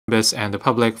members and the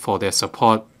public for their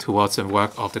support towards the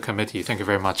work of the committee. Thank you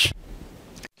very much.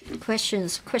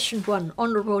 Questions. Question 1.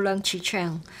 Honorable Leung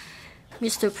Che-cheung.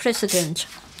 Mr. President,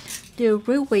 the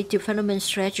Railway Development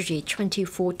Strategy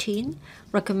 2014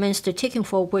 recommends the taking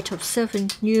forward of 7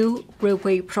 new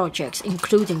railway projects,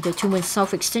 including the Tuen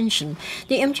South Extension.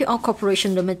 The MTR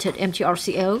Corporation Limited,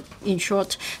 MTRCL, in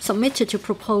short, submitted a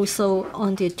proposal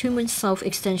on the Tuen South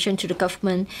Extension to the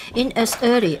government in as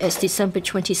early as December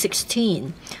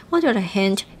 2016. On the other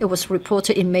hand, it was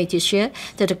reported in May this year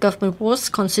that the government was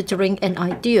considering an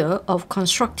idea of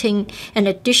constructing an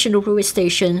additional railway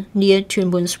station near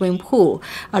Tuen swimming pool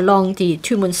along the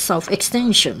Tuen South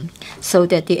Extension, so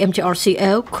that the MTRCL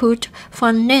could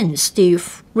finance the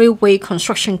railway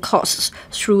construction costs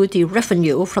through the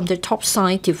revenue from the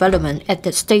topside development at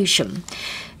the station.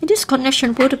 In this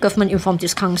connection, will the government inform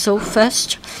this council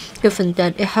first, given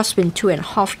that it has been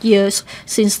 2.5 years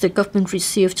since the government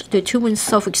received the Tuen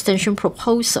South Extension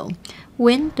proposal,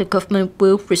 when the government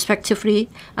will respectively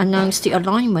announce the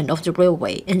alignment of the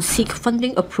railway and seek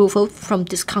funding approval from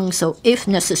this council if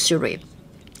necessary?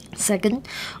 Second,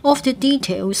 of the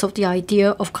details of the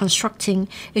idea of constructing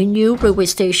a new railway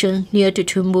station near the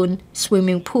Tuen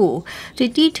swimming pool, the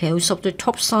details of the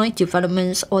topside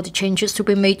developments or the changes to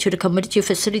be made to the community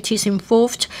facilities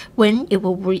involved, when it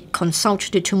will consult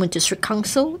the Tuen District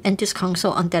Council and this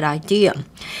council on that idea.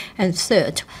 And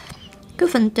third,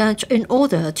 given that in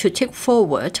order to take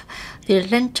forward the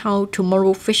Lantau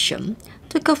Tomorrow vision,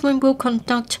 the government will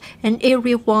conduct an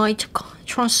area-wide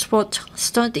transport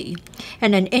study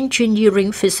and an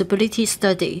engineering feasibility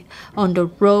study on the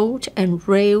road and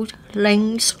rail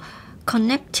links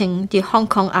connecting the Hong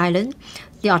Kong Island,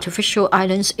 the artificial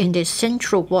islands in the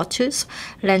central waters,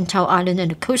 Lantau Island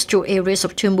and the coastal areas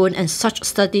of Tuen, and such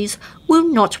studies will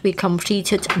not be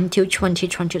completed until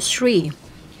 2023.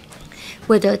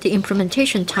 Whether the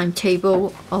implementation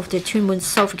timetable of the Tuen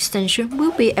South Extension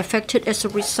will be affected as a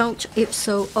result, if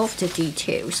so, of the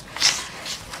details.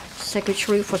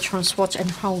 Secretary for Transport and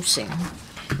Housing.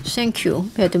 Thank you,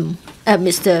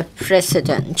 Mr.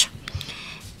 President.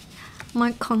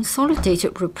 My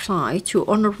consolidated reply to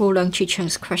Honorable Leung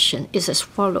Che-cheung's question is as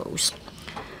follows.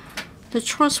 The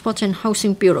Transport and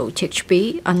Housing Bureau,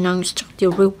 THB, announced the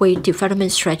Railway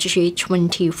Development Strategy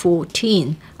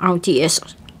 2014, RDS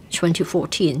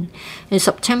 2014, in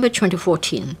September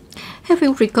 2014.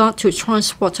 Having regard to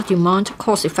transport demand,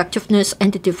 cost effectiveness,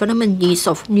 and the development needs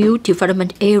of new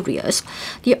development areas,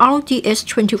 the RDS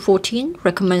 2014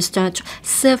 recommends that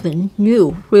 7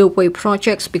 new railway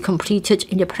projects be completed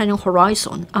in the planning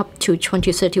horizon up to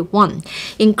 2031,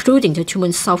 including the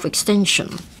Tuen South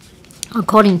Extension.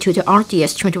 According to the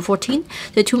RDS 2014,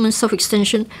 the Tuen South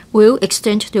Extension will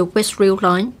extend the West Rail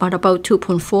Line by about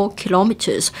 2.4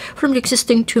 kilometers from the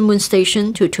existing Tuen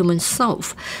Station to Tuen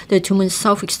South. The Tuen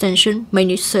South Extension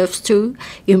mainly serves to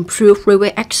improve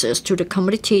railway access to the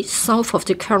community south of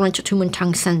the current Tuen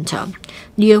Town Centre,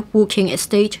 near Wu King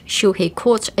Estate, Shiu Hei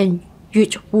Court, and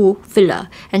Yut Wu Villa,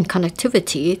 and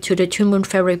connectivity to the Tuen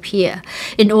Ferry Pier,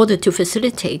 in order to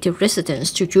facilitate the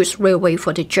residents to use railway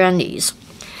for their journeys.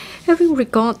 Having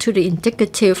regard to the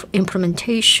indicative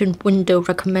implementation window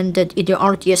recommended in the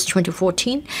RDS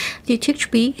 2014, the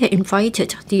THB had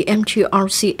invited the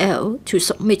MTRCL to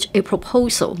submit a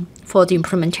proposal for the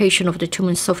implementation of the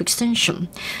Tuen South Extension.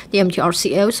 The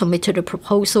MTRCL submitted a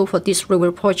proposal for this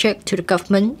railway project to the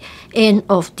government end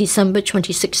of December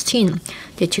 2016.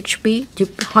 The THB,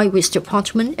 the Highways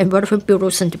Department, and relevant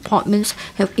bureaus and departments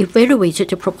have evaluated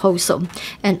the proposal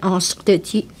and asked the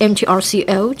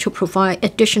MTRCL to provide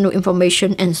additional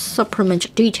information and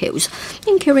supplement details.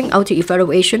 In carrying out the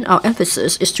evaluation, our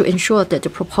emphasis is to ensure that the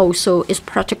proposal is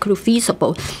practically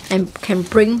feasible and can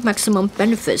bring maximum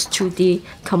benefits to the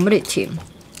community.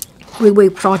 Railway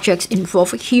projects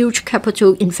involve huge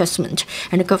capital investment,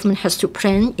 and the government has to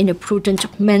plan in a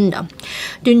prudent manner.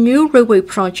 The new railway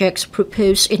projects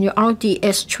proposed in the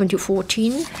RDS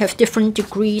 2014 have different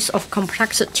degrees of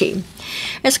complexity.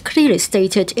 As clearly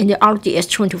stated in the RDS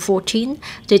 2014,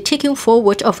 the taking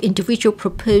forward of individual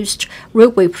proposed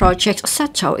railway projects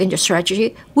set out in the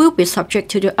strategy will be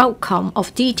subject to the outcome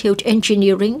of detailed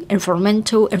engineering,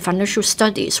 environmental, and financial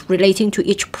studies relating to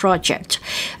each project,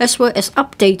 as well as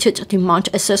updated demand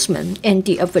assessment and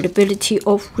the availability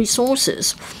of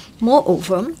resources.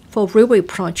 Moreover, for railway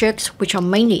projects which are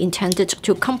mainly intended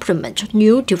to complement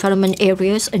new development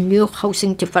areas and new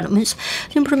housing developments,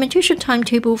 the implementation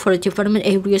timetable for the development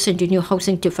areas and the new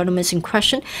housing developments in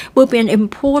question will be an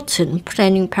important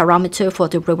planning parameter for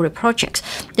the railway projects.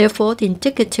 Therefore, the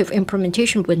indicative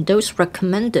implementation windows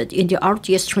recommended in the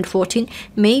RDS 2014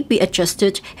 may be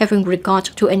adjusted having regard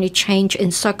to any change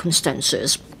in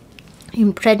circumstances.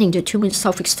 In planning the Tuen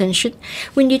South Extension,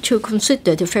 we need to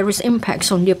consider the various impacts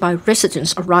on nearby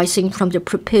residents arising from the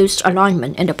proposed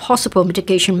alignment and the possible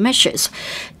mitigation measures.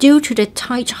 Due to the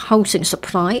tight housing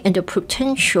supply and the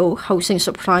potential housing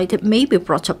supply that may be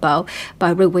brought about by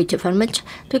railway development,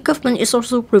 the government is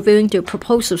also reviewing the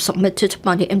proposal submitted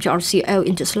by the MTRCL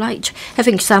in this light.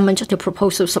 Having examined the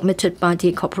proposal submitted by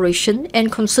the corporation and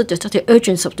considered the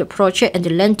urgency of the project and the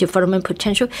land development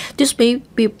potential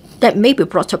that may be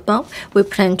brought about, we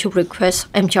plan to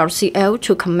request MTRCL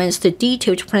to commence the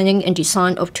detailed planning and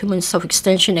design of Tuen South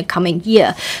Extension in the coming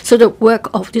year, so the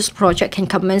work of this project can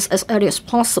commence as early as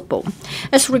possible.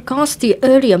 As regards the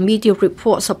earlier media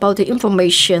reports about the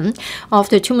information of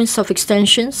the Tuen South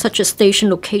Extension, such as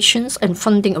station locations and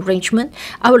funding arrangement,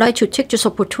 I would like to take this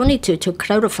opportunity to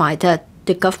clarify that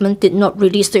the government did not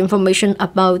release the information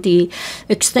about the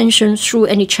extension through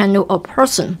any channel or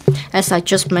person. As I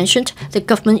just mentioned, the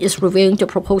government is reviewing the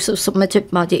proposal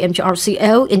submitted by the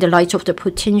MTRCL in the light of the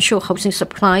potential housing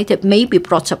supply that may be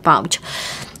brought about.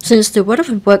 Since the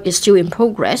relevant work is still in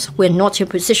progress, we are not in a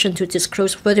position to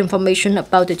disclose further information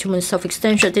about the Tuen South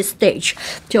Extension at this stage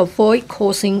to avoid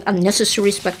causing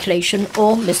unnecessary speculation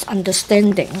or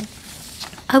misunderstanding.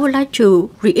 I would like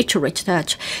to reiterate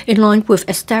that, in line with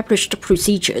established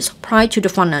procedures prior to the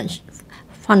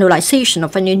finalization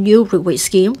of any new railway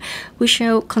scheme, we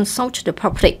shall consult the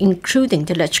public, including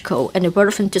the LegCo and the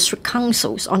relevant district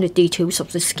councils, on the details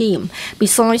of the scheme.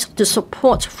 Besides, the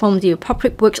support from the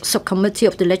Public Works Subcommittee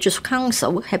of the Legislative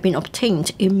Council have been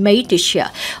obtained in May this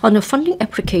year on a funding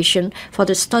application for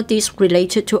the studies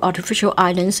related to artificial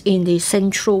islands in the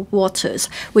central waters,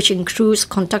 which includes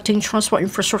conducting transport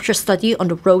infrastructure study on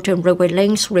the road and railway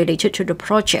links related to the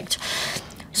project.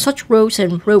 Such roads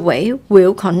and railway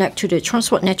will connect to the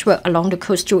transport network along the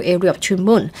coastal area of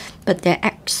Tuen, but their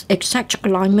exact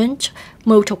alignment,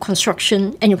 mode of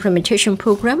construction, and implementation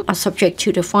program are subject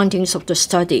to the findings of the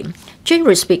study.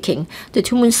 Generally speaking, the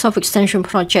Tuen South Extension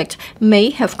project may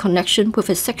have connection with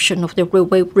a section of the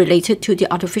railway related to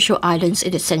the artificial islands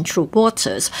in the central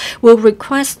waters. We'll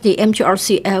request the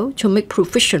MTRCL to make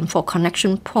provision for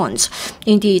connection points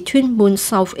in the Tuen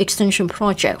South Extension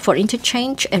project for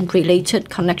interchange and related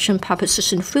connection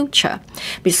purposes in the future.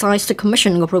 Besides, the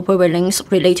commissioning of railway links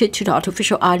related to the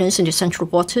artificial islands in the central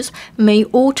waters may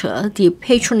alter the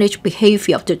patronage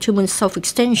behavior of the Tuen South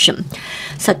Extension,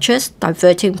 such as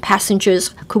diverting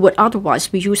passengers who would otherwise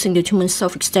be using the Tuen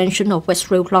South Extension or West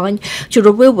Rail Line to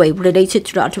the railway related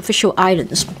to the artificial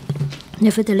islands.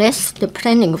 Nevertheless, the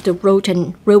planning of the road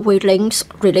and railway links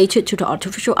related to the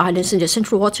artificial islands in the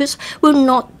central waters will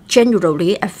not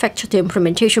generally affect the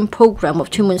implementation program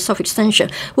of Tuen South Extension.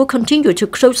 We'll continue to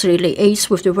closely liaise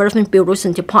with the relevant bureaus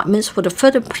and departments for the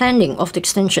further planning of the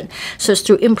extension, so as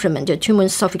to implement the Tuen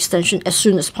South Extension as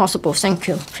soon as possible. Thank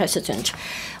you, President.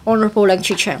 Honorable LEUNG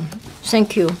Che-cheung.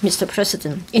 Thank you, Mr.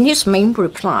 President. In his main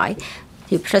reply,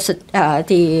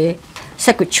 the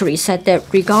Secretary said that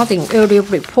regarding earlier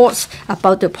reports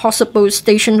about the possible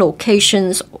station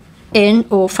locations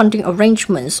and/or funding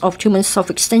arrangements of Tuen South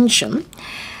Extension,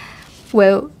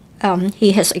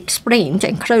 he has explained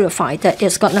and clarified that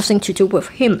it's got nothing to do with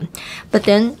him. But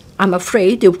then I'm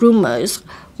afraid the rumors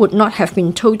would not have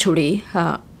been totally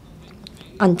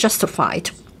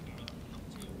unjustified.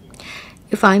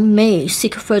 If I may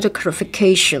seek further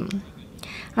clarification,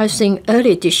 I think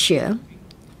earlier this year,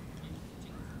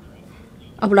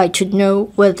 I would like to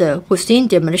know whether within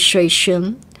the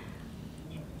administration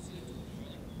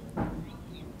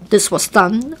this was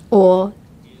done, or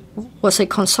was a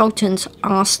consultant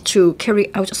asked to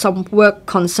carry out some work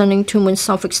concerning Tuen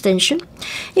South Extension?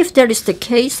 If that is the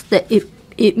case, that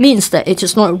it means that it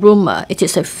is not a rumor, it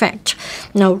is a fact.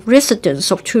 Now,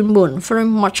 residents of Tuen very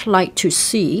much like to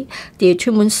see the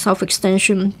Tuen South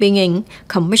Extension being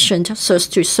commissioned so as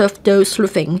to serve those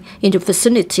living in the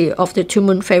vicinity of the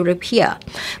Tuen Ferry Pier.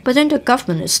 But then the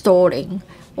government is stalling.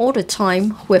 All the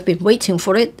time we've been waiting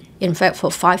for it, in fact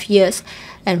for 5 years,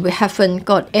 and we haven't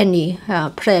got any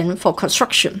plan for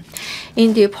construction.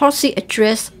 In the policy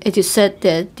address, it is said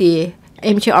that the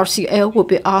MTRCL will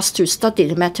be asked to study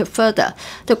the matter further.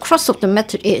 The crux of the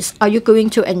matter is, are you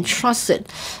going to entrust it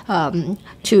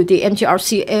to the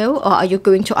MTRCL, or are you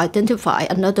going to identify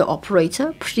another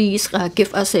operator? Please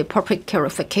give us a public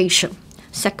clarification.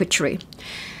 Secretary.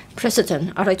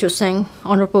 President, I'd like to thank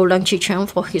Honorable LEUNG Che-cheung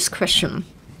for his question.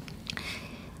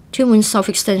 Tuen South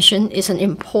Extension is an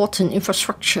important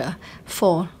infrastructure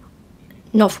for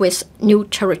Northwest New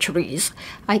Territories.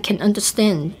 I can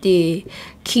understand the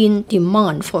keen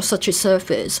demand for such a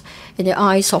service in the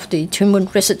eyes of the Tuen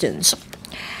residents.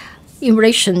 In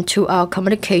relation to our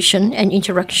communication and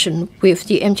interaction with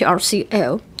the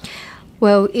MTRCL,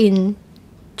 Well, in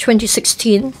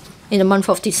 2016, in the month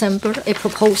of December, a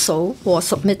proposal was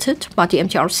submitted by the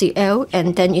MTRCL,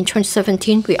 and then in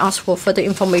 2017, we asked for further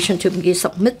information to be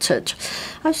submitted.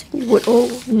 I think you would all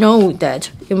know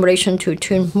that in relation to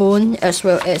Tuen as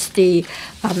well as the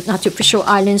artificial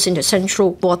islands in the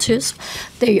central waters,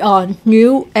 they are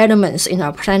new elements in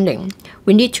our planning.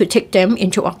 We need to take them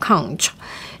into account.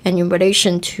 And in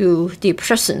relation to the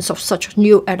presence of such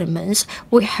new elements,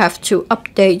 we have to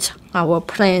update our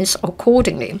plans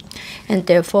accordingly. And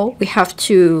therefore, we have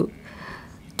to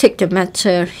take the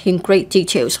matter in great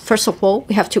details. First of all,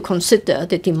 we have to consider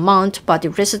the demand by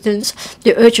the residents,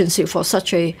 the urgency for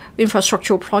such a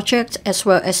infrastructural project, as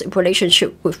well as in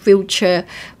relationship with future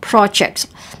projects.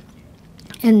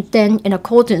 And then, in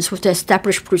accordance with the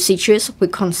established procedures, we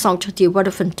consult the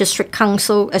relevant district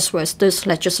council as well as this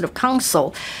legislative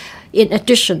council, in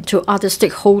addition to other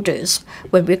stakeholders,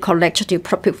 when we collect the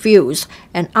public views.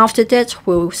 And after that,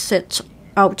 we'll set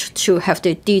out to have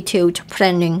the detailed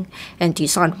planning and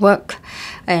design work.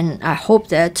 And I hope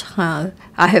that I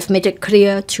have made it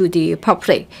clear to the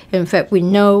public. In fact, we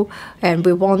know and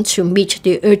we want to meet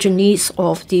the urgent needs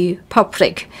of the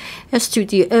public. As to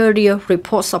the earlier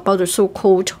reports about the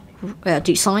so-called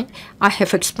design, I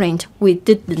have explained we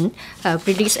didn't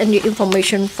release any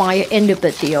information via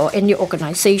anybody or any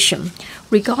organization.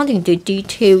 Regarding the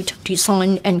detailed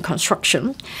design and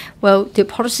construction, well, the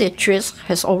policy address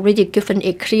has already given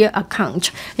a clear account.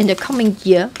 In the coming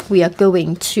year, we are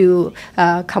going to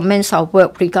commence our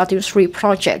work regarding 3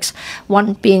 projects,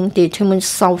 one being the Tuen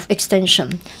South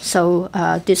Extension. So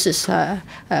this is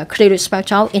clearly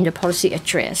spelled out in the policy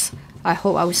address. I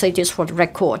hope I will say this for the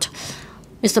record.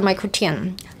 Mr. Michael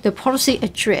Tien, the policy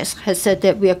address has said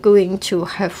that we are going to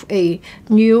have a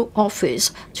new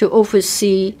office to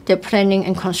oversee the planning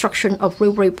and construction of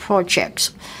railway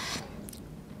projects.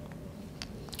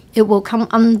 It will come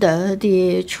under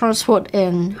the Transport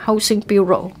and Housing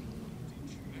Bureau.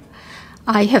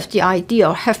 I have the idea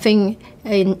of having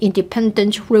an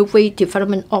independent railway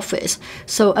development office.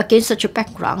 So against such a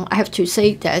background, I have to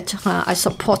say that I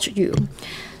support you.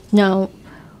 Now,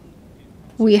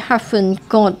 we haven't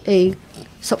got a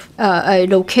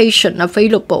location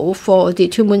available for the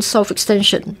Tuen South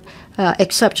Extension,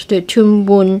 except the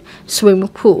Tuen swimming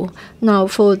pool. Now,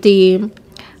 for the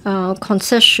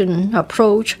concession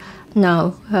approach,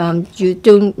 now you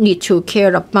don't need to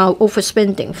care about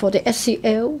overspending. For the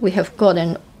SCL, we have got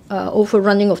an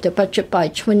overrunning of the budget by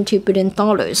 $20 billion.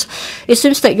 It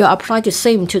seems that you apply the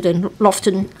same to the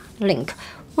Lofton Link.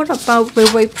 What about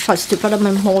Railway Plus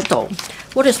development model?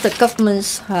 What is the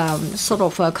government's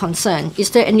concern?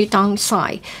 Is there any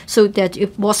downside so that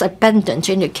it was abandoned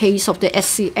in the case of the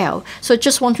SCL? So I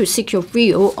just want to seek your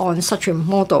view on such a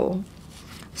model.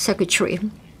 Secretary,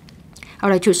 I'd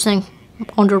like to thank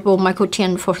Honorable Michael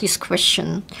Tien for his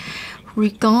question.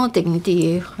 Regarding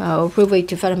the Railway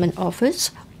Development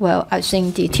Office, well, I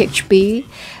think the THB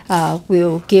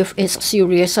will give its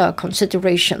serious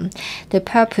consideration. The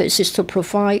purpose is to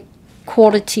provide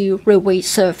quality railway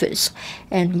service,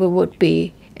 and we would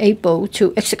be able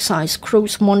to exercise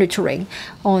close monitoring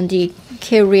on the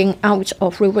carrying out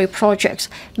of railway projects,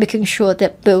 making sure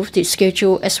that both the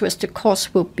schedule as well as the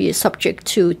cost will be subject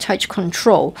to tight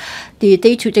control. The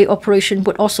day-to-day operation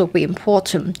would also be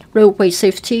important. Railway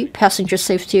safety, passenger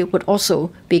safety would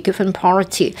also be given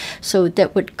priority, so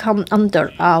that would come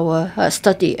under our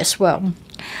study as well.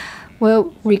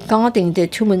 Well, regarding the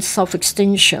Tuen South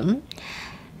Extension,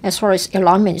 as far as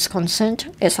alignment is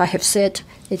concerned, as I have said,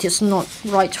 it is not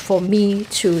right for me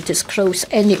to disclose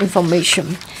any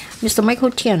information. Mr. Michael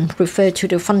Tien referred to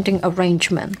the funding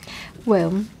arrangement.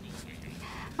 Well,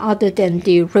 other than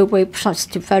the Railway Plus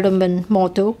development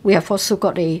model, we have also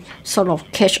got a sort of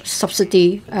cash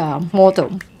subsidy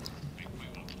model.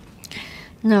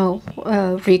 Now,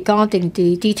 regarding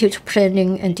the detailed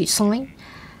planning and design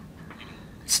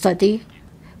study,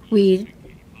 we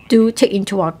do take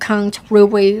into account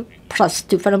Railway Plus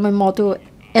development model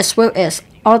as well as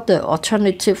other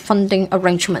alternative funding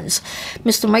arrangements.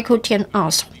 Mr. Michael Tien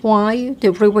asked why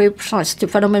the Railway Plus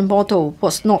development model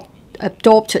was not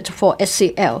adopted for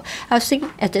SCL. I think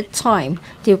at that time,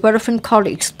 the relevant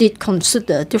colleagues did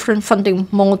consider different funding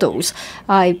models.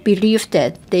 I believe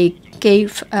that they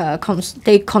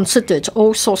considered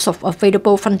all sorts of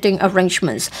available funding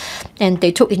arrangements, and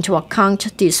they took into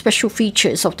account the special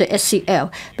features of the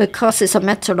SCL, because it's a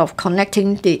matter of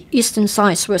connecting the eastern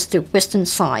side with the western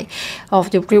side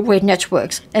of the railway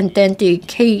networks, and then the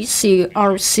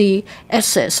KCRC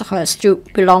assets still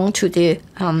belong to the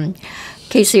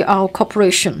KCR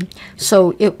Corporation.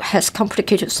 So it has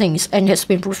complicated things and has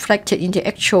been reflected in the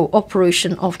actual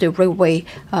operation of the railway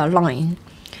line.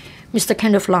 Mr.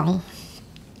 Kenneth LEUNG.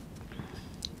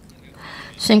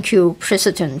 Thank you,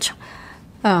 President.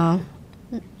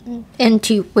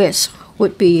 NT West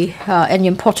would be an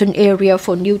important area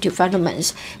for new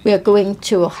developments. We are going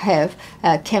to have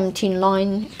Kam-sing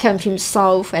Line, Kam-sing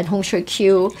South, and Hon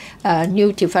Charles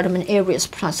new development areas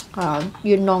plus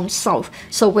Yuen South.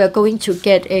 So we are going to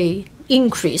get an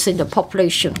increase in the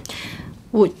population.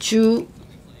 Would you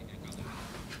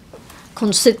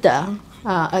consider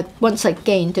once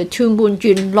again the Tuen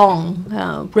Yuen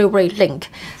railway link,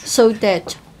 so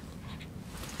that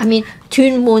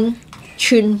Tuen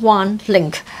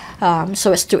link,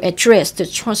 so as to address the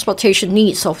transportation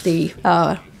needs of the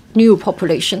new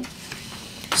population?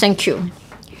 Thank you.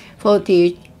 For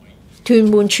the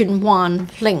Tuen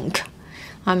link,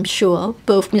 I'm sure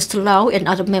both Mr. Lau and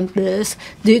other members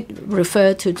did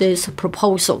refer to this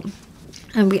proposal.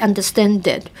 And we understand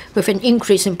that with an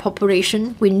increase in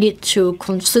population, we need to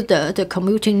consider the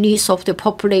commuting needs of the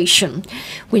population.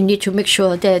 We need to make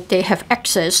sure that they have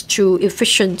access to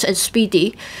efficient and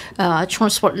speedy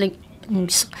transport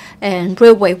links, and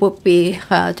railway would be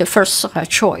the first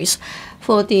choice.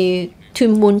 For the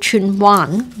Tuen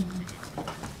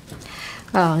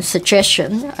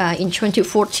suggestion in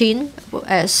 2014,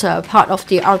 as part of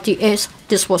the RDS,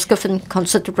 this was given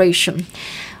consideration.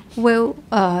 Well,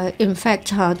 in fact,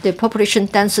 the population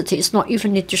density is not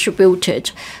evenly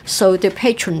distributed, so the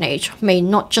patronage may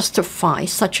not justify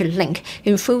such a link.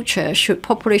 In future, should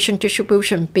population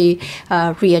distribution be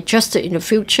readjusted in the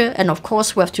future, and of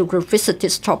course we have to revisit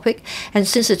this topic, and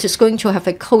since it is going to have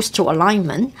a coastal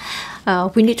alignment,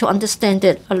 we need to understand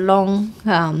that along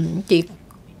the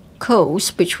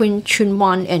coast between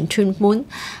Tuen and Tuen,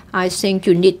 I think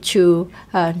you need to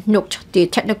note the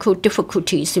technical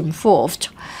difficulties involved.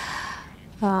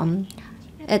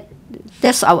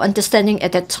 That's our understanding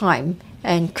at that time,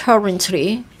 and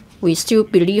currently we still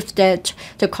believe that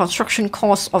the construction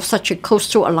cost of such a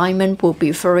coastal alignment will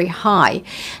be very high.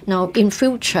 Now, in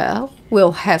future,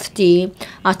 we'll have the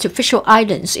artificial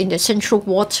islands in the central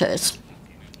waters,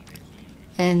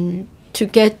 and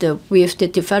together with the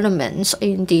developments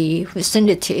in the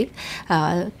vicinity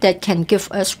that can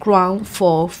give us ground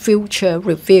for future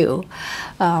review.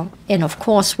 And of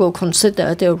course, we'll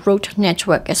consider the road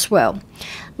network as well.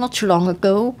 Not too long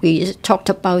ago, we talked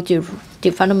about the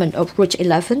development of Route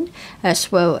 11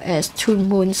 as well as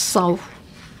Tuen South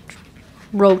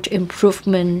road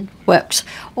improvement works.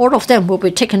 All of them will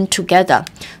be taken together.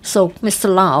 So,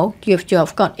 Mr. Lau, if you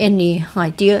have got any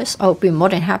ideas, I'll be more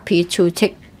than happy to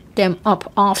take them up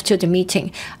after the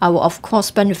meeting. I will of course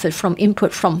benefit from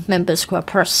input from members who are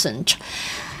present.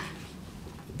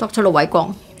 Dr. Lo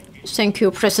Wai-kwong. Thank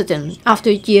you, President.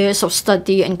 After years of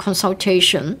study and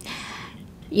consultation,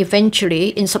 eventually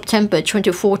in September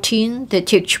 2014, the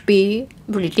THB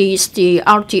released the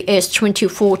RDS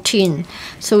 2014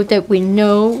 so that we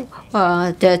know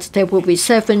that there will be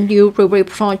 7 new railway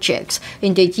projects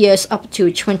in the years up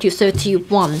to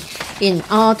 2031. In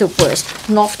other words,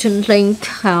 Northern Link,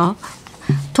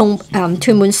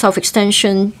 Tuen South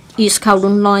Extension, East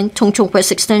Kowloon Line, Tung Chung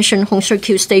West Extension, Hon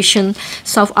Charles Station,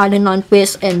 South Island Line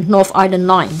West, and North Island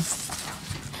Line.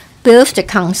 Both the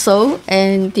Council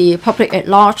and the public at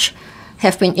large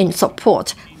have been in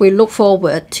support. We look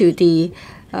forward to the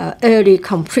early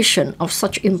completion of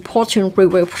such important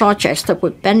railway projects that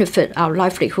would benefit our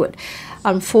livelihood.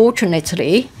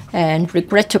 Unfortunately and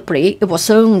regrettably, it was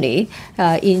only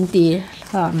in the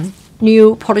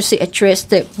new policy address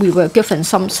that we were given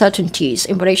some certainties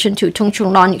in relation to Tung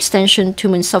Chung Line Extension,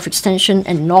 Tuen South Extension,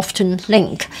 and Northern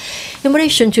Link. In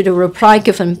relation to the reply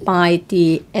given by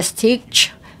the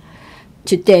STH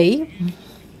today,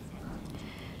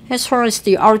 as far as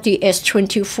the RDS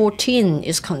 2014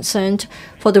 is concerned,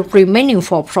 for the remaining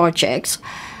 4 projects,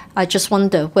 I just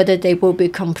wonder whether they will be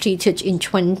completed in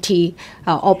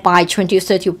or by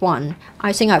 2031.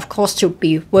 I think I have cause to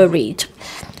be worried.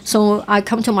 So I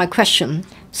come to my question.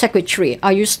 Secretary,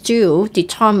 are you still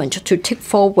determined to take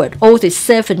forward all the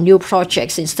 7 new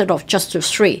projects instead of just the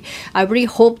 3? I really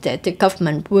hope that the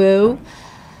government will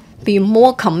be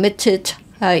more committed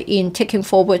in taking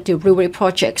forward the railway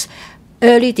projects.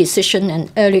 Early decision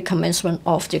and early commencement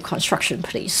of the construction,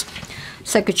 please.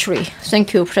 Secretary,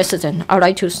 thank you, President. I'd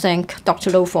like to thank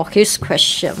Dr. Low for his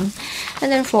question.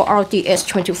 And then for RDS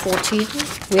 2014,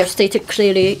 we have stated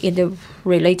clearly in the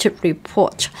related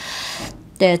report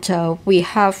that we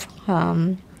have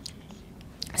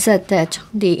said that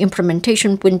the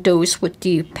implementation windows would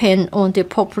depend on the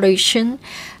population,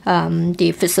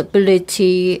 the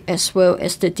feasibility, as well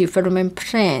as the development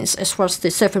plans, as far as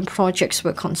the 7 projects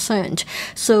were concerned.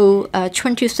 So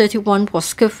 2031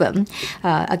 was given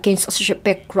against such a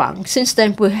background. Since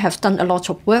then, we have done a lot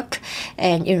of work,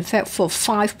 and in fact, for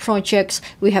 5 projects,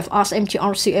 we have asked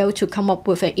MTRCL to come up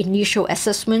with an initial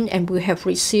assessment, and we have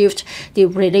received the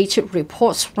related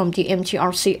reports from the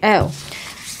MTRCL.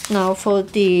 Now, for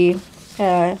the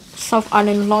South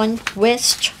Island Line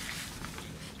West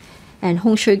and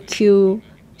Hon Shui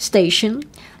Station,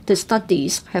 the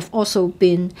studies have also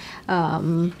been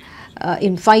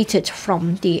invited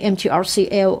from the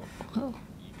MTRCL.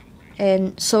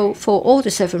 And so for all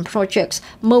the 7 projects,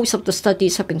 most of the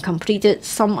studies have been completed,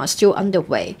 some are still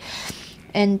underway.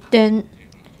 And then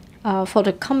for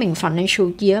the coming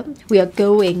financial year, we are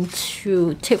going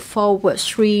to take forward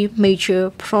 3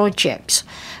 major projects,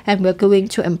 and we're going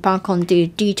to embark on the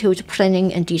detailed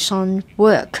planning and design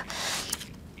work.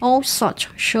 All such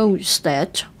shows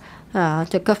that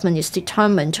the government is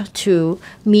determined to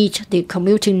meet the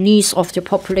commuting needs of the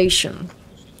population.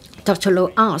 Dr.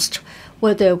 Leung asked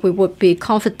whether we would be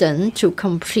confident to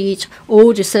complete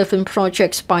all the 7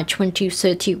 projects by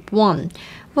 2031.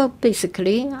 Well,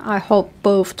 basically, I hope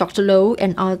both Dr. Leung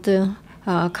and other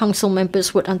council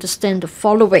members would understand the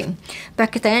following.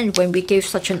 Back then, when we gave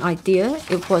such an idea,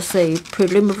 it was a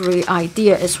preliminary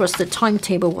idea as far as the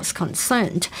timetable was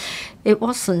concerned. It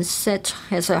wasn't set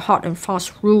as a hard and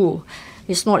fast rule.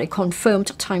 It's not a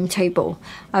confirmed timetable.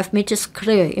 I've made this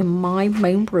clear in my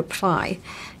main reply.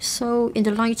 So in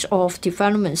the light of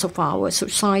developments of our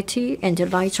society and the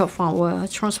light of our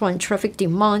transport and traffic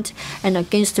demand, and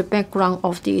against the background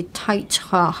of the tight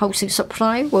housing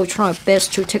supply, we'll try our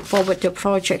best to take forward the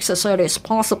projects as early as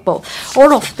possible.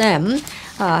 All of them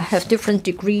have different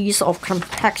degrees of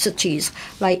complexities,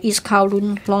 like East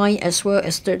Kowloon Line as well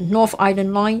as the North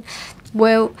Island Line.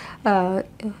 Well,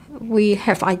 we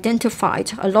have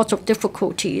identified a lot of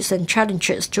difficulties and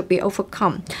challenges to be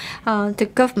overcome. The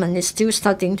government is still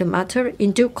studying the matter.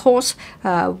 In due course,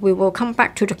 we will come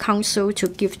back to the council to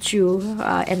give you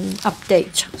an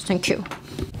update. Thank you.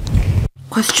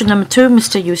 Question number 2,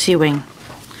 Mr. YIU Si-wing.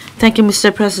 Thank you,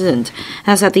 Mr. President.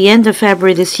 As at the end of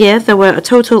February this year, there were a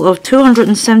total of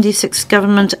 276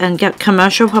 government and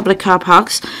commercial public car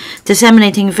parks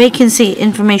disseminating vacancy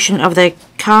information of their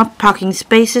car parking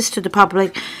spaces to the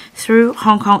public through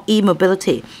Hong Kong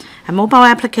e-mobility, a mobile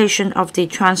application of the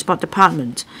Transport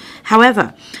Department.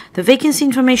 However, the vacancy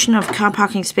information of car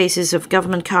parking spaces of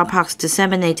government car parks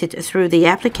disseminated through the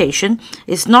application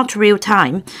is not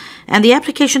real-time, and the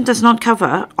application does not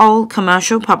cover all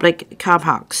commercial public car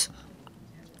parks.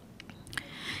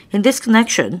 In this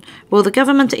connection, will the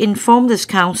government inform this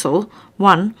council,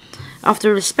 1, of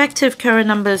the respective current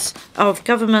numbers of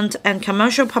government and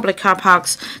commercial public car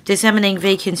parks disseminating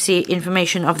vacancy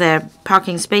information of their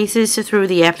parking spaces through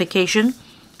the application,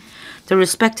 the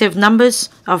respective numbers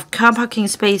of car parking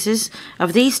spaces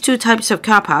of these 2 types of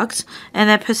car parks, and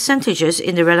their percentages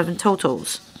in the relevant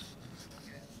totals.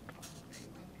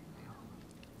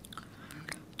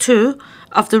 2,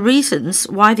 of the reasons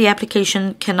why the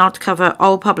application cannot cover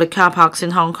all public car parks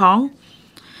in Hong Kong.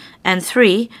 And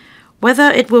 3, whether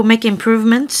it will make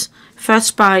improvements,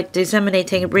 first by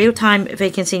disseminating real-time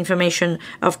vacancy information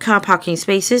of car parking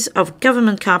spaces of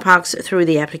government car parks through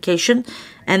the application,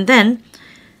 and then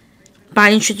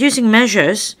by introducing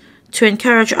measures to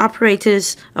encourage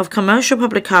operators of commercial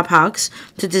public car parks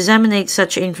to disseminate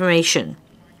such information.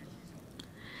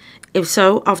 If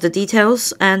so, of the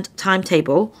details and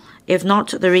timetable. If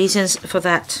not, the reasons for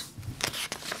that.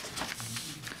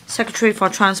 Secretary for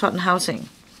Transport and Housing.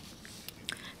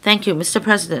 Thank you, Mr.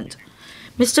 President.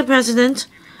 Mr. President,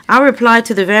 our reply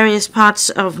to the various parts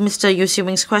of Mr. YIU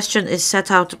Si-wing's question is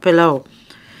set out below.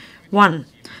 1.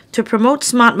 To promote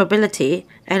smart mobility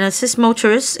and assist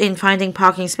motorists in finding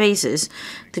parking spaces,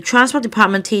 the Transport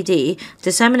Department TD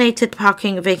disseminated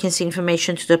parking vacancy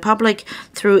information to the public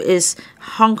through its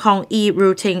Hong Kong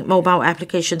e-routing mobile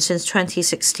application since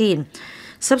 2016.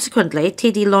 Subsequently,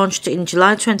 TD launched in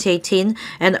July 2018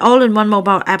 an all-in-one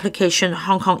mobile application,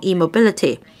 Hong Kong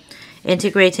e-mobility,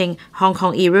 integrating Hong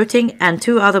Kong e-routing and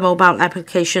 2 other mobile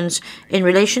applications in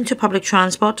relation to public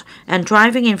transport and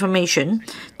driving information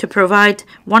to provide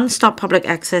one-stop public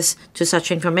access to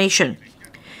such information.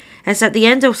 As at the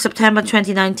end of September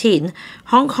 2019,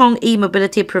 Hong Kong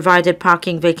e-mobility provided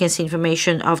parking vacancy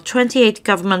information of 28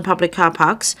 government public car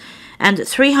parks and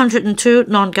 302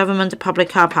 non-government public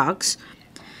car parks,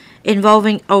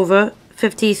 involving over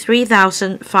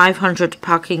 53,500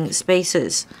 parking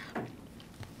spaces.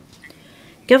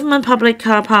 Government public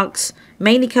car parks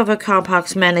mainly cover car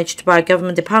parks managed by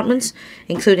government departments,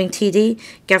 including TD,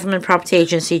 Government Property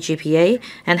Agency GPA,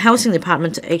 and Housing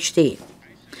Department HD.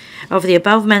 Of the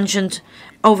above-mentioned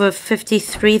over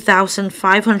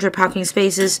 53,500 parking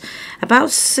spaces,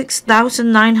 about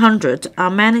 6,900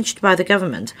 are managed by the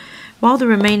government, while the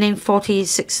remaining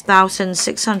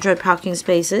 46,600 parking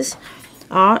spaces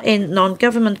are in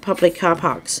non-government public car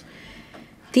parks.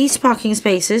 These parking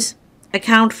spaces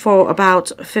account for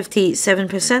about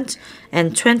 57%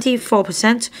 and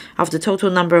 24% of the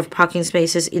total number of parking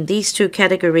spaces in these two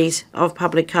categories of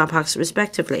public car parks,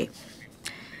 respectively.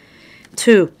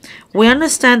 2. We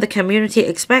understand the community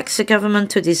expects the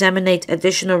government to disseminate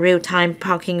additional real-time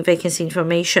parking vacancy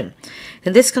information.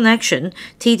 In this connection,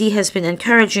 TD has been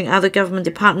encouraging other government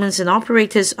departments and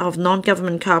operators of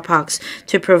non-government car parks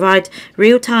to provide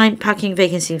real-time parking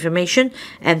vacancy information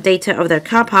and data of their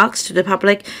car parks to the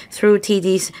public through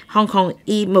TD's Hong Kong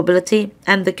e-mobility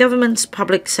and the government's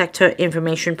public sector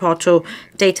information portal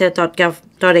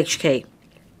data.gov.hk.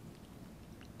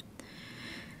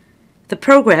 The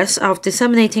progress of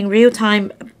disseminating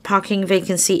real-time parking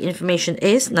vacancy information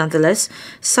is, nonetheless,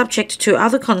 subject to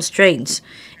other constraints,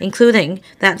 including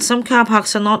that some car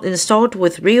parks are not installed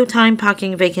with real-time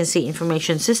parking vacancy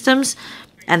information systems,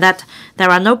 and that there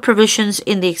are no provisions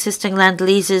in the existing land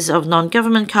leases of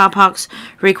non-government car parks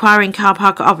requiring car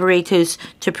park operators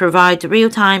to provide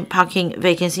real-time parking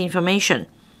vacancy information.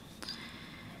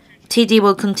 TD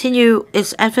will continue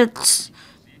its efforts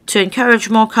to encourage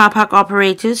more car park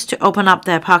operators to open up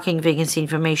their parking vacancy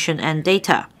information and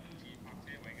data.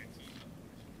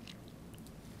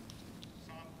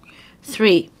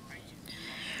 3.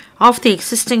 Of the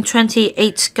existing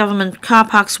 28 government car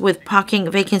parks with parking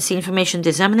vacancy information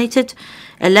disseminated,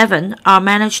 11 are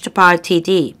managed by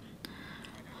TD.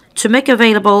 To make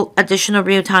available additional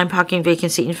real-time parking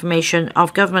vacancy information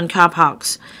of government car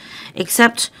parks,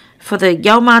 except for the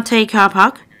Yau Ma Tei car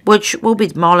park, which will be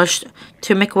demolished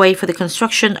to make way for the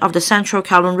construction of the Central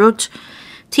Kowloon route,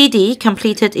 TD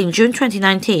completed in June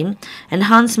 2019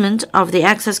 enhancement of the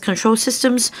access control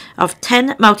systems of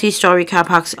 10 multi-story car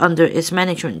parks under its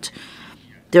management.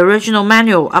 The original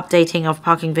manual updating of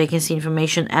parking vacancy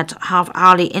information at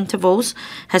half-hourly intervals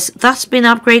has thus been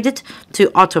upgraded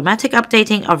to automatic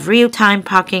updating of real-time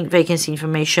parking vacancy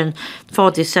information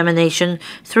for dissemination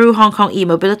through Hong Kong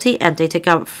e-mobility and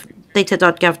data.gov.hk.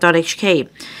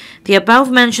 The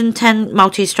above-mentioned 10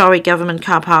 multi-story government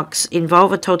car parks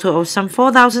involve a total of some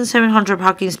 4,700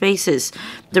 parking spaces,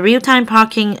 the real-time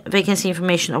parking vacancy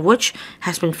information of which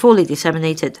has been fully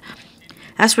disseminated.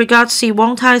 As regards the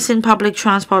Wong Tai Sin Public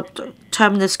Transport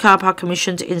Terminus car park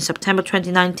commissioned in September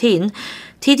 2019,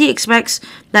 TD expects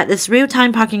that its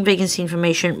real-time parking vacancy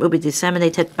information will be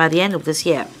disseminated by the end of this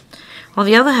year. On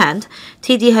the other hand,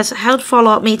 TD has held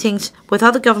follow-up meetings with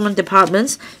other government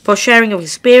departments for sharing of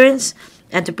experience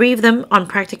and to brief them on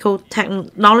practical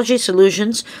technology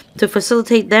solutions to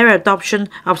facilitate their adoption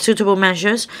of suitable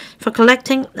measures for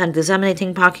collecting and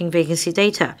disseminating parking vacancy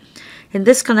data. In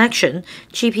this connection,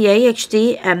 GPA,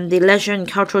 HD, and the Leisure and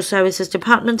Cultural Services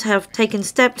Department have taken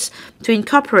steps to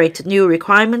incorporate new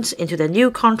requirements into their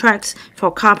new contracts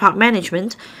for car park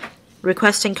management,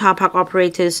 requesting car park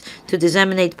operators to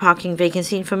disseminate parking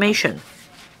vacancy information.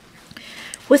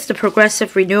 With the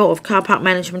progressive renewal of car park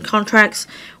management contracts,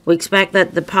 we expect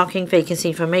that the parking vacancy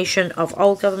information of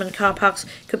all government car parks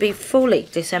could be fully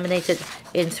disseminated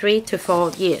in 3 to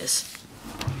 4 years.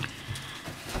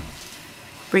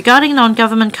 Regarding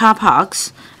non-government car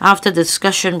parks, after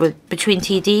discussion between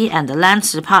TD and the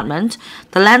Lands Department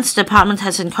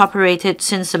has incorporated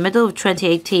since the middle of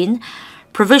 2018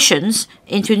 provisions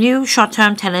into new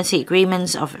short-term tenancy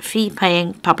agreements of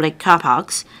fee-paying public car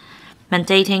parks,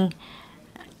 mandating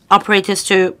operators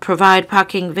to provide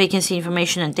parking vacancy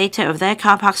information and data of their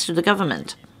car parks to the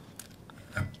government.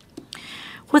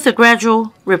 With the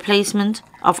gradual replacement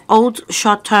of old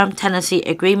short-term tenancy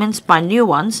agreements by new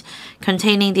ones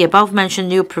containing the above-mentioned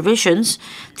new provisions,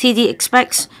 TD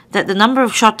expects that the number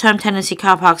of short-term tenancy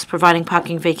car parks providing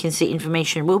parking vacancy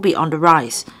information will be on the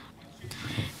rise.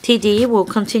 TD will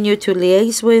continue to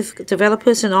liaise with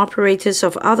developers and operators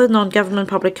of other non-government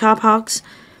public car parks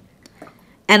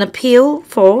and appeal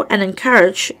for and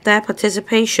encourage their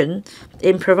participation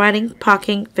in providing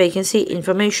parking vacancy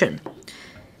information.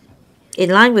 In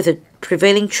line with the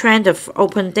prevailing trend of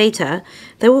open data,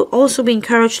 they will also be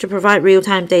encouraged to provide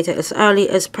real-time data as early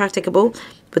as practicable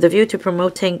with a view to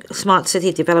promoting smart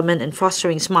city development and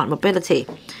fostering smart mobility.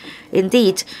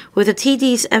 Indeed, with the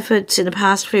TD's efforts in the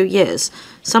past few years,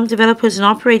 some developers and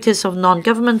operators of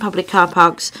non-government public car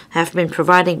parks have been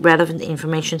providing relevant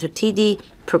information to TD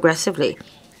progressively.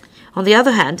 On the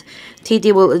other hand,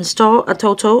 TD will install a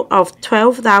total of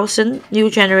 12,000 new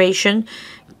generation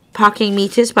parking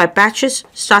meters by batches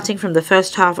starting from the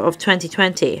first half of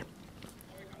 2020.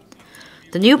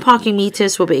 The new parking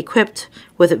meters will be equipped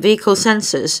with vehicle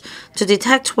sensors to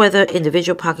detect whether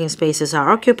individual parking spaces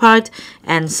are occupied,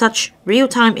 and such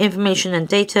real-time information and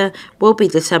data will be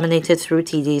disseminated through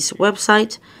TD's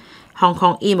website, Hong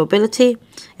Kong e-mobility,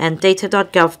 and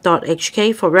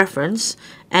data.gov.hk for reference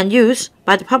and use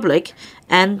by the public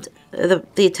and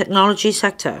the technology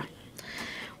sector.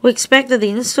 We expect that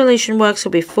the installation works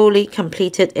will be fully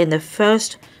completed in the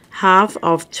first half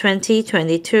of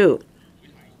 2022.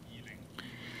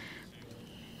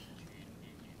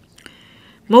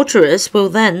 Motorists will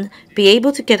then be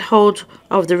able to get hold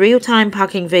of the real-time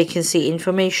parking vacancy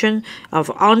information of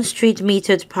on-street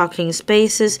metered parking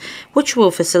spaces, which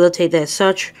will facilitate their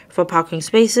search for parking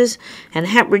spaces and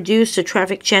help reduce the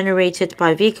traffic generated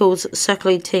by vehicles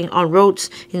circulating on roads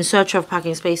in search of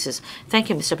parking spaces. Thank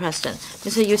you, Mr. President.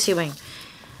 Mr. YIU Si-wing.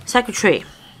 Secretary,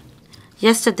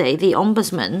 yesterday the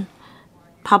Ombudsman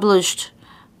published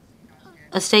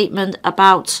a statement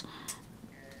about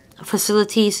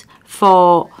facilities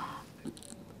for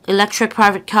electric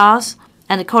private cars,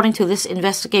 and according to this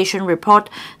investigation report,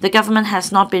 the government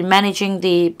has not been managing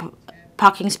the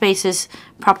parking spaces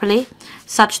properly,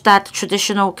 such that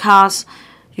traditional cars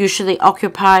usually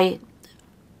occupy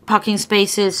parking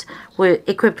spaces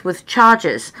equipped with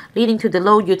chargers, leading to the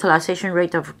low utilization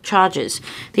rate of chargers.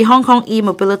 The Hong Kong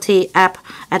e-mobility app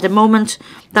at the moment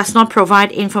does not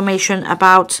provide information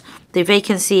about the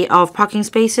vacancy of parking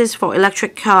spaces for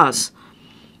electric cars.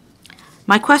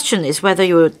 My question is whether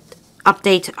you would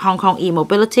update Hong Kong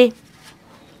e-mobility,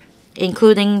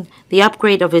 including the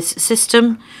upgrade of its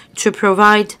system to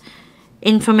provide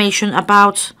information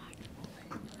about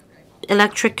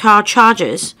electric car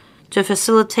chargers to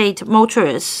facilitate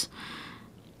motorists,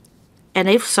 and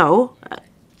if so,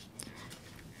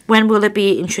 when will it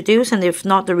be introduced, and if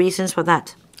not, the reasons for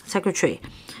that? Secretary.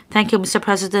 Thank you, Mr.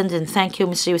 President, and thank you,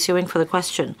 Mr. YIU Si-wing, for the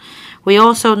question. We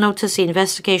also noticed the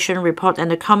investigation report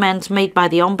and the comments made by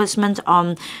the Ombudsman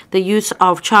on the use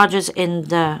of chargers in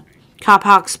the car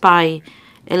parks by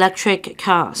electric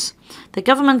cars. The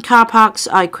government car parks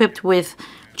are equipped with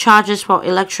chargers for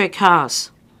electric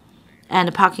cars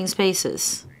and parking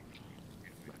spaces.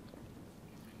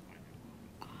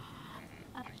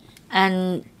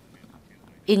 And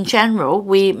in general,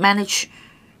 we manage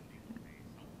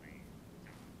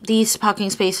these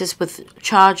parking spaces with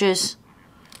chargers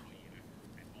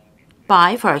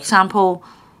by, for example,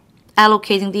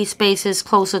 allocating these spaces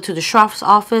closer to the sheriff's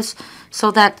office so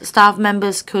that staff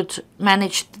members could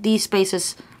manage these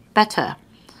spaces better.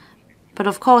 But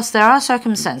of course, there are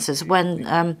circumstances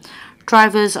when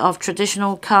drivers of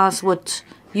traditional cars would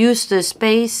use the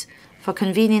space for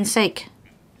convenience sake.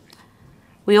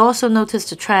 We also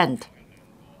noticed a trend.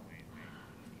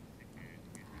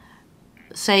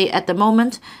 Say at the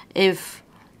moment, if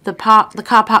the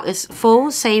car park is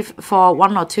full, save for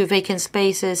 1 or 2 vacant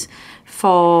spaces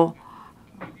for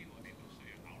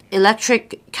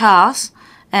electric cars,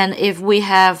 and if we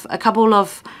have a couple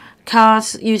of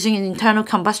cars using an internal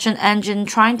combustion engine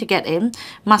trying to get in,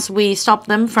 must we stop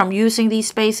them from using these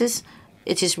spaces?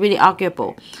 It is really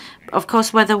arguable. Of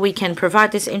course, whether we can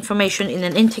provide this information in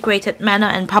an integrated manner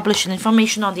and publish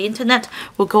information on the internet,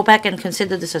 we'll go back and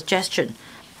consider the suggestion.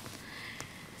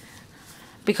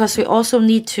 Because we also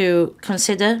need to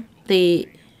consider the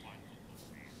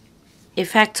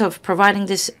effect of providing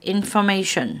this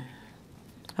information.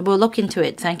 I will look into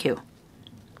it. Thank you.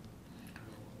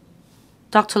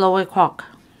 Dr. Lower Kwok.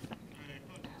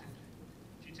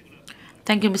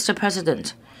 Thank you, Mr.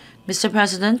 President. Mr.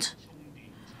 President,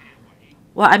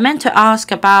 well, I meant to ask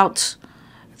about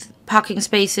parking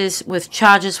spaces with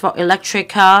chargers for electric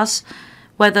cars,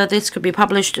 whether this could be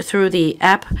published through the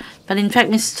app. But in fact,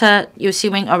 Mr. YIU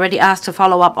Si-wing already asked to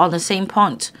follow up on the same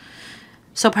point.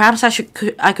 So perhaps I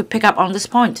could pick up on this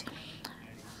point.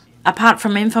 Apart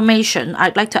from information,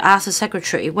 I'd like to ask the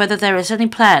Secretary whether there is any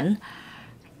plan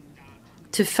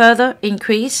to further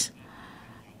increase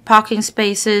parking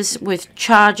spaces with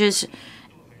chargers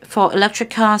for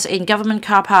electric cars in government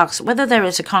car parks, whether there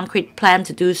is a concrete plan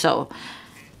to do so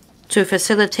to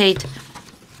facilitate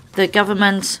the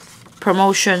government's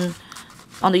promotion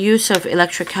on the use of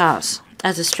electric cars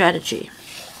as a strategy.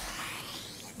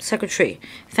 Secretary.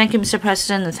 Thank you, Mr.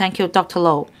 President, and thank you, Dr.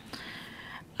 Low.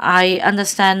 I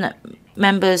understand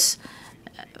members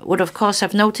would of course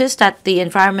have noticed that the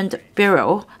Environment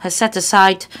Bureau has set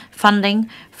aside funding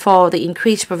for the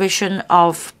increased provision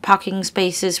of parking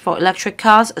spaces for electric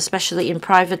cars, especially in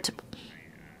private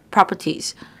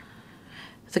properties.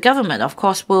 the government, of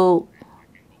course, will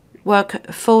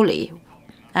work fully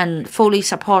and fully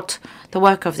support the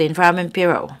work of the Environment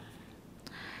Bureau.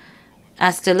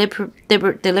 As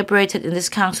deliberated in this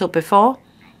council before,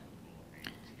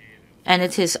 and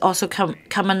it is also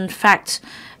common fact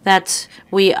that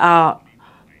we are,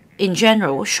 in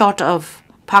general, short of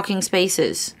parking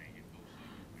spaces.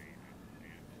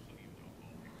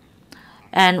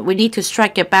 And we need to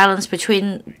strike a balance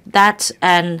between that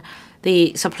and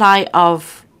the supply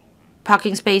of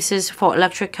parking spaces for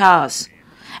electric cars.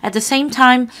 At the same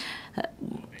time,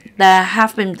 there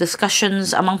have been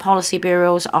discussions among policy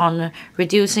bureaus on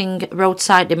reducing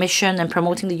roadside emission and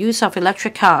promoting the use of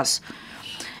electric cars.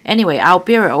 Anyway, our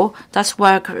bureau does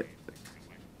work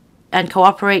and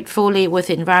cooperate fully with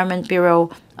the Environment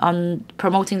Bureau on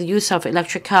promoting the use of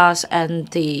electric cars and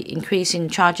the increase in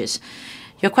charges.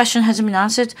 Your question hasn't been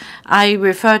answered. I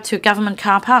refer to government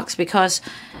car parks because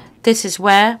this is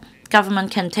where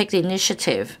government can take the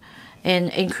initiative in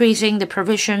increasing the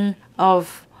provision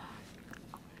of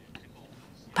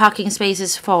parking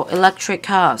spaces for electric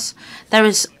cars. There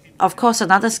is, of course,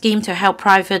 another scheme to help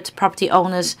private property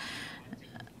owners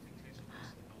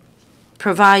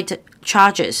provide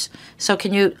charges. So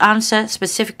can you answer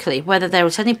specifically whether there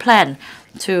is any plan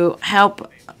to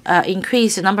help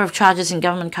increase the number of charges in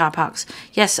government car parks?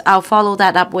 Yes, I'll follow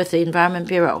that up with the Environment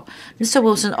Bureau. Mr.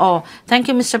 Wilson Orr. Thank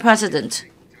you, Mr. President.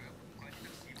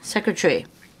 Secretary.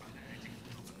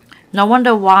 No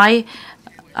wonder why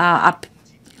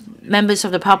members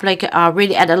of the public are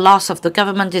really at a loss of the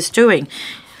government is doing.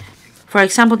 For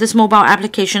example, this mobile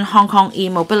application, Hong Kong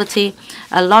e-mobility,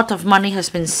 a lot of money has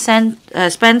been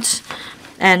spent,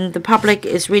 and the public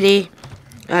is really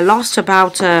lost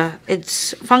about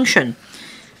its function.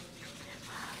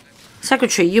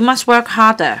 Secretary, you must work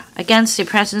harder. Against the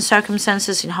present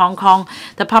circumstances in Hong Kong,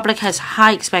 the public has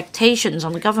high expectations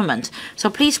on the government. So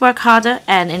please work harder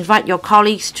and invite your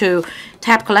colleagues to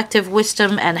tap collective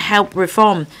wisdom and help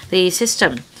reform the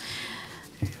system.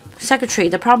 Secretary,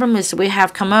 the problem is we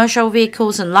have commercial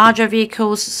vehicles and larger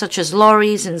vehicles such as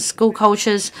lorries and school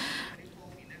coaches,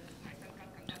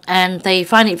 and they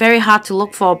find it very hard to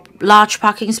look for large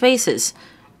parking spaces.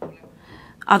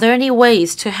 Are there any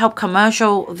ways to help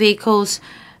commercial vehicles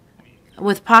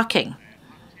with parking?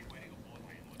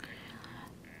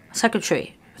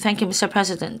 Secretary, thank you, Mr.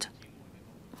 President.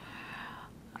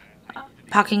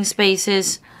 Parking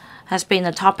spaces has been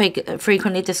a topic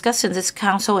frequently discussed in this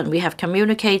council, and we have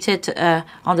communicated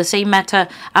on the same matter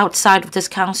outside of this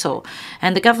council.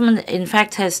 And the government, in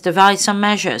fact, has devised some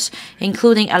measures,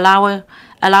 including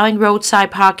allowing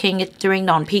roadside parking during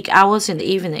non-peak hours in the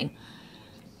evening.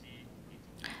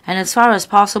 And as far as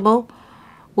possible,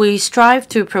 we strive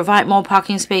to provide more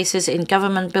parking spaces in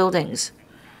government buildings.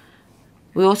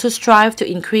 We also strive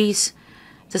to increase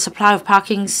the supply of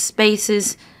parking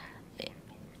spaces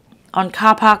on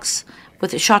car parks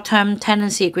with short-term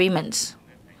tenancy agreements.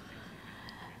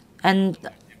 And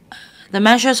the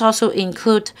measures also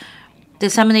include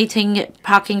disseminating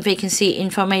parking vacancy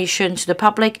information to the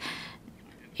public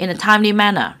in a timely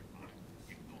manner.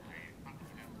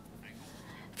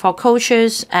 For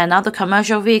coaches and other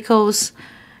commercial vehicles,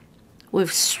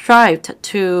 we've strived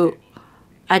to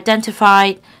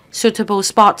identify suitable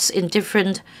spots in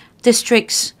different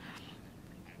districts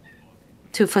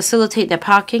to facilitate their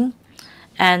parking,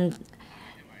 and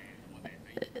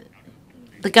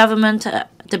the government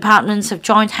departments have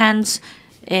joined hands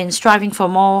in striving for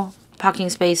more parking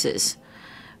spaces.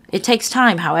 It takes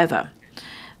time, however,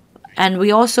 and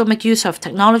we also make use of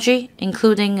technology,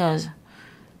 including a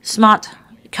smart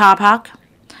car park,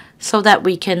 so that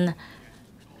we can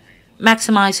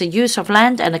maximize the use of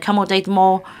land and accommodate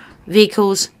more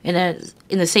vehicles in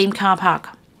the same car park.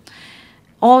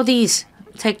 All these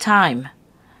take time,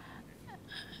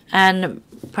 and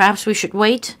perhaps we should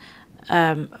wait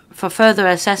for further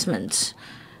assessments.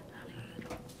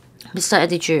 Mr.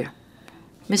 Eddie Chu.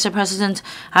 Mr. President,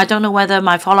 I don't know whether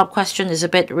my follow-up question is a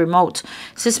bit remote.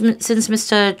 Since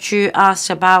Mr. Chu asked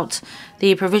about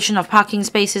the provision of parking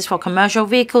spaces for commercial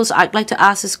vehicles, I'd like to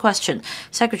ask this question.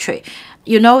 Secretary,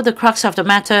 you know the crux of the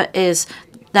matter is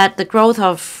that the growth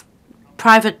of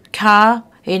private car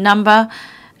in number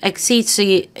exceeds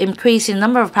the increase in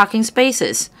number of parking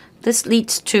spaces. This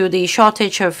leads to the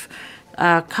shortage of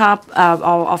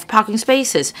parking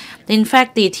spaces. In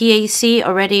fact, the TAC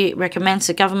already recommends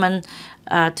the government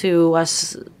to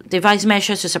devise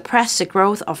measures to suppress the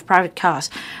growth of private cars.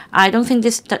 I don't think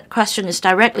this question is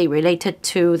directly related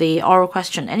to the oral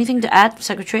question. Anything to add,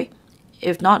 Secretary?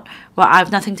 If not, well, I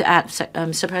have nothing to add,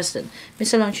 Mr. President.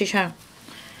 Mr. Leung Che-cheung.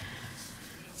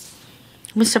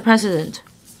 Mr. President,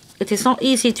 it is not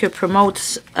easy to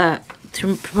promote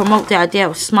to promote the idea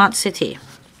of smart city.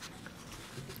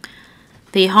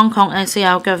 The Hong Kong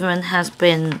SAR government has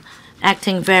been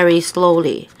acting very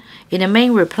slowly. In a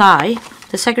main reply,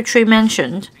 the Secretary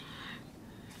mentioned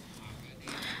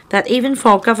that even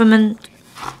for government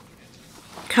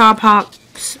car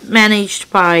parks managed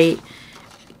by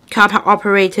car park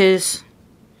operators,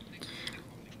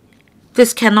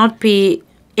 this cannot be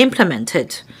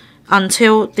implemented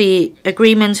until the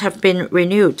agreements have been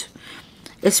renewed.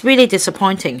 It's really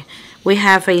disappointing. We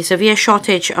have a severe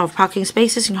shortage of parking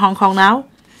spaces in Hong Kong now.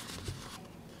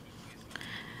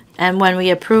 And when we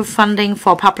approve funding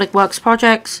for public works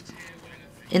projects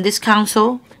in this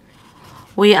council,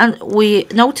 we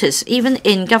notice even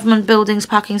in government buildings,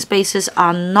 parking spaces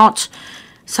are not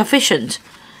sufficient.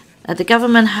 The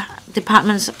government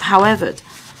departments, however,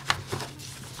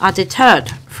 are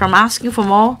deterred from asking for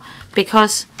more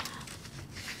because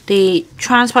the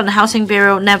Transport and Housing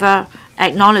Bureau never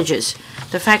acknowledges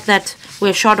the fact that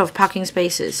we're short of parking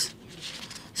spaces.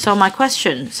 So my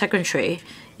question, Secretary,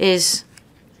 is,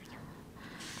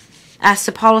 as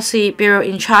the Policy Bureau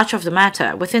in charge of the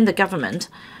matter within the government,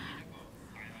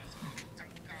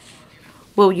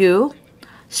 will you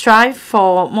strive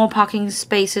for more parking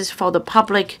spaces for the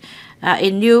public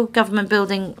in new government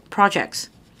building projects?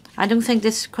 I don't think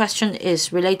this question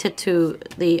is related to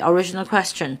the original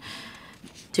question.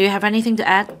 Do you have anything to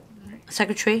add,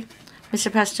 Secretary? Mr.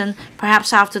 President,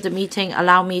 perhaps after the meeting,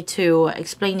 allow me to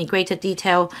explain in greater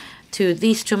detail to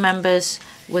these two members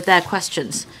with their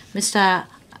questions. Mr.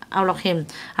 Him,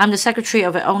 I'm the Secretary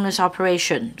of the Owner's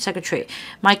Operation. Secretary,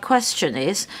 my question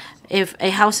is, if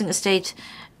a housing estate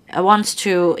wants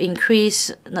to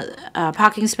increase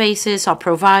parking spaces or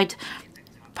provide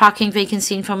parking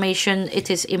vacancy information, it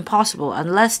is impossible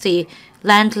unless the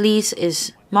land lease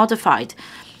is modified.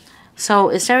 So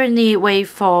is there any way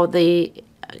for the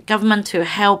government to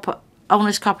help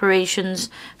owners corporations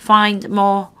find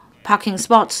more parking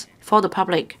spots for the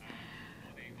public?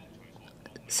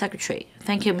 Secretary,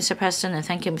 thank you, Mr. President, and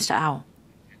thank you, Mr. Au.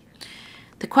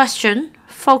 The question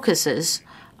focuses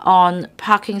on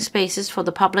parking spaces for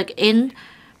the public in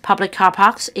public car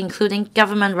parks, including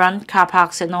government-run car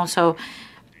parks and also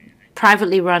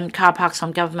privately run car parks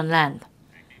on government land.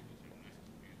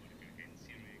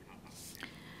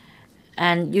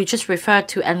 And you just referred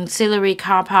to ancillary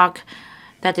car park,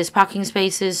 that is parking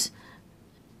spaces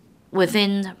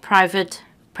within private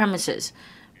premises.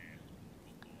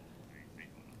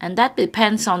 And that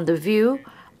depends on the view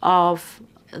of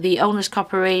the owners'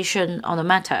 corporation on the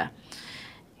matter.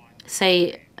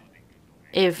 Say,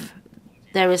 if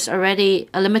there is already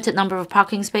a limited number of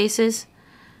parking spaces,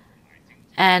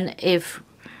 and if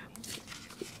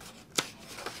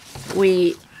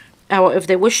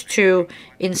they wish to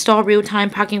install real-time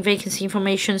parking vacancy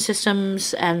information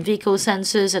systems and vehicle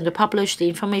sensors and to publish the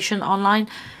information online,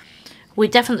 we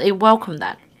definitely welcome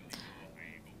that.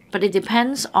 But it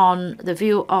depends on the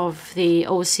view of the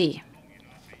OC,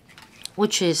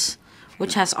 which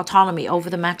has autonomy over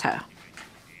the matter.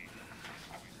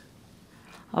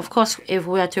 Of course, if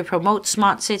we are to promote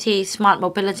smart city, smart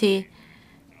mobility,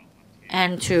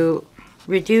 and to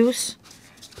reduce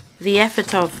the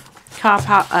effort of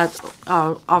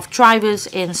drivers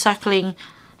in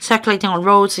circulating on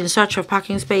roads in search of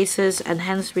parking spaces and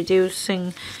hence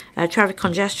reducing traffic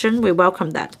congestion, we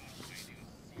welcome that.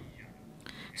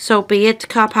 So be it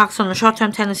car parks on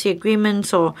short-term tenancy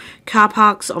agreements or car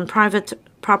parks on private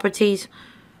properties,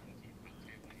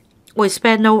 we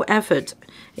spare no effort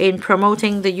in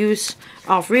promoting the use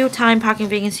of real-time parking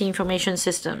vacancy information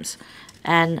systems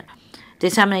and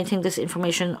disseminating this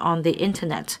information on the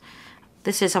internet.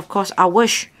 This is, of course, our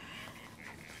wish,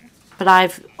 but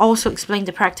I've also explained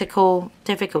the practical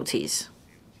difficulties.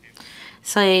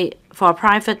 Say, for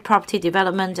private property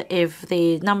development, if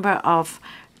the number of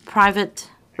private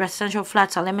residential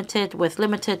flats are limited with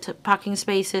limited parking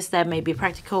spaces, there may be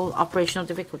practical operational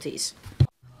difficulties.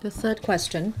 The third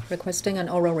question, requesting an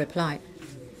oral reply.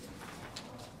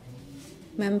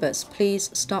 Members, please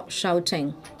stop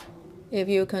shouting. If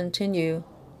you continue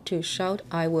to shout,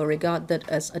 I will regard that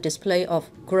as a display of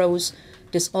gross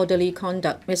disorderly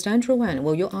conduct. Mr. Andrew WAN,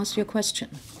 will you ask your question?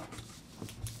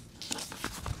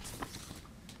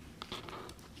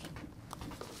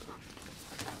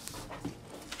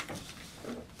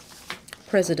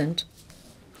 President,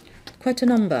 quite a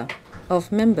number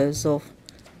of members of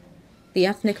the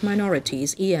ethnic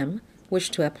minorities, EM, wish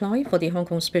to apply for the Hong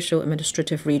Kong Special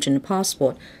Administrative Region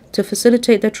passport to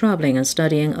facilitate their traveling and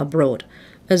studying abroad.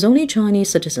 As only Chinese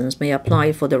citizens may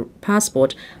apply for the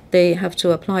passport, they have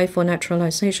to apply for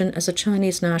naturalization as a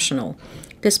Chinese national.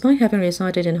 Despite having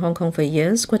resided in Hong Kong for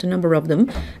years, quite a number of them,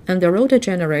 and their older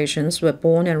generations were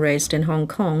born and raised in Hong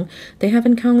Kong, they have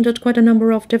encountered quite a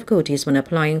number of difficulties when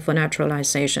applying for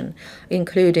naturalization,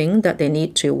 including that they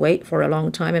need to wait for a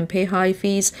long time and pay high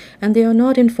fees, and they are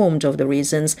not informed of the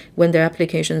reasons when their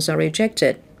applications are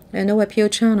rejected, and no appeal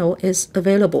channel is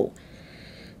available.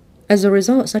 As a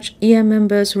result, such EM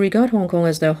members who regard Hong Kong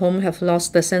as their home have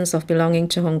lost the sense of belonging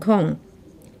to Hong Kong.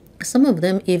 Some of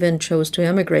them even chose to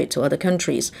emigrate to other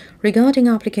countries. Regarding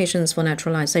applications for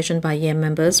naturalization by EM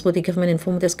members, will the government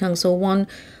inform this Council 1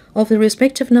 of the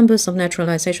respective numbers of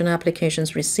naturalization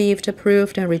applications received,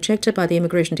 approved, and rejected by the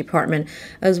Immigration Department,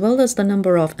 as well as the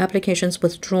number of applications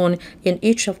withdrawn in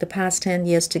each of the past 10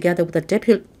 years, together with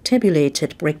a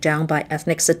tabulated breakdown by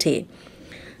ethnicity?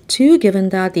 2. Given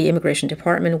that the Immigration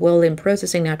Department will, in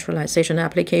processing naturalization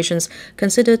applications,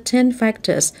 consider 10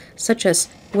 factors, such as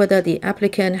whether the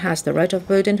applicant has the right of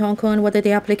vote in Hong Kong, whether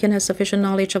the applicant has sufficient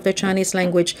knowledge of the Chinese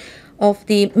language, of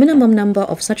the minimum number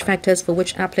of such factors for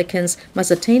which applicants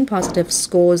must attain positive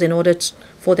scores in order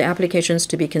for the applications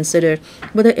to be considered,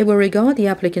 whether it will regard the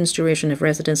applicant's duration of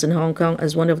residence in Hong Kong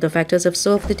as one of the factors, if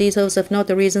so, of the details, if not,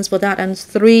 the reasons for that, and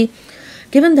 3.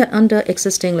 Given that under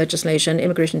existing legislation,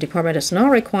 Immigration Department is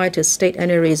not required to state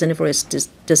any reason for its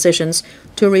decisions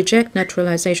to reject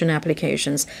naturalization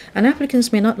applications, and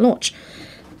applicants may not lodge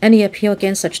any appeal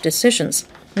against such decisions,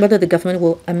 whether the government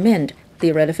will amend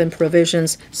the relevant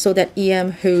provisions so that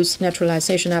EM whose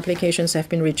naturalization applications have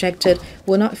been rejected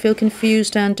will not feel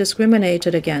confused and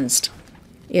discriminated against.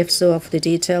 If so, of the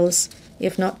details,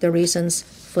 if not, the reasons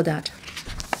for that.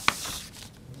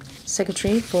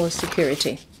 Secretary for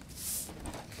Security.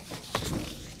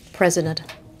 President,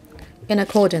 in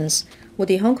accordance with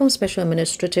the Hong Kong Special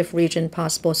Administrative Region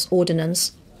Passports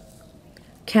Ordinance,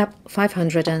 Cap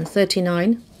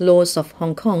 539, Laws of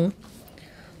Hong Kong,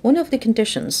 one of the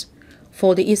conditions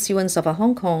for the issuance of a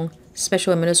Hong Kong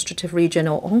Special Administrative Region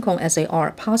or Hong Kong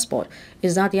SAR passport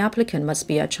is that the applicant must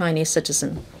be a Chinese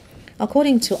citizen.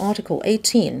 According to Article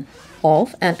 18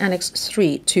 of and Annex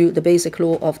 3 to the Basic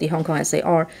Law of the Hong Kong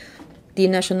SAR, the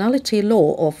nationality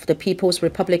law of the People's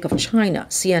Republic of China,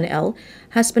 CNL,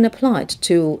 has been applied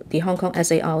to the Hong Kong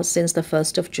SAR since the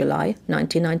 1st of July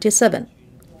 1997.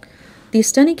 The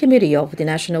Standing Committee of the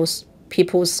National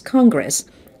People's Congress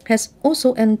has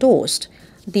also endorsed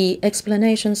the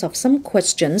explanations of some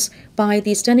questions by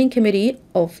the Standing Committee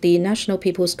of the National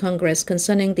People's Congress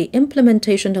concerning the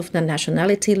implementation of the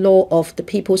nationality law of the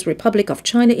People's Republic of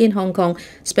China in Hong Kong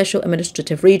Special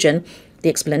Administrative Region, the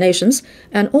explanations,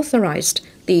 and authorized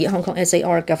the Hong Kong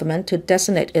SAR government to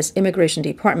designate its Immigration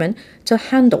Department to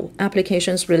handle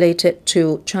applications related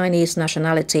to Chinese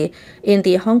nationality in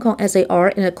the Hong Kong SAR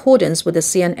in accordance with the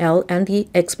CNL and the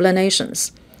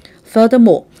explanations.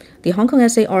 Furthermore, the Hong Kong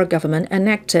SAR government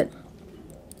enacted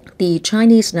the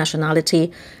Chinese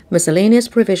Nationality Miscellaneous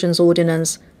Provisions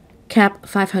Ordinance, Cap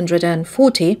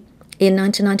 540, in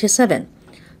 1997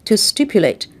 to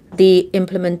stipulate the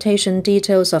implementation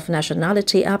details of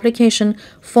nationality application,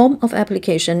 form of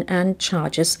application, and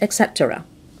charges, etc.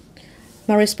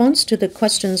 My response to the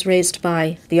questions raised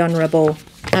by the Honorable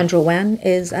Andrew WAN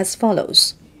is as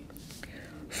follows.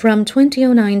 From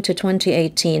 2009 to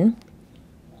 2018,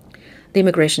 the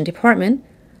Immigration Department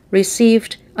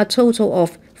received a total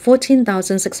of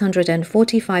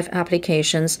 14,645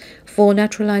 applications for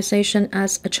naturalization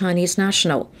as a Chinese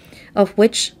national, of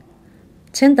which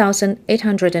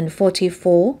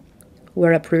 10,844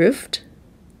 were approved,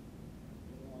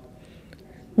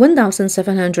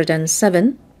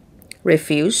 1,707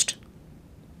 refused,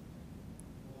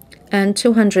 and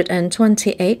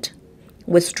 228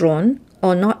 withdrawn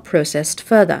or not processed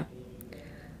further.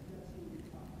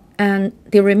 And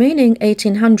the remaining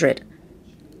 1,800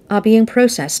 are being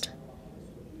processed,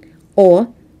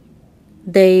 or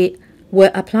they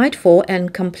were applied for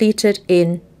and completed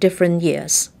in different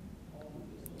years.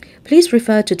 Please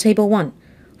refer to Table 1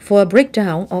 for a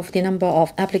breakdown of the number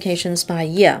of applications by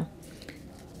year.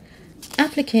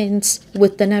 Applicants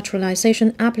with the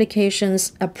naturalization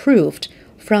applications approved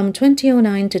from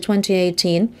 2009 to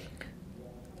 2018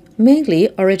 mainly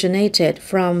originated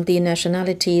from the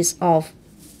nationalities of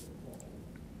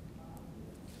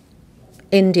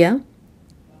India,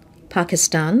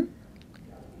 Pakistan,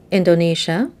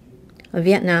 Indonesia,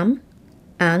 Vietnam,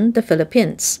 and the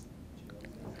Philippines.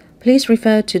 Please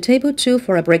refer to Table 2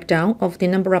 for a breakdown of the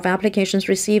number of applications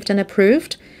received and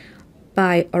approved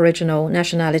by original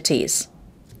nationalities.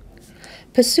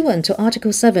 Pursuant to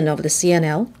Article 7 of the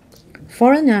CNL,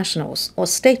 foreign nationals or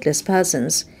stateless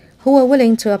persons who are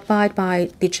willing to abide by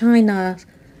the China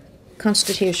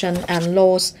Constitution and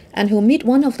laws and who meet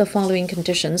one of the following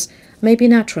conditions may be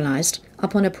naturalized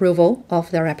upon approval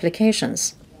of their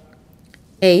applications.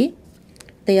 A.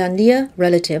 They are near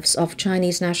relatives of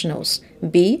Chinese nationals.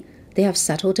 B. They have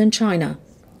settled in China.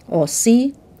 Or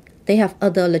C. They have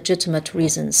other legitimate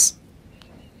reasons.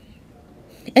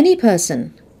 Any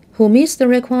person who meets the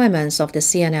requirements of the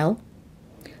CNL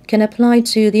can apply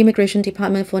to the Immigration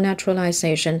Department for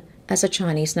naturalization as a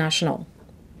Chinese national.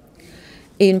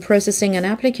 In processing an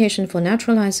application for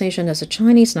naturalization as a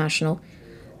Chinese national,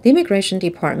 the Immigration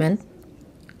Department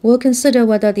will consider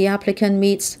whether the applicant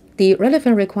meets the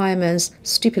relevant requirements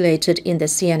stipulated in the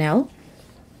CNL.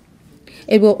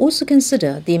 It will also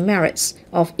consider the merits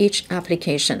of each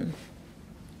application.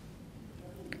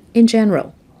 In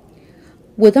general,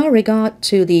 without regard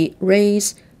to the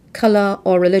race, color,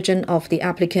 or religion of the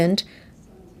applicant,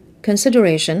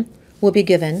 consideration will be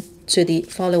given to the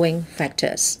following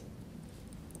factors.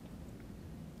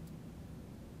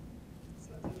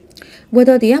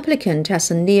 Whether the applicant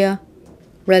has a near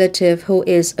relative who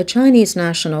is a Chinese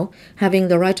national having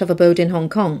the right of abode in Hong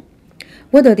Kong,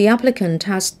 whether the applicant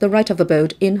has the right of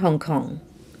abode in Hong Kong,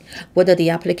 whether the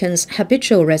applicant's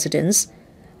habitual residence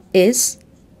is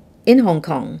in Hong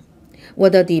Kong,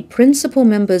 whether the principal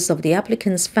members of the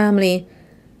applicant's family,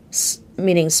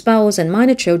 meaning spouse and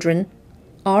minor children,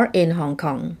 are in Hong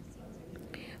Kong,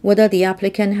 whether the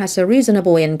applicant has a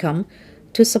reasonable income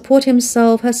to support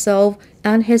himself, herself,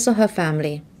 and his or her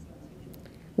family,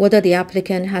 whether the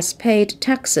applicant has paid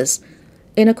taxes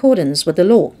in accordance with the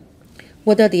law,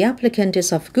 whether the applicant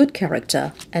is of good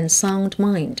character and sound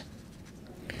mind,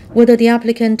 whether the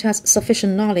applicant has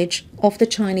sufficient knowledge of the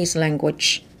Chinese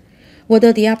language,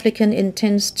 whether the applicant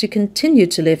intends to continue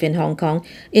to live in Hong Kong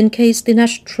in case the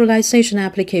naturalization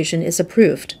application is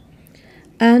approved,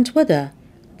 and whether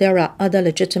there are other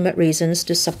legitimate reasons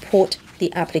to support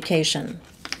the application.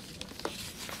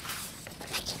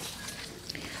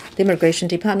 The Immigration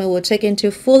Department will take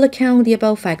into full account the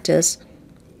above factors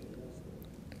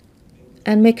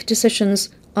and make decisions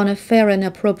on a fair and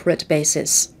appropriate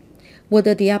basis.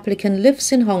 Whether the applicant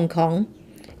lives in Hong Kong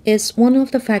is one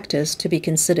of the factors to be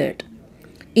considered.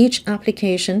 Each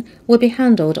application will be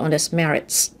handled on its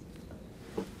merits,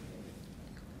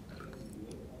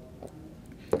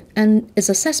 and its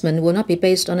assessment will not be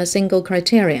based on a single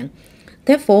criterion.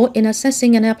 Therefore, in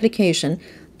assessing an application,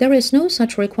 there is no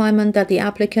such requirement that the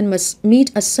applicant must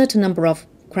meet a certain number of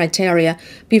criteria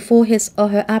before his or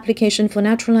her application for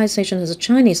naturalization as a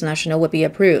Chinese national will be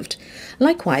approved.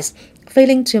 Likewise,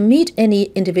 failing to meet any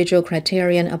individual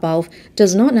criterion above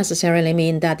does not necessarily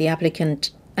mean that the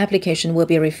application will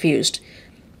be refused.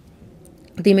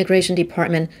 The Immigration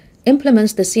Department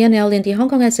implements the CNL in the Hong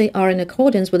Kong SAR in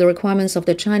accordance with the requirements of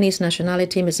the Chinese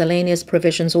Nationality Miscellaneous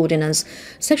Provisions Ordinance.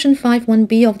 Section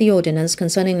 5(1)(b) of the Ordinance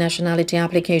concerning nationality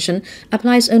application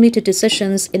applies only to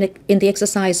decisions in the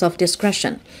exercise of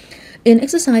discretion. In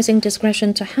exercising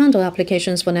discretion to handle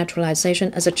applications for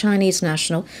naturalization as a Chinese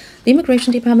national, the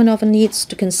Immigration Department often needs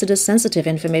to consider sensitive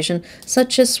information,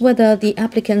 such as whether the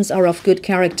applicants are of good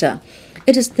character.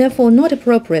 It is therefore not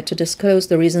appropriate to disclose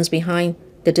the reasons behind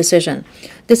the decision.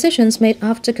 Decisions made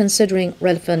after considering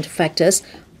relevant factors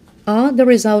are the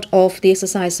result of the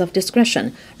exercise of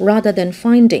discretion rather than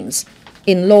findings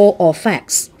in law or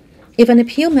facts. If an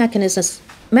appeal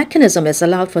mechanism is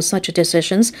allowed for such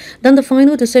decisions, then the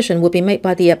final decision will be made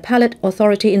by the appellate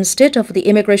authority instead of the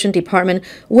Immigration Department,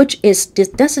 which is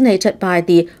designated by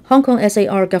the Hong Kong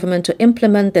SAR government to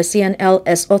implement the CNL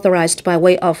as authorized by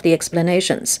way of the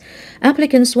explanations.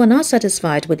 Applicants who are not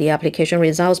satisfied with the application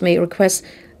results may request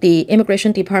the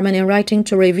Immigration Department in writing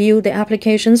to review the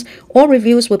applications. All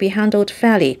reviews will be handled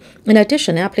fairly. In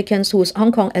addition, applicants whose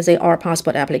Hong Kong SAR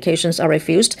passport applications are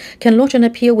refused can lodge an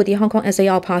appeal with the Hong Kong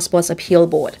SAR Passports Appeal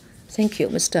Board. Thank you,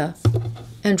 Mr.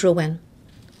 Andrew WAN.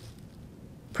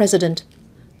 President.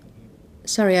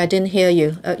 Sorry, I didn't hear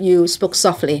you. You spoke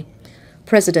softly.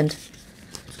 President.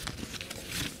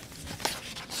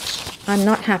 I'm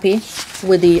not happy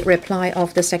with the reply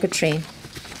of the Secretary.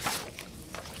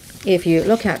 If you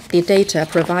look at the data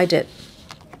provided,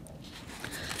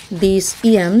 these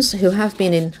EMs who have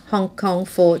been in Hong Kong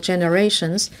for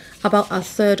generations, about a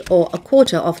third or a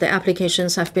quarter of the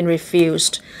applications have been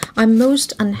refused. I'm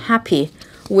most unhappy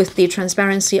with the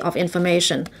transparency of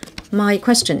information. My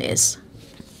question is,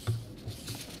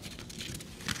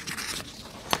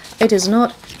 it is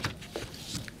not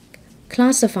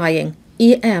classifying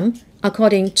EM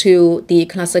according to the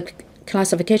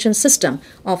classification system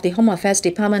of the Home Affairs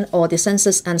Department or the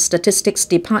Census and Statistics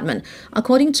Department.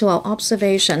 According to our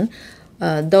observation,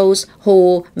 those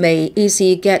who may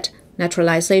easily get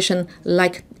naturalization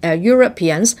like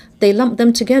Europeans, they lump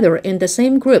them together in the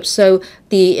same group, so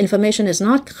the information is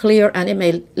not clear and it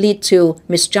may lead to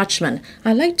misjudgment.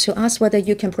 I'd like to ask whether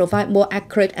you can provide more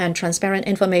accurate and transparent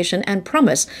information and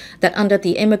promise that under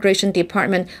the Immigration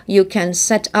Department you can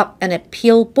set up an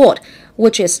appeal board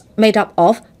which is made up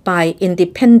of by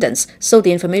independents, so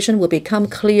the information will become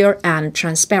clear and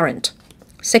transparent.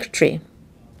 Secretary.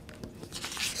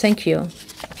 Thank you,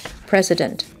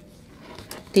 President.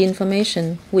 The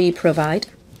information we provide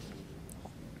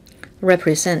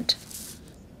represent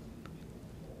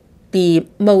the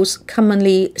most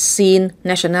commonly seen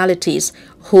nationalities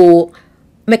who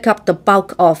make up the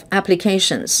bulk of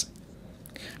applications.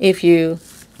 If you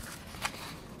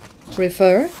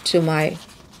refer to my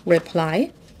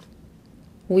reply,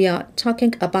 we are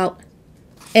talking about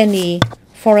any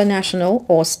foreign national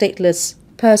or stateless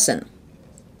person.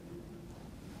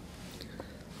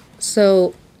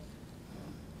 So,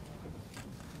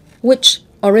 which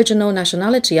original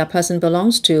nationality a person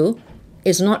belongs to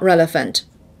is not relevant.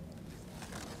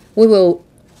 We will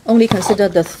only consider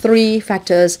the 3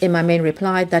 factors in my main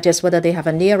reply, that is whether they have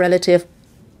a near relative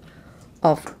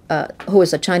of who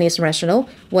is a Chinese national,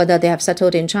 whether they have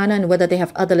settled in China, and whether they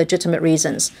have other legitimate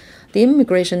reasons. The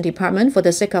Immigration Department, for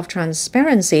the sake of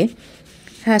transparency,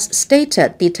 has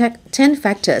stated the 10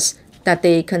 factors that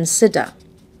they consider.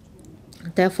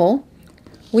 Therefore,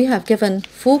 we have given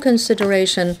full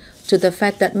consideration to the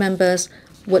fact that members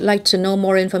would like to know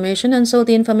more information, and so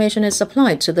the information is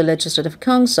supplied to the Legislative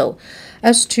Council.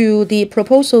 As to the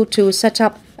proposal to set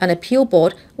up an appeal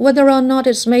board, whether or not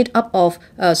it's made up of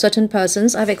certain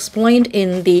persons, I've explained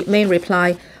in the main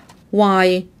reply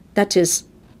why that is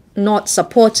not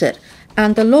supported.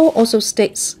 And the law also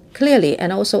states clearly,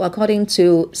 and also according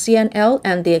to CNL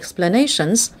and the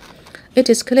explanations, it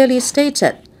is clearly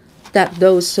stated that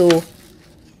those who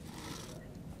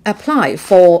apply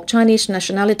for Chinese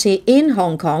nationality in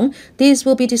Hong Kong, these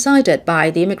will be decided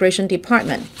by the Immigration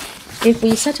Department. If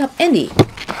we set up any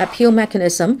appeal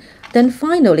mechanism, then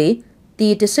finally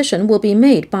the decision will be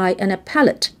made by an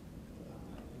appellate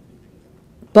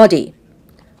body.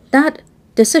 That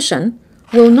decision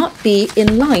will not be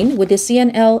in line with the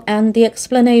CNL and the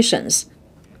explanations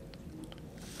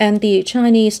and the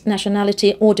Chinese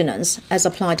nationality ordinance as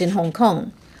applied in Hong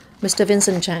Kong. Mr.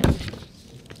 Vincent Chang.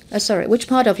 Sorry, which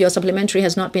part of your supplementary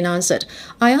has not been answered?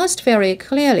 I asked very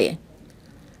clearly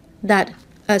that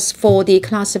as for the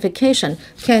classification,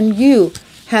 can you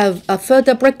have a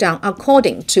further breakdown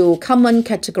according to common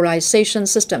categorization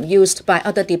system used by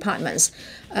other departments?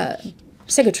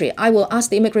 Secretary, I will ask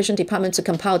the Immigration Department to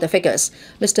compile the figures.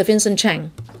 Mr. Vincent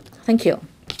Chang. Thank you.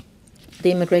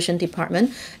 The Immigration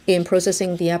Department, in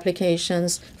processing the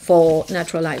applications for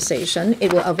naturalization,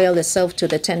 it will avail itself to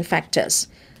the 10 factors.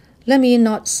 Let me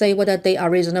not say whether they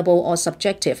are reasonable or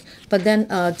subjective, but then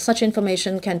such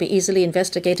information can be easily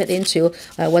investigated into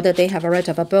whether they have a right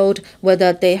of abode,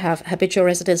 whether they have habitual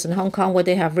residence in Hong Kong, whether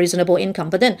they have reasonable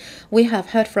income. But then we have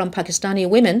heard from Pakistani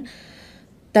women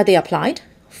that they applied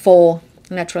for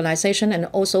naturalization and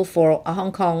also for a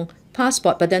Hong Kong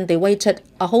passport, but then they waited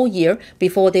a whole year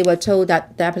before they were told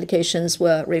that the applications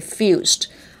were refused.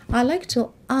 I'd like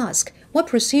to ask, what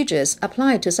procedures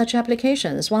apply to such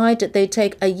applications? Why did they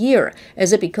take a year?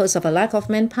 Is it because of a lack of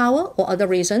manpower or other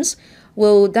reasons?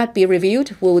 Will that be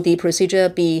reviewed? Will the procedure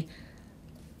be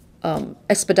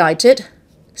expedited?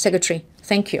 Secretary,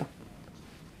 thank you.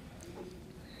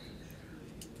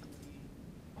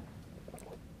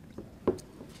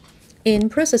 In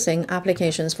processing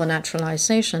applications for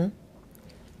naturalization,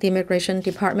 the Immigration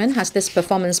Department has this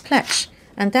performance pledge,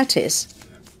 and that is,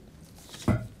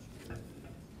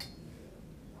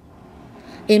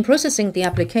 in processing the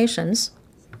applications,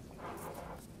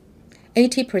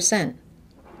 80%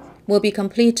 will be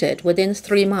completed within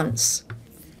 3 months.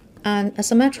 And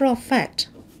as a matter of fact,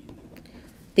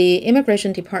 the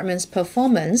Immigration Department's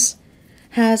performance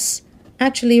has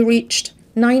actually reached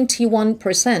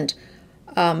 91%,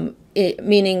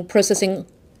 meaning processing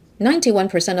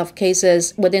 91% of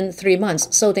cases within 3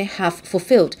 months, so they have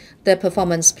fulfilled their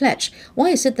performance pledge. Why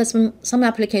is it that some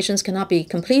applications cannot be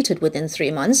completed within 3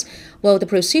 months? Well, the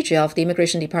procedure of the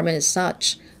Immigration Department is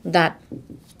such that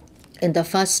in the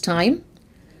first time,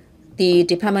 the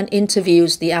department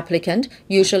interviews the applicant.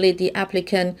 Usually the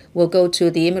applicant will go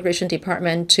to the Immigration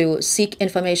Department to seek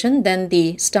information. Then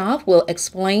the staff will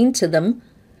explain to them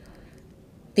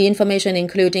the information,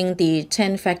 including the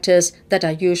 10 factors that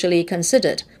are usually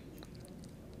considered.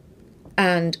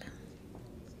 And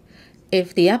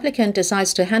if the applicant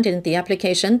decides to hand in the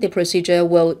application, the procedure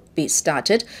will be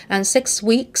started, and 6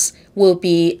 weeks will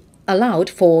be allowed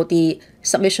for the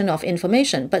submission of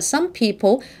information, but some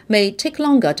people may take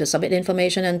longer to submit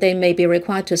information and they may be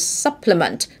required to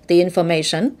supplement the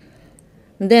information.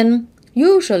 Then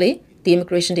usually the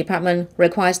Immigration Department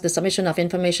requires the submission of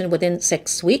information within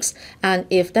 6 weeks, and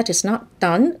if that is not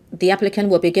done, the applicant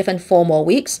will be given 4 more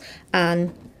weeks,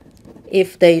 and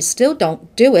if they still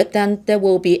don't do it, then there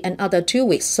will be another 2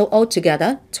 weeks. So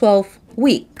altogether, 12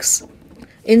 weeks.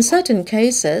 In certain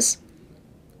cases,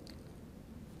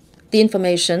 the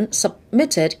information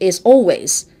submitted is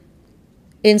always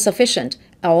insufficient,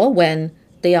 or when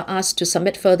they are asked to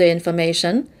submit further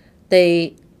information,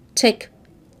 they take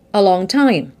a long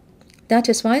time. That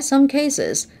is why some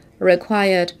cases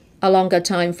required a longer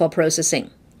time for processing.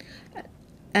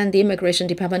 And the Immigration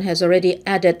Department has already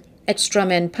added extra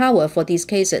manpower for these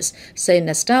cases. Say in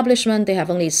establishment, they have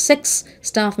only 6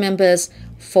 staff members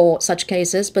for such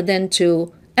cases, but then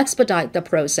to expedite the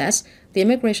process, the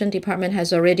Immigration Department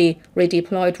has already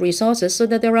redeployed resources so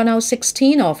that there are now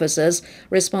 16 officers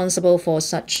responsible for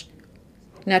such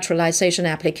naturalization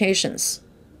applications.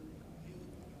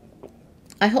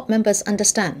 I hope members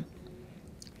understand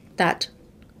that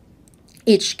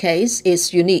each case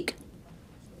is unique.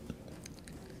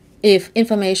 If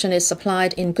information is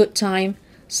supplied in good time,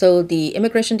 so the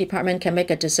Immigration Department can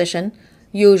make a decision,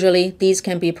 usually these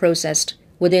can be processed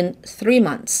within 3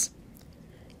 months.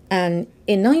 And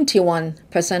in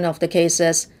 91% of the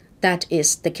cases, that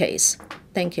is the case.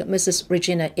 Thank you. Mrs.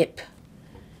 Regina Ip.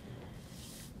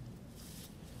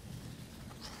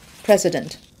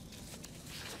 President,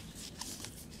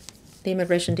 the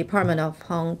Immigration Department of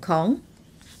Hong Kong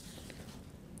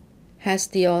has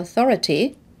the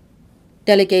authority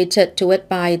delegated to it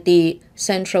by the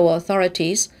central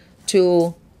authorities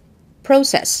to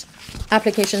process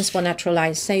applications for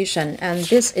naturalization, and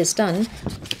this is done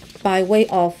by way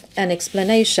of an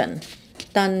explanation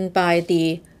done by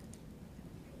the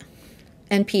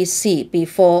NPC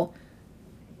before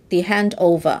the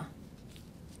handover.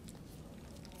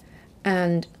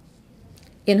 And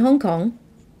in Hong Kong,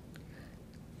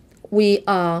 we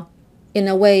are, in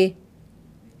a way,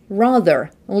 rather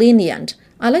lenient.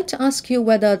 I'd like to ask you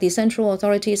whether the central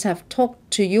authorities have talked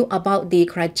to you about the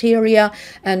criteria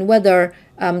and whether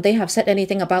they have said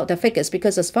anything about the figures,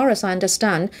 because as far as I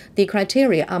understand, the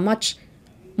criteria are much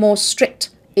more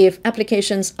strict if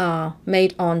applications are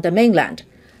made on the mainland.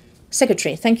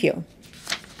 Secretary, thank you.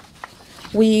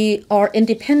 We are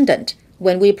independent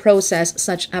when we process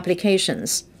such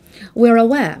applications. We're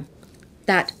aware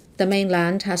that the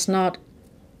mainland has not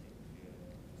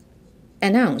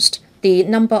announced the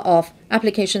number of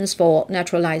applications for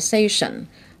naturalization,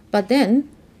 but then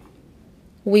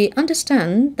we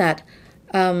understand that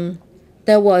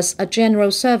there was a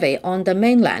general survey on the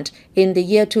mainland in the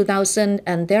year 2000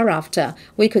 and thereafter.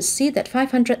 We could see that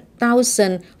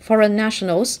 500,000 foreign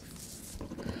nationals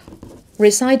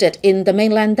resided in the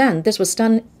mainland then. This was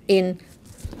done in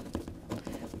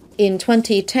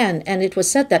 2010, and it was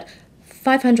said that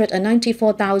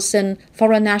 594,000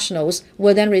 foreign nationals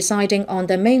were then residing on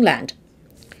the mainland,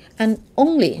 and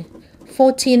only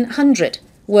 1,400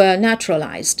 were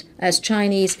naturalized as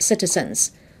Chinese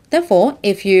citizens. Therefore,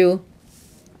 if you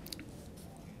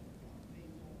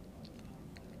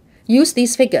use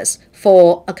these figures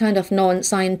for a kind of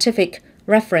non-scientific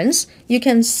reference, you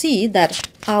can see that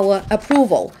our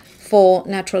approval for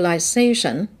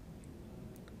naturalization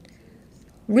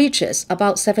reaches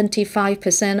about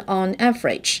 75% on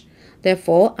average.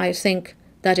 Therefore, I think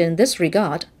that in this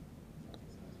regard,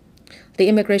 the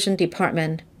Immigration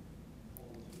Department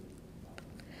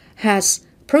has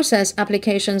processed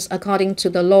applications according to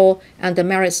the law and the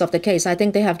merits of the case. I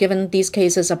think they have given these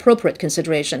cases appropriate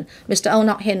consideration. Mr. Oh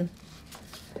Not Hin.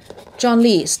 John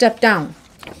Lee, step down.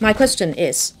 My question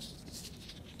is,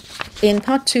 in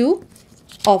part 2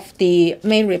 of the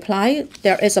main reply,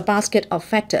 there is a basket of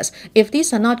factors. If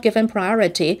these are not given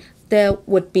priority, there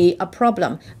would be a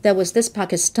problem. There was this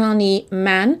Pakistani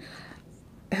man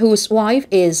whose wife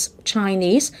is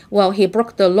Chinese. Well, he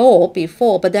broke the law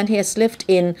before, but then he has lived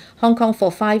in Hong Kong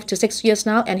for 5 to 6 years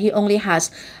now, and he only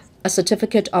has a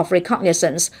certificate of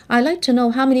recognizance. I'd like to know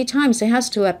how many times he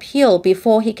has to appeal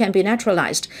before he can be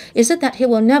naturalized. Is it that he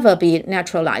will never be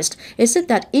naturalized? Is it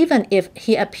that even if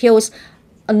he appeals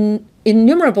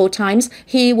innumerable times,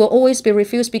 he will always be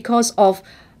refused because of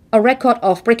a record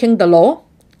of breaking the law?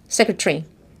 Secretary.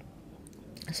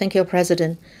 Thank you,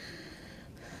 President.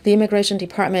 The Immigration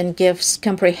Department gives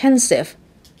comprehensive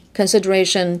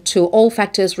consideration to all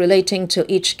factors relating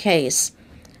to each case.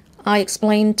 I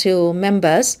explained to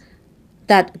members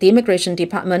that the Immigration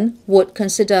Department would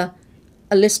consider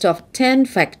a list of 10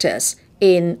 factors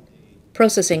in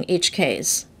processing each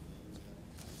case.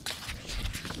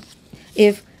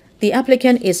 If the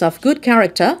applicant is of good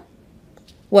character,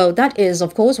 well, that is,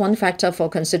 of course, one factor for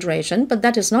consideration, but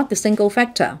that is not the single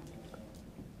factor.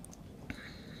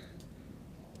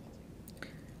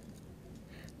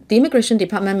 The Immigration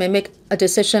Department may make a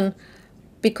decision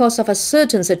because of a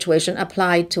certain situation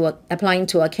applying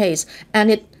to a case,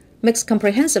 and it makes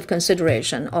comprehensive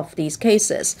consideration of these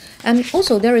cases. And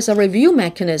also there is a review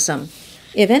mechanism.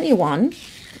 If anyone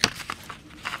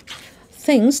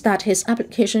thinks that his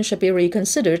application should be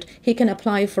reconsidered, he can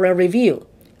apply for a review.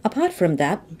 Apart from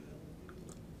that,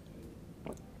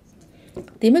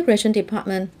 the Immigration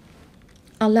Department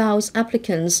allows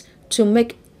applicants to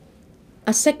make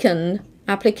a second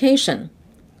application.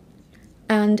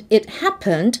 And it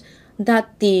happened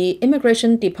that the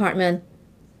Immigration Department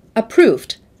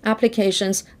approved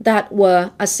applications that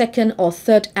were a second or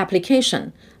third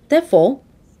application. Therefore,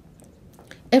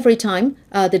 every time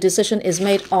the decision is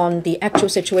made on the actual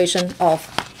situation of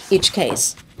each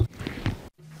case.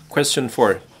 Question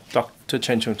 4, Dr.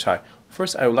 Cheng Chung-tai.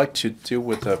 First, I would like to deal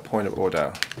with a point of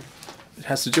order. It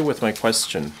has to do with my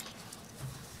question.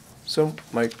 So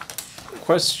my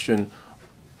question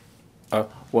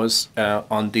was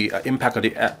on the impact of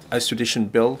the extradition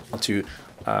bill to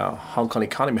Hong Kong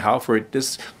economy. However,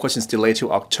 this question is delayed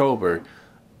to October,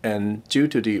 and due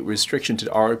to the restriction to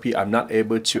the RRP, I'm not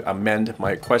able to amend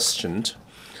my question.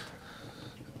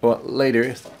 Well,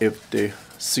 later, if the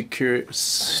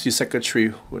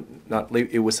Secretary would not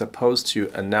leave, it was supposed to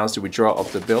announce the withdrawal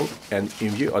of the bill, and in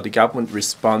view of the government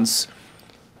response,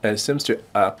 it seems to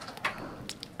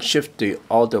shift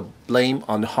all the blame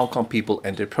on the Hong Kong people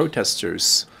and the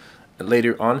protesters. And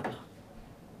later on,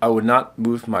 I would not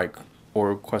move my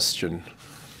oral question.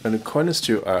 In accordance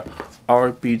to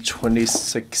RB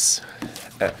 26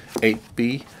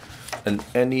 8B, and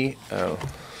any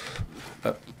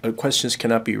questions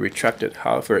cannot be retracted.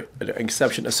 However, the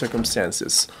exception of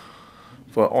circumstances.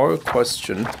 For oral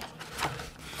question,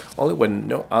 only when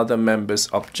no other members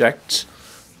object,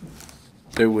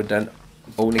 they would then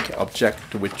only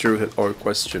object to withdraw the oral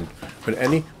question. When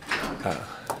any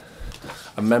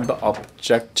a member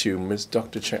object to Ms.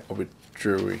 Dr. Cheng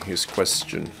withdrawing his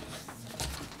question.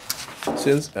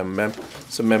 Since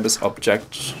some members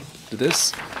object to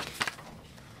this,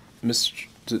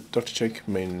 Dr.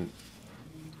 Cheng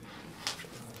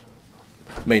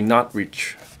may not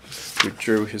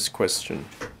withdraw his question.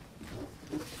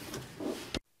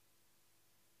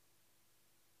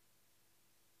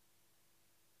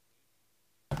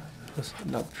 That's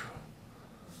not true.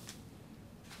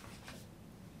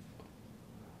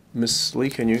 Ms. Lee,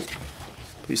 can you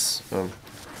please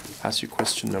ask your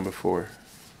question number 4?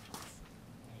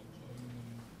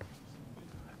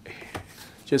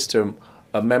 Just a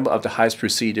member of the highest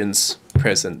proceedings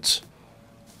present.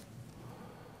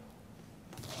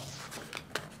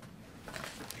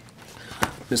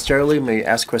 Mr. Lee may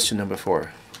ask question number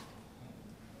 4.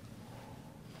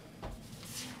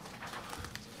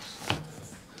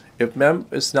 If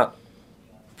member is not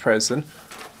present,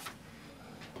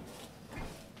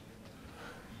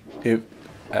 if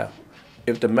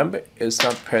the member is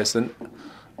not present,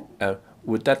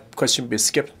 would that question be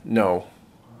skipped? No.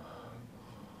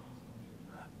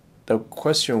 The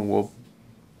question will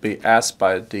be asked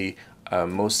by the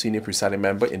most senior presiding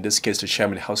member, in this case the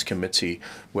chairman of the House Committee,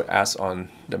 will ask on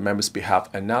the member's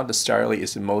behalf. And now the Starley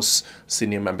is the most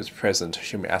senior members present.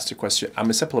 She may ask the question. I'm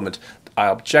a supplement. I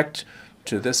object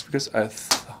to this because I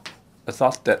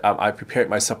thought that I prepared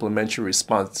my supplementary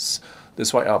response.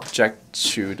 That's why I object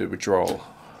to the withdrawal.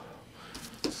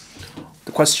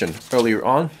 The question earlier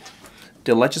on,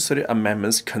 the legislative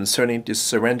amendments concerning the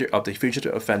surrender of the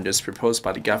fugitive offenders proposed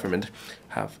by the government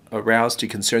have aroused the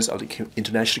concerns of the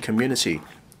international community.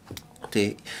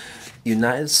 The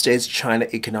United States-China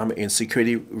Economic and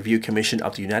Security Review Commission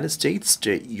of the United States,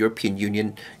 the European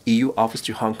Union, EU Office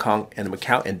to Hong Kong and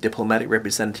Macau, and diplomatic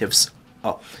representatives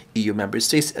of EU member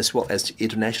states, as well as the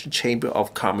International Chamber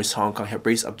of Commerce Hong Kong, have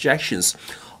raised objections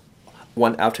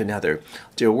one after another.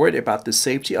 They are worried about the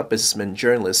safety of businessmen,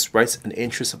 journalists, rights and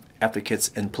interests of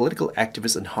advocates and political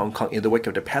activists in Hong Kong in the wake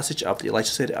of the passage of the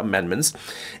legislative amendments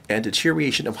and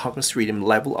deterioration of Hong Kong's freedom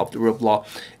level of the rule of law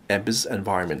and business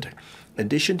environment. In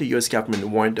addition, the U.S. government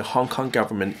warned the Hong Kong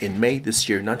government in May this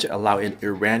year not to allow an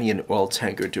Iranian oil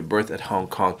tanker to berth at Hong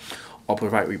Kong or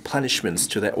provide replenishments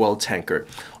to that oil tanker.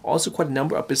 Also, quite a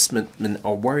number of businessmen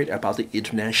are worried about the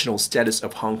international status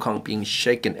of Hong Kong being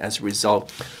shaken as a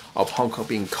result of Hong Kong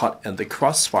being caught in the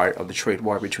crossfire of the trade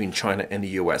war between China and the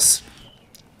U.S.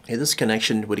 In this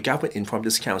connection, would the government inform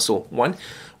this council, 1,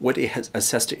 whether it has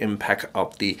assessed the impact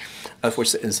of the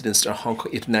aforesaid incidents on Hong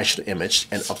Kong international image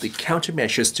and of the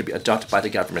countermeasures to be adopted by the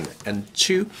government, and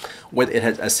 2, whether it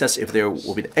has assessed if there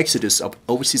will be an exodus of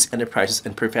overseas enterprises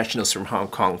and professionals from Hong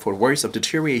Kong for worries of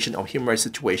deterioration of human rights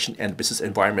situation and business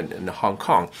environment in Hong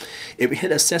Kong. If it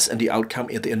had assessed and the outcome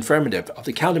in the affirmative of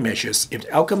the countermeasures, if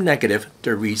the outcome negative,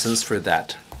 the reasons for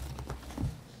that.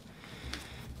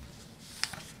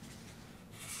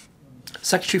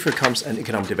 Secretary for Commerce and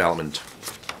Economic Development.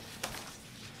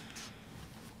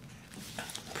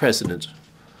 President,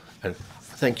 and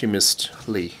thank you, Ms.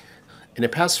 Lee. In the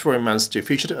past 4 months, the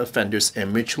Fugitive Offenders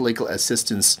and Mutual Legal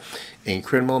Assistance in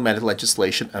Criminal Matter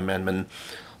Legislation Amendment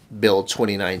Bill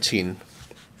 2019.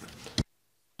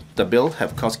 The bill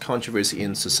have caused controversy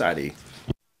in society.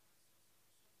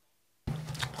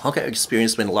 Hong Kong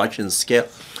experienced been large in scale,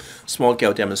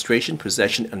 small-scale demonstration,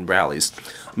 procession, and rallies,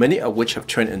 many of which have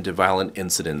turned into violent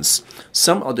incidents.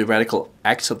 Some of the radical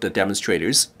acts of the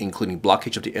demonstrators, including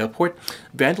blockage of the airport,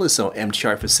 vandalism of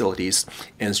MTR facilities,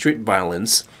 and street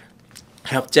violence,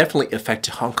 have definitely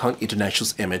affected Hong Kong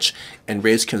International's image and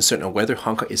raised concern on whether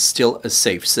Hong Kong is still a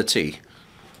safe city.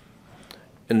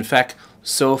 In fact,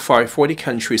 so far 40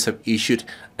 countries have issued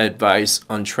advice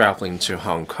on traveling to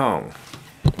Hong Kong.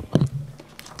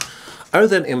 Other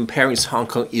than impairing Hong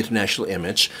Kong international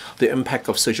image, the impact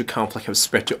of social conflict has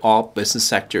spread to all business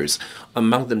sectors.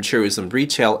 Among them, tourism,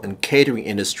 retail, and catering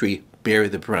industry bear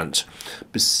the brunt.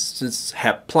 Businesses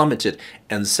have plummeted,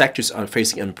 and sectors are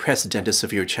facing unprecedented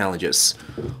severe challenges.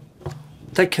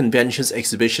 Take conventions,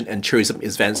 exhibition, and tourism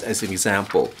events as an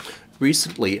example.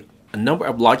 Recently, a number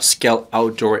of large-scale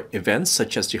outdoor events,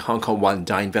 such as the Hong Kong Wine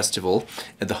Dine Festival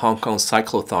and the Hong Kong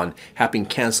Cyclothon, have been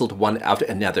cancelled one after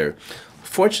another.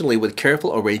 Fortunately, with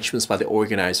careful arrangements by the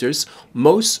organizers,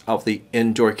 most of the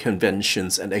indoor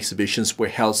conventions and exhibitions were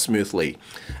held smoothly,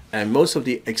 and most of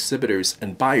the exhibitors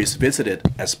and buyers visited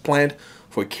as planned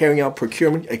for carrying out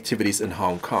procurement activities in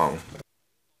Hong Kong.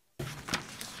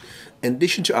 In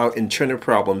addition to our internal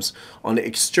problems, on the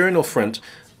external front,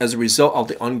 as a result of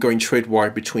the ongoing trade war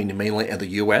between the mainland and the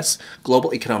U.S.,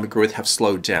 global economic growth have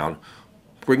slowed down,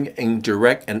 bringing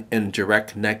direct and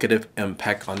indirect negative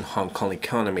impact on Hong Kong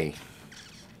economy.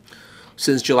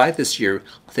 Since July this year,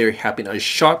 there have been a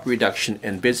sharp reduction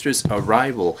in visitors'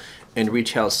 arrival and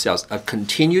retail sales, a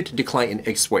continued decline in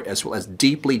export, as well as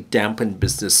deeply dampened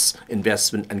business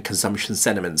investment and consumption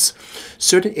sentiments.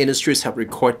 Certain industries have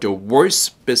recorded the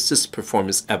worst business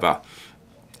performance ever.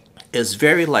 It is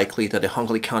very likely that the Hong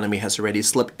Kong economy has already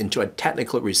slipped into a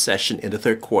technical recession in the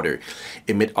third quarter.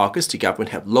 In mid-August, the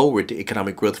government have lowered the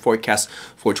economic growth forecast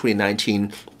for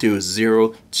 2019 to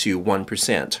 0 to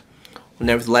 1%.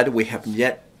 Nevertheless, we have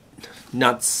yet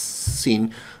not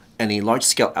seen any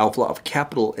large-scale outflow of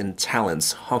capital and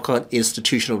talents. Hong Kong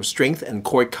institutional strength and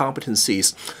core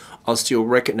competencies are still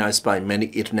recognized by many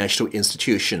international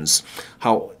institutions.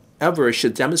 However,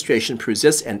 should demonstration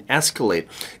persist and escalate,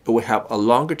 it will have a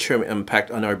longer-term impact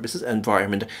on our business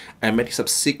environment and make the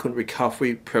subsequent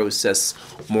recovery process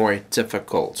more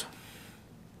difficult.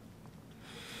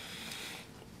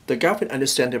 The government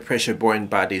understands the pressure borne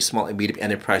by the small and medium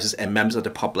enterprises and members of the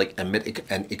public amid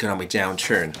an economic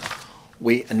downturn.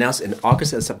 We announced in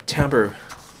August and September,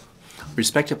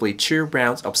 respectively, 2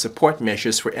 rounds of support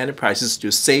measures for enterprises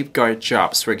to safeguard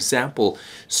jobs. For example,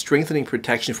 strengthening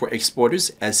protection for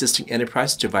exporters, assisting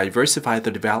enterprises to diversify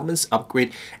their developments,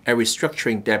 upgrade and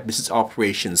restructuring their business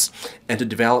operations, and to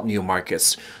develop new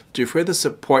markets. To further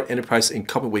support enterprises in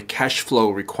coping with cash flow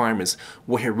requirements,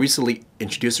 we have recently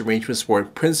introduced arrangements for a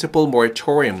principal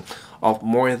moratorium of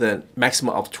more than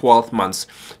maximum of 12 months,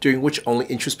 during which only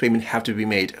interest payments have to be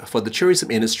made. For the tourism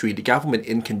industry, the government,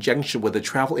 in conjunction with the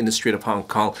Travel Industry of Hong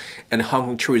Kong and the Hong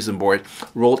Kong Tourism Board,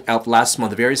 rolled out last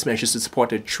month various measures to support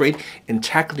the trade and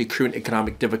tackle the current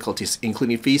economic difficulties,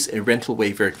 including fees and rental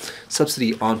waiver,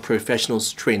 subsidy on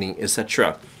professionals training,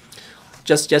 etc.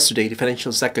 Just yesterday, the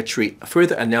Financial Secretary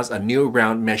further announced a new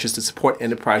round of measures to support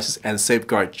enterprises and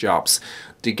safeguard jobs.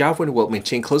 The government will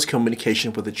maintain close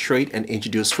communication with the trade and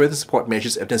introduce further support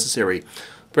measures if necessary.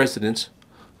 President,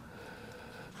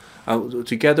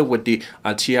 together with the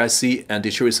TIC and the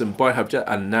Tourism Board, have just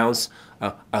announced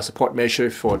a support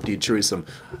measure for the tourism,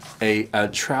 a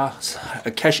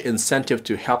cash incentive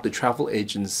to help the travel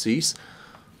agencies,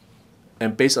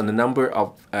 and based on the number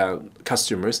of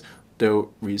customers, they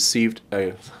received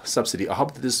a subsidy. I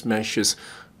hope that these measures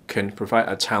can provide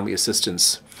a timely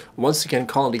assistance. Once again,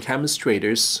 calling the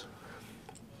demonstrators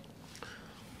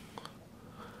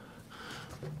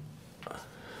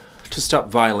to stop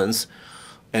violence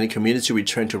and the community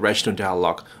return to rational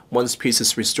dialogue. Once peace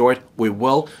is restored, we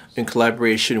will, in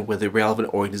collaboration with the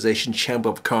relevant organization, Chamber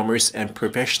of Commerce, and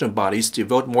professional bodies,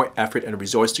 devote more effort and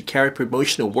resources to carry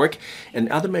promotional work and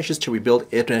other measures to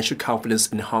rebuild international confidence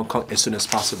in Hong Kong as soon as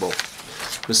possible.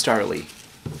 Mr. Lee.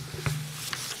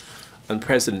 And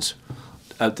President,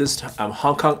 at this time,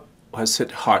 Hong Kong has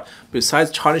hit hard.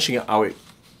 Besides tarnishing our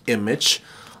image,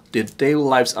 the daily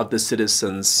lives of the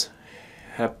citizens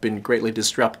have been greatly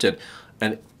disrupted.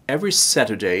 And every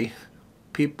Saturday,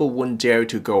 people wouldn't dare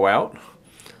to go out.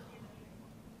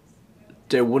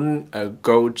 They wouldn't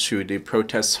go to the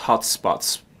protest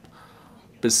hotspots.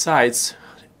 Besides,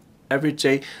 every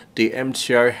day the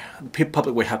MTR, the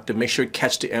public will have to make sure to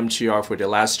catch the MTR for the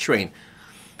last train.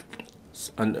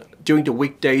 And during the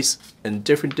weekdays in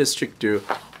different districts, there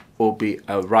will be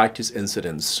riotous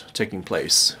incidents taking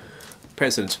place.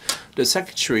 President, the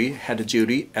Secretary had a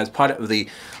duty as part of the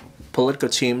political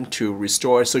team to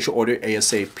restore social order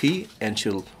ASAP and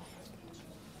to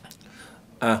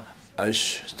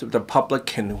the public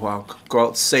can go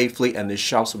out safely and the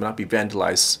shops will not be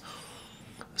vandalized.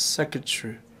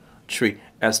 Secretary,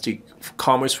 as the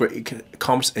Commerce and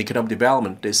Economic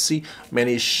Development, they see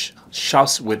many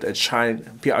shops with a China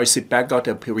PRC background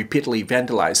that repeatedly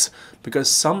vandalized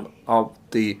because some of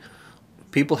the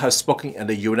people have spoken at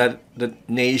the United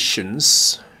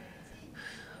Nations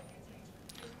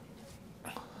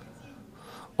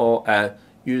or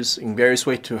used in various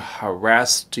ways to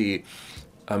harass the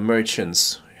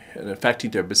merchants and affecting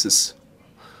their business.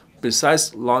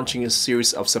 Besides launching a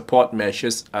series of support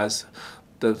measures, as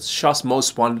the shops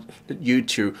most want you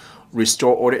to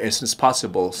restore order as soon as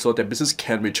possible so that business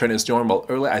can return as normal.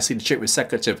 Earlier, I see the Chief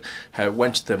Executive had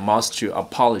went to the mosque to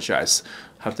apologize.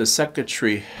 Have the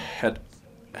Secretary had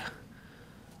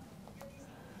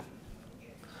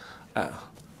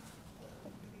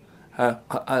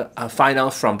find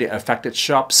out from the affected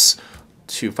shops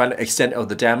to find the extent of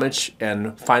the damage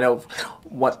and find out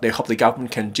what they hope the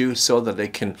government can do so that they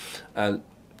can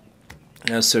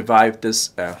survive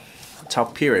this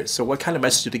tough period. So what kind of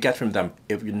message did you get from them?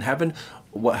 If you haven't,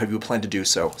 what have you planned to do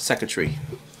so? Secretary.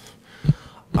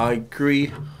 I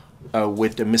agree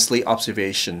with the Ms. Lee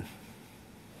observation.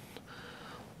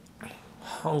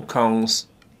 Hong Kong's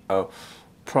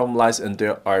problem lies in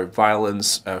there are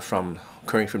violence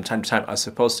occurring from time to time. I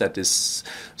suppose that this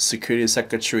Security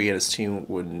Secretary and his team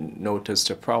would notice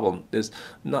the problem. There's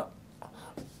not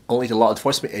only the law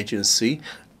enforcement agency,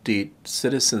 the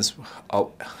citizens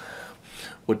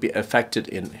would be affected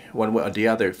in one way or the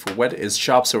other. For whether it's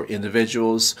shops or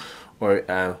individuals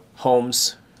or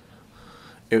homes,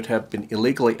 it would have been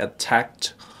illegally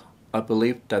attacked. I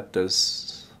believe that the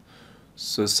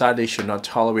society should not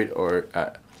tolerate or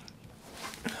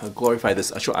glorify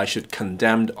this. I should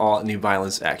condemn all any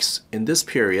violence acts. In this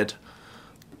period,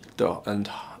 the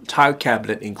entire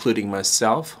cabinet, including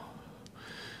myself,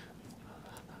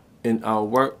 in our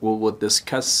work, we will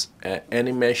discuss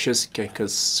any measures can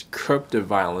curb the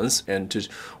violence and to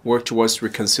work towards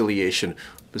reconciliation.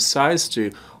 Besides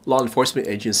the law enforcement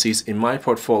agencies in my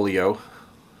portfolio,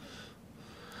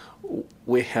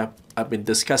 I've been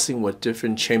discussing with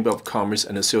different Chamber of Commerce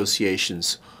and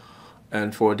associations.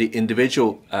 And for the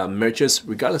individual merchants,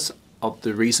 regardless of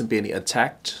the reason being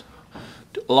attacked,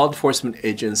 the law enforcement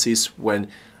agencies, when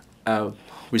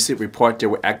receive report, they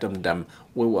will act on them.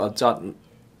 We will adopt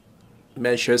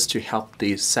measures to help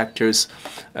these sectors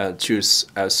to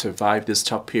survive this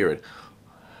tough period.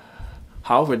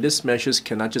 However, these measures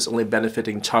cannot just only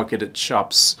benefiting targeted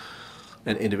shops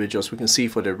and individuals. We can see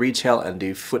for the retail and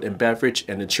the food and beverage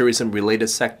and the tourism-related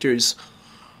sectors,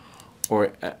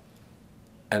 or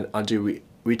and the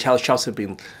retail shops have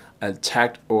been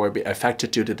attacked or be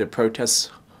affected due to the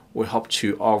protests. We hope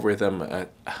to offer them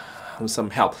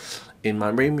some help. In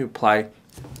my main reply,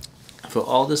 for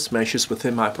all these measures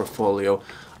within my portfolio,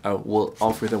 we'll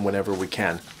offer them whenever we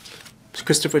can.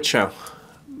 Christopher Chung,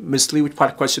 Ms. Lee, which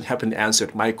part of the question have been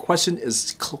answered? My question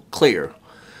is clear.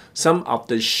 Some of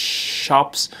the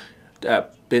shops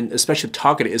have been especially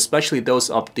targeted, especially those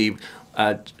of the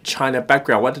China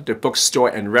background, whether the bookstore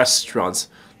and restaurants,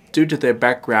 due to their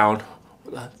background,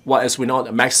 what as we know,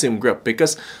 the maximum group,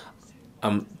 because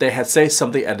they had said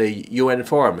something at the UN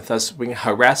forum, thus being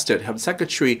harassed. The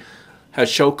Secretary has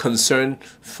shown concern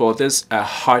for this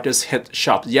hardest hit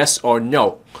shop. Yes or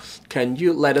no? Can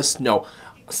you let us know?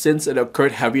 Since it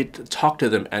occurred, have you talked to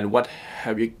them and what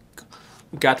have you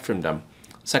got from them?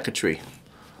 Secretary.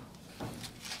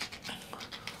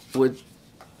 We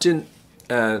didn't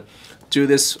do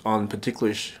this on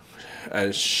particular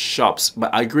shops,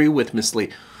 but I agree with Ms. Lee.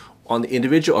 On the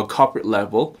individual or corporate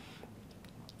level,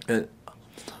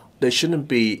 they shouldn't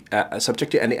be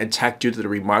subject to any attack due to the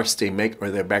remarks they make or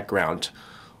their background.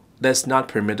 That's not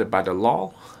permitted by the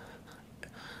law.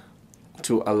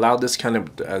 To allow this kind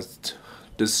of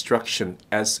destruction,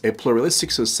 as a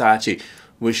pluralistic society,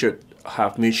 we should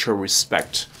have mutual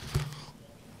respect.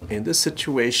 In this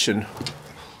situation,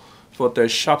 for the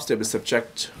shops that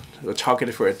were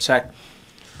targeted for attack,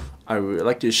 I would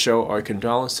like to show our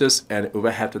condolences, and if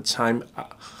I have the time,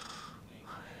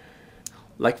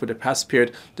 like for the past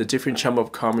period, the different Chamber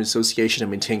of Commerce Association have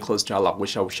maintained close dialogue,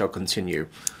 which I shall continue.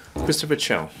 Christopher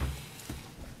Chung.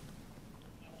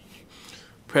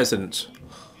 President,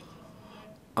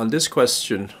 on this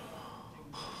question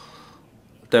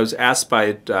that was asked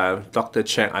by Dr.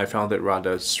 Cheng, I found it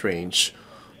rather strange.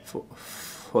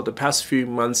 For the past few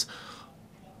months,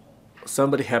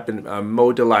 somebody have been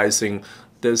modelizing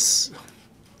this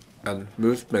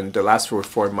movement the last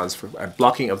 4 months for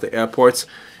blocking of the airports,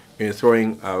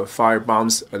 throwing fire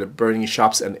bombs, burning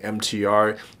shops and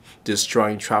MTR,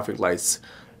 destroying traffic lights.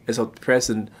 As of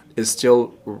present, is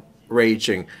still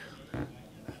raging,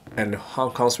 and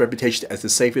Hong Kong's reputation as the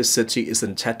safest city is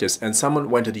in tatters. And someone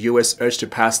went to the U.S. urged to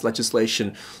pass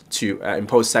legislation to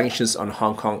impose sanctions on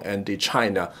Hong Kong and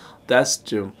China. This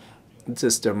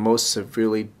is the most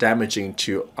severely damaging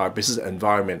to our business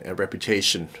environment and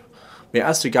reputation. May I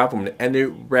ask the government any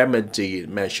remedy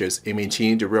measures in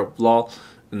maintaining the rule of law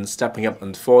and stepping up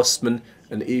enforcement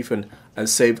and even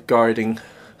safeguarding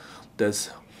the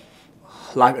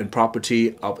life and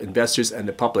property of investors and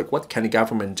the public? What can the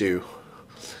government do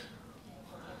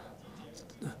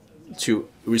to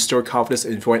restore confidence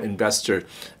in foreign investors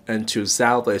and to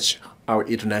salvage our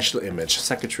international image?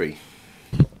 Secretary.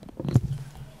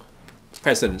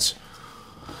 President,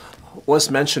 what's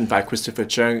mentioned by Christopher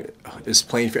Chung is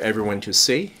plain for everyone to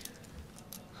see.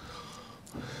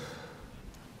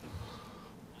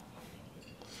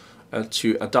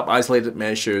 To adopt isolated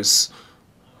measures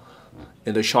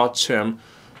in the short term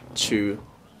to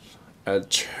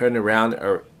turn around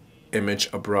our image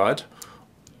abroad,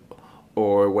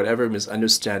 or whatever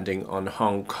misunderstanding on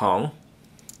Hong Kong,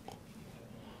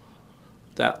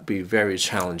 that would be very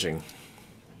challenging.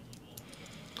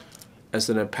 As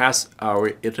in the past, our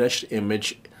international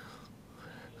image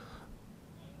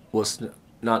was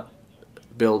not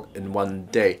built in one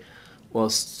day. While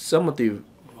some of the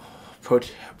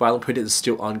violent protests is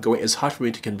still ongoing, it's hard for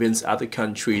me to convince other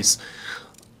countries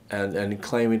and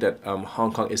claiming that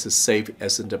Hong Kong is as safe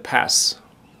as in the past.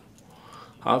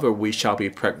 However, we shall be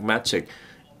pragmatic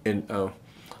in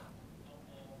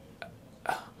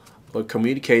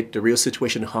communicate the real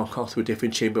situation in Hong Kong through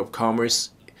different Chamber of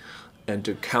Commerce and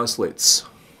to consulates.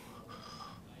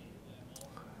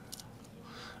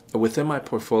 Within my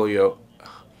portfolio,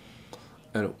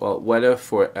 and whether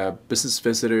for business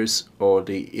visitors or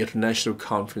the international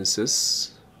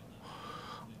conferences,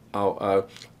 our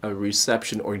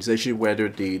reception organization, whether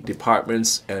the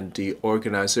departments and the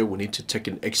organizer will need to take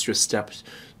an extra step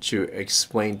to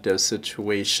explain the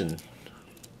situation.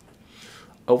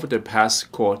 Over the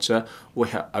past quarter, we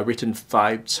have written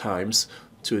 5 times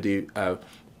to the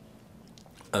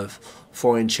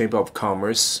Foreign Chamber of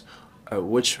Commerce,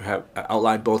 which have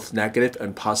outlined both negative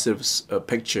and positive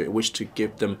picture in which to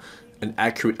give them an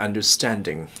accurate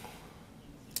understanding.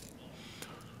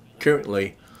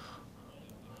 Currently,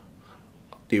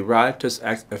 the riotous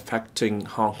acts affecting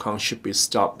Hong Kong should be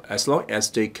stopped. As long as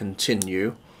they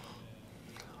continue,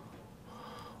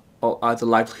 all other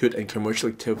livelihood and commercial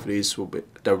activities will be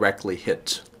directly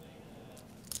hit.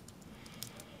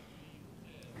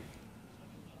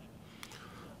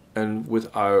 And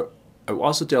with I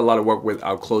also did a lot of work with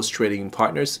our close trading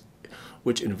partners,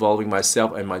 which involving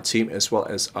myself and my team, as well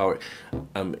as our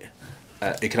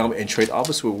economic and trade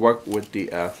office. We work with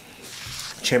the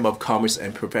Chamber of Commerce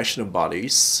and professional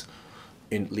bodies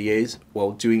in liaison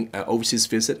while doing an overseas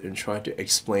visit and trying to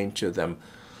explain to them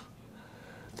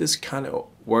this kind of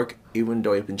work, even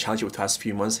though it's been challenging for the past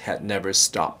few months, had never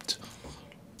stopped.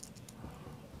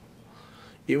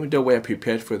 Even though we are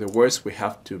prepared for the worst, we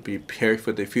have to be prepared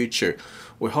for the future.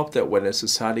 We hope that when a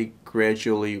society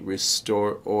gradually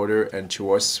restore order and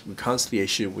towards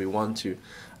reconciliation, we want to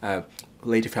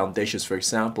lay the foundations, for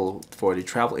example, for the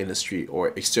travel industry or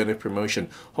external promotion.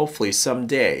 Hopefully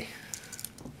someday,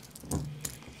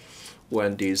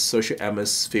 when the social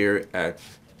atmosphere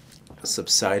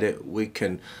subsided, we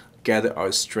can gather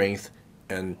our strength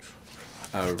and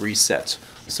reset.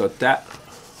 So that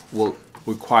will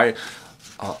require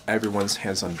everyone's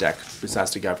hands on deck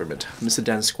besides the government. Mr.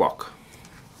 Dan Squawk.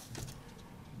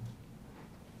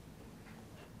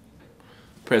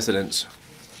 President,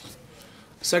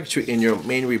 Secretary, in your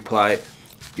main reply,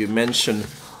 you mentioned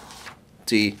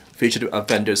the Fugitive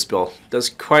Offenders Bill. That's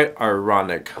quite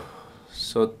ironic.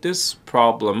 So this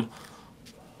problem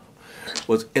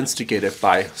was instigated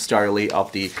by Starley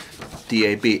of the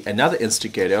DAB. Another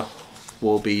instigator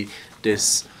will be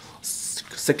this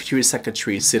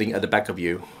secretary sitting at the back of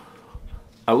you.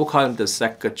 I will call him the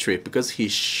secretary because he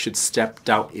should step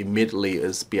down immediately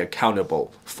as be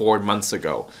accountable 4 months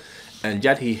ago. And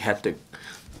yet he had the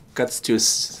guts to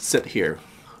sit here.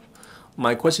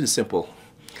 My question is simple.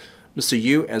 Mr.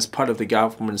 Yu, as part of the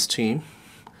government's team,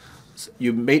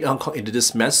 you made Hong Kong into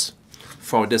this mess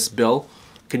for this bill.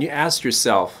 Can you ask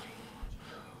yourself,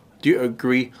 do you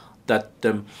agree that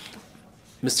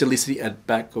Mr. Lee sitting at the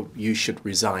back of you should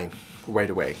resign right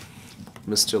away?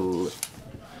 Mr.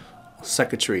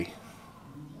 Secretary,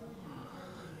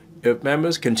 if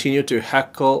members continue to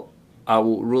heckle, I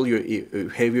will rule your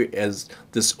behavior as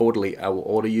disorderly. I will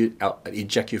order you out and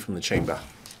eject you from the chamber.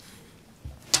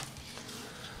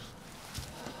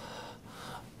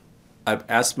 I've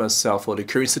asked myself for the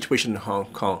current situation in Hong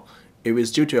Kong, if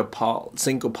it's due to a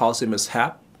single policy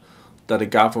mishap that the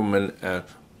government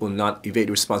will not evade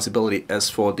responsibility. As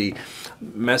for the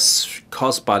mess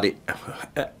caused by the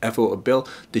FO bill,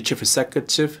 the chief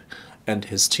executive and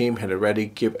his team had already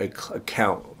given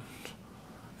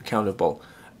accountable.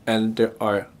 And there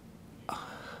are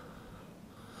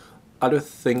other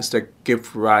things that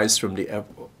give rise from the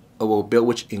FO bill,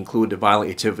 which include the violent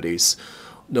activities.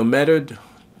 No matter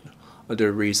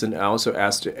the reason, I also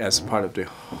asked as part of the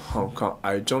Hong Kong,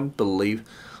 I don't believe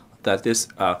that this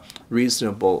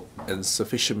reasonable and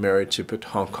sufficient merit to put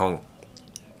Hong Kong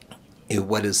in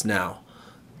what is now.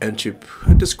 And to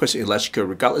put this question in logical,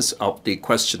 regardless of the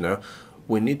questioner,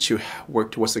 we need to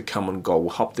work towards a common goal. We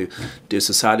hope the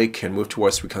society can move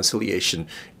towards reconciliation.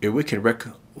 If we can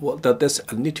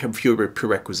need to have fewer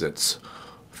prerequisites.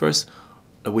 First,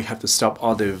 we have to stop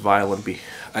all the violent,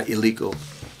 illegal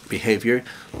behavior,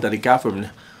 that the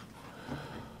government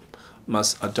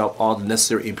must adopt all the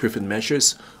necessary improvement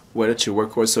measures, whether to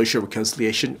work towards social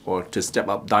reconciliation or to step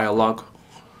up dialogue,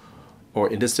 or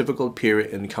in this difficult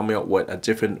period in coming up with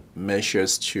different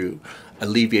measures to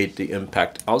alleviate the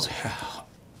impact. I also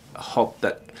hope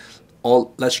that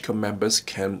all legislative members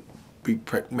can be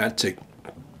pragmatic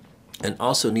and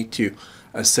also need to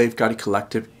safeguard the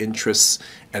collective interests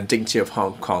and dignity of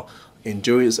Hong Kong in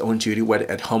doing its own duty, whether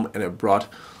at home and abroad,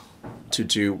 to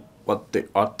do what they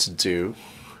ought to do,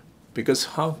 because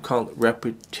Hong Kong's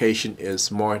reputation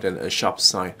is more than a shop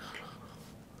sign.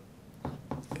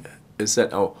 Is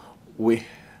that we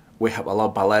have a lot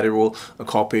of bilateral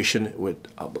cooperation with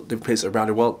different places around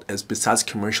the world, as besides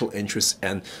commercial interests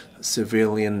and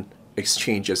civilian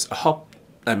exchanges. I hope,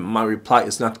 and my reply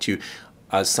is not to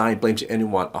assign blame to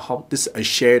anyone. I hope this is a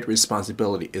shared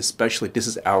responsibility, especially this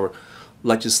is our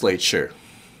legislature.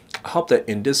 I hope that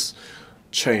in this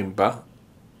chamber,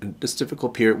 in this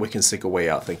difficult period, we can seek a way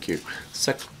out. Thank you.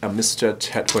 Mr.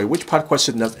 Ted Hui, which part of the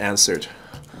question not answered?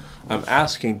 I'm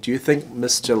asking, do you think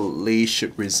Mr. Lee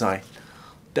should resign?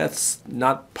 That's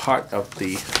not part of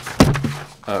the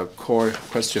core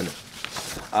question.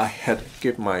 I had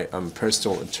given my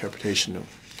personal interpretation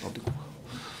of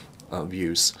the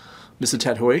views. Mr.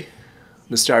 Ted Hui,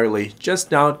 Mr. Lee,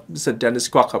 just now Mr. Dennis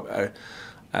Kwok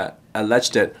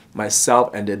alleged that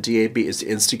myself and the DAB is the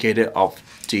instigator of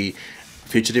the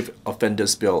Fugitive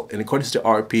Offenders Bill. And according to the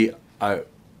RP, I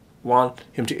want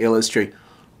him to illustrate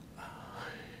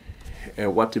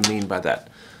what to mean by that.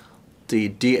 The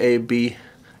DAB,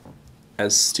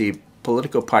 as the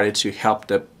political party to help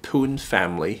the Tuen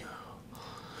family,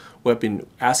 we have been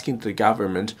asking the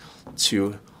government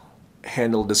to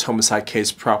handle this homicide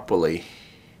case properly.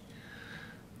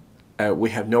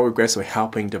 We have no regrets of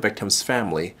helping the victim's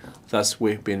family. Thus,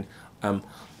 we've been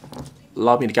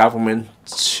lobbying the government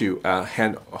to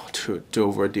hand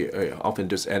over the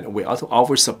offenders, and we also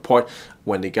offer support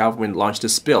when the government launched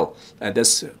this bill. And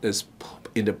this is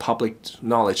in the public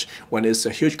knowledge. When it's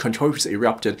a huge controversy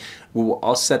erupted, we will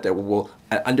all said that we will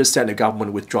understand the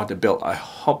government withdraw the bill. I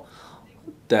hope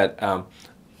that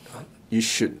you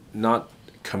should not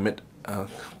commit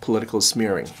political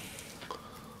smearing.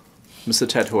 Mr.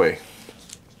 Ted Hui,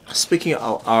 speaking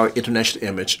of our international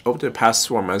image, over the past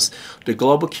 4 months, the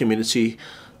global community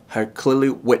had clearly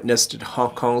witnessed that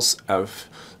Hong Kong's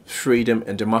freedom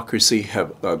and democracy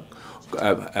have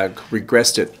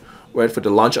regressed, right, for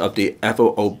the launch of the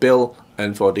FOO bill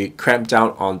and for the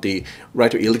crampdown on the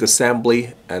right to illegal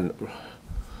assembly and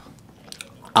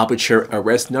arbitrary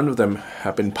arrest. None of them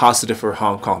have been positive for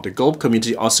Hong Kong. The global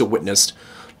community also witnessed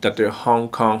that the Hong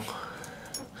Kong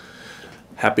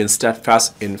have been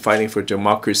steadfast in fighting for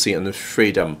democracy and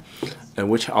freedom, and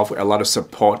which offer a lot of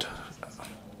support.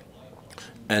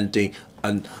 And the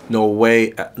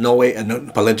Norway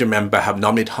and Parliamentary member have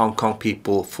nominated Hong Kong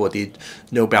people for the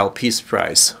Nobel Peace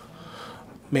Prize.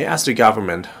 May I ask the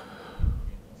government,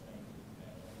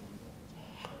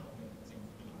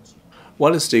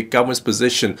 what is the government's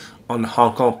position on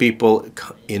Hong Kong people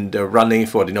in the running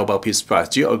for the Nobel Peace Prize?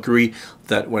 Do you agree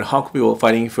that when Hong Kong people are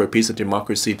fighting for peace and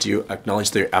democracy, do you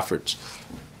acknowledge their efforts?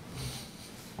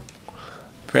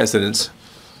 President,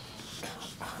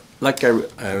 like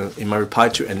in my reply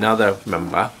to another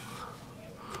member,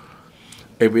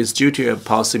 if it's due to a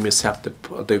policy mishap,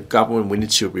 the government will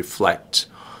need to reflect.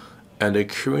 And the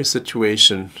current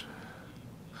situation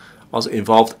also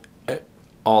involved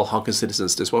all Hong Kong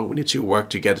citizens. That's why we need to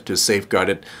work together to safeguard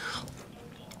it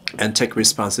and take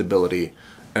responsibility.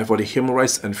 And for the human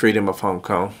rights and freedom of Hong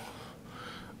Kong,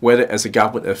 whether as a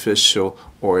government official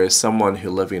or as someone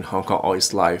who lived in Hong Kong all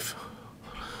his life,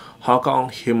 Hong Kong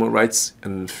human rights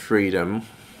and freedom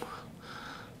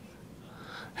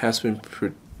has been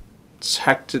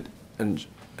protected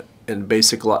in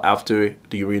basic law after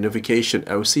the reunification.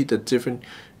 I will see that different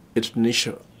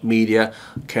international media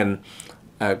can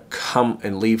come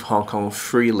and leave Hong Kong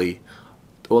freely.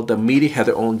 Well, the media have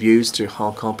their own views to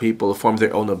Hong Kong people, form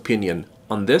their own opinion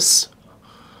on this.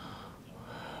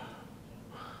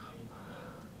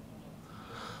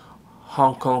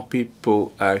 Hong Kong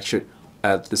people should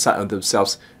decide on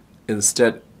themselves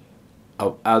instead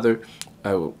of other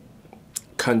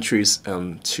countries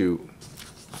to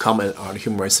comment on the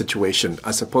human rights situation.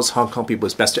 I suppose Hong Kong people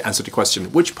is best to answer the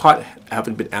question. Which part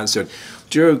haven't been answered?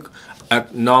 Do you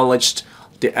acknowledge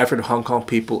the effort of Hong Kong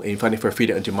people in fighting for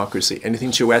freedom and democracy?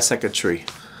 Anything to add, Secretary?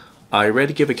 I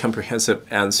already gave a comprehensive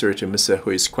answer to Mr.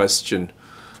 Hui's question.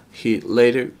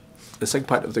 The second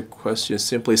part of the question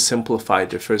simply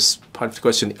simplified the first part of the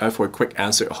question for a quick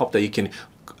answer. I hope that you can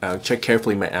check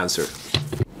carefully my answer.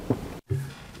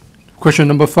 Question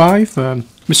number 5,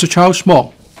 Mr. Charles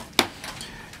MOK.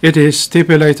 It is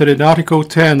stipulated in Article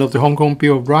 10 of the Hong Kong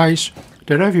Bill of Rights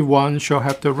that everyone shall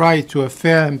have the right to a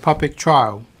fair and public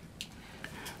trial.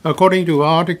 According to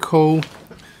Article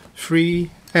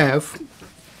 3F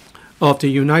of the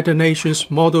United Nations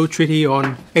Model Treaty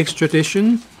on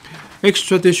Extradition,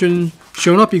 extradition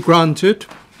shall not be granted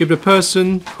if the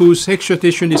person whose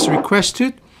extradition is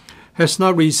requested has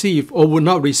not received or would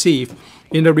not receive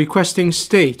in the requesting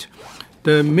state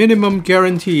the minimum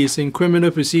guarantees in criminal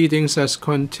proceedings as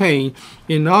contained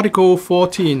in Article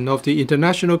 14 of the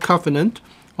International Covenant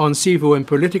on Civil and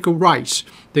Political Rights,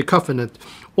 the Covenant,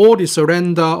 or the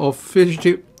Surrender of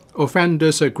Fugitive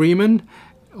Offenders Agreement,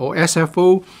 or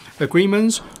SFO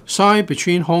agreements signed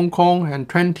between Hong Kong and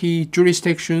 20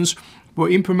 jurisdictions were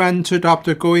implemented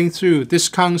after going through this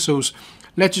Council's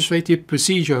legislative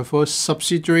procedure for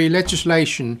subsidiary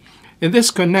legislation. In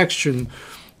this connection,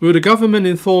 will the government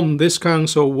inform this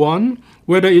Council, 1,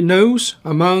 whether it knows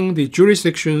among the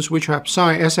jurisdictions which have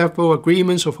signed SFO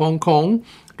agreements of Hong Kong,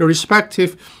 the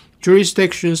respective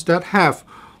jurisdictions that have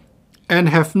and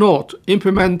have not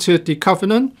implemented the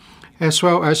covenant, as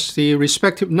well as the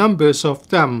respective numbers of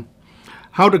them,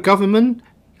 how the government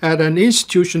at an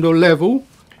institutional level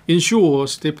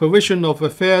ensures the provision of a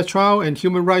fair trial and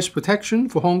human rights protection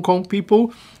for Hong Kong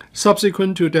people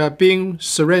subsequent to their being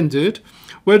surrendered,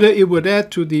 whether it would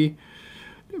add the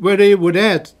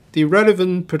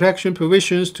relevant protection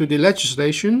provisions to the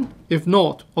legislation, if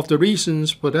not, of the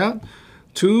reasons for that.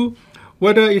 2,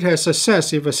 whether it has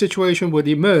assessed if a situation would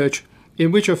emerge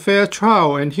in which a fair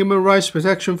trial and human rights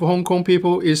protection for Hong Kong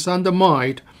people is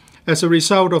undermined as a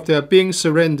result of their being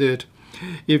surrendered.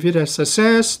 If it has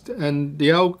assessed and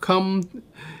the outcome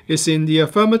is in the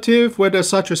affirmative, whether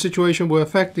such a situation will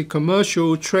affect the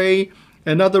commercial, trade,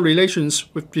 and other relations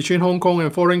between Hong Kong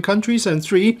and foreign countries. And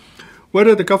 3,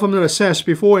 whether the government assessed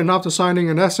before and after signing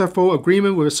an SFO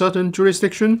agreement with a certain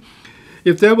jurisdiction,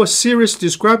 if there were serious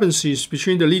discrepancies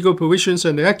between the legal provisions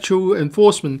and the actual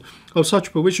enforcement of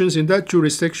such provisions in that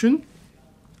jurisdiction.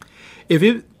 If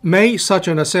it made such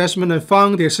an assessment and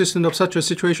found the existence of such a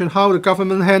situation, how the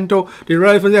government handled the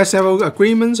relevant SFO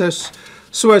agreements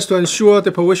so as to ensure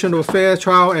the provision of a fair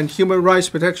trial and human rights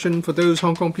protection for those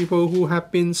Hong Kong people who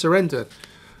have been surrendered.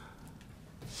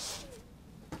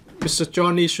 Mr.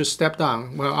 Johnny should step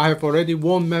down. Well, I have already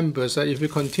warned members that if you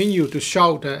continue to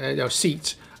shout at your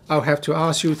seats, I'll have to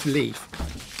ask you to leave.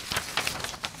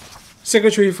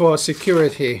 Secretary for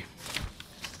Security.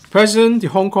 President, the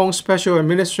Hong Kong Special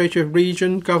Administrative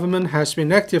Region government has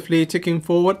been actively taking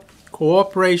forward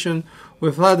cooperation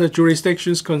with other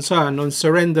jurisdictions concerned on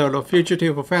surrender of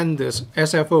fugitive offenders,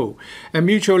 SFO, and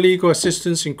mutual legal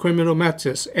assistance in criminal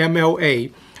matters,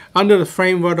 MLA, under the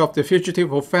framework of the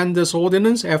Fugitive Offenders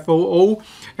Ordinance, FOO,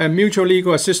 and Mutual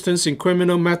Legal Assistance in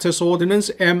Criminal Matters Ordinance,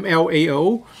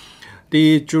 MLAO.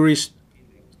 The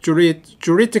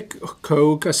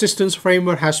juridical assistance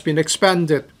framework has been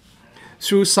expanded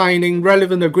through signing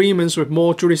relevant agreements with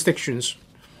more jurisdictions.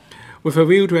 With a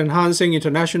view to enhancing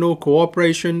international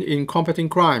cooperation in combating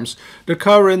crimes, the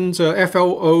current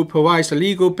FLO provides a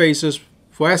legal basis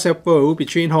for SFO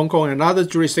between Hong Kong and other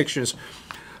jurisdictions.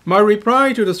 My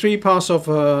reply to the three parts of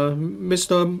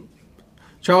Mr.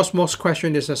 Charles Mok's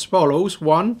question is as follows.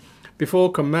 1.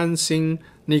 Before commencing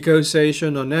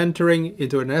negotiation on entering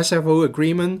into an SFO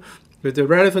agreement with the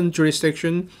relevant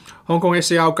jurisdiction, Hong Kong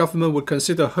SAR government would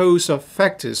consider a host of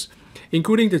factors,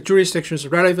 including the jurisdiction's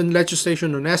relevant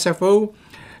legislation on SFO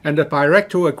and the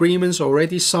bilateral agreements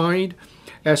already signed,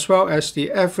 as well as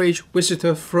the average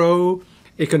visitor flow,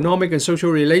 economic and social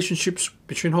relationships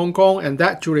between Hong Kong and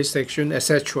that jurisdiction,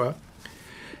 etc.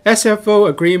 SFO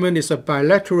agreement is a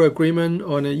bilateral agreement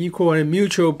on an equal and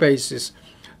mutual basis.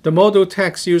 The model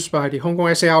text used by the Hong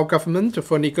Kong SAR government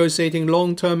for negotiating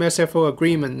long-term SFO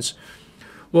agreements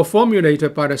were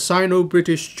formulated by the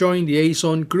Sino-British Joint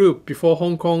Liaison Group before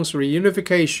Hong Kong's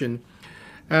reunification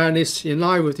and is in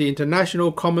line with the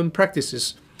international common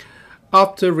practices.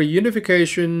 After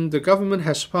reunification, the government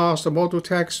has passed the model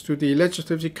text to the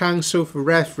Legislative Council for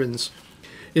reference.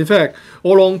 In fact,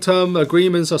 all long-term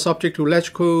agreements are subject to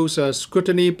legislative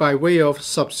scrutiny by way of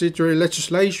subsidiary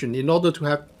legislation in order to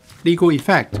have legal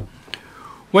effect.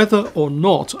 Whether or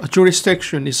not a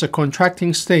jurisdiction is a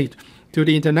contracting state to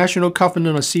the International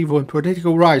Covenant on Civil and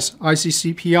Political Rights,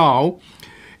 ICCPR,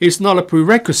 is not a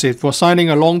prerequisite for signing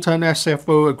a long-term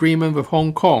SFO agreement with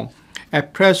Hong Kong.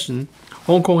 At present,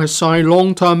 Hong Kong has signed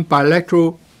long-term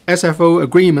bilateral SFO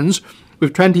agreements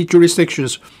with 20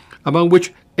 jurisdictions, among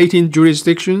which 18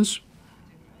 jurisdictions,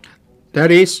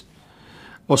 that is,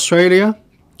 Australia,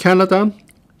 Canada,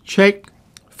 Czech,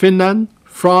 Finland,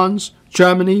 France,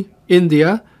 Germany,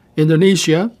 India,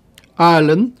 Indonesia,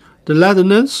 Ireland, the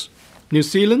Netherlands, New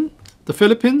Zealand, the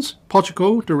Philippines,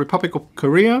 Portugal, the Republic of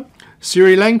Korea,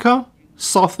 Sri Lanka,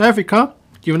 South Africa,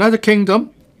 the United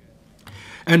Kingdom,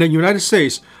 and the United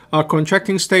States are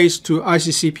contracting states to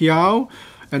ICCPR,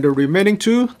 and the remaining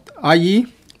two, i.e.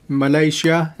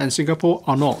 Malaysia and Singapore,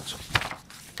 are not.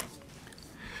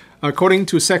 According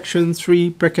to Section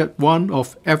 3(1)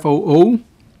 of FOO,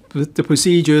 the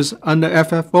procedures under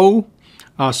FFO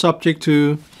are subject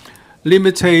to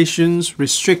limitations,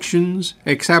 restrictions,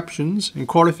 exceptions, and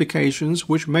qualifications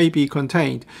which may be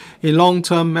contained in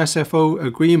long-term SFO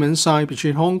agreements signed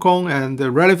between Hong Kong and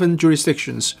the relevant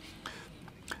jurisdictions.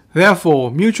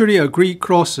 Therefore, mutually agreed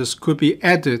clauses could be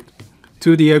added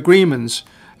to the agreements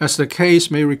as the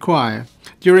case may require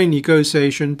during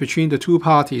negotiation between the two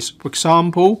parties. For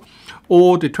example,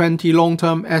 all the 20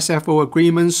 long-term SFO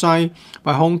agreements signed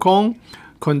by Hong Kong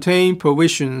contain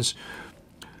provisions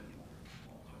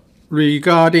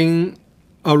regarding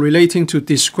or relating to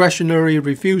discretionary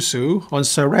refusal on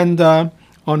surrender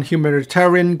on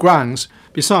humanitarian grounds.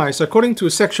 Besides, according to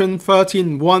Section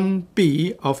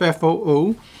 13(1)(b) of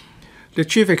FOO, the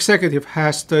Chief Executive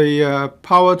has the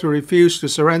power to refuse to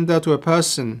surrender to a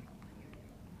person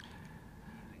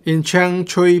in Cheng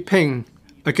Chui Ping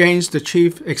against the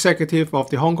Chief Executive of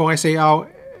the Hong Kong SAR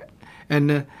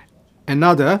and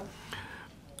another.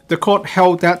 The court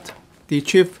held that the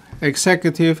Chief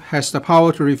Executive has the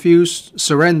power to refuse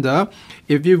surrender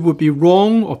if it would be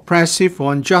wrong, oppressive,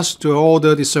 or unjust to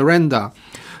order the surrender.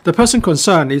 The person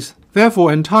concerned is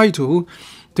therefore entitled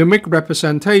to make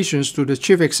representations to the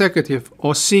Chief Executive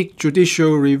or seek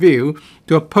judicial review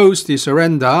to oppose the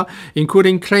surrender,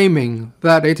 including claiming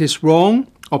that it is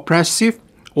wrong, oppressive,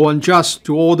 or unjust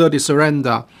to order the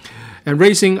surrender, and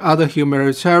raising other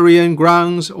humanitarian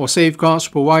grounds or safeguards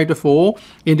provided for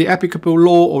in the applicable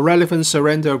law or relevant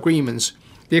surrender agreements.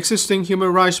 The existing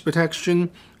human rights protection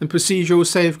and procedural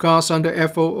safeguards under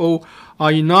FOO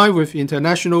are in line with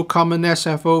international common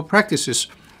SFO practices.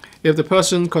 If the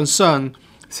person concerned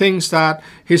thinks that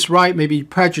his right may be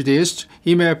prejudiced,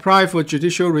 he may apply for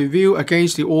judicial review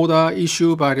against the order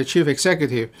issued by the Chief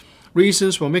Executive.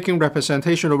 Reasons for making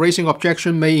representation or raising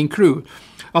objection may include,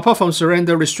 apart from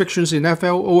surrender restrictions in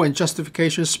FLO and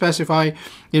justifications specified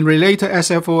in related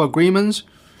SFO agreements,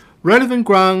 relevant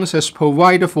grounds as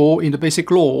provided for in the Basic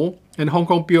Law and Hong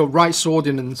Kong Bill of Rights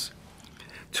Ordinance.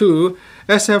 2.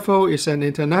 SFO is an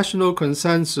international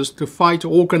consensus to fight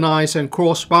organized and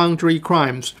cross-boundary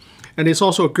crimes, and is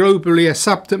also a globally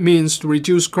accepted means to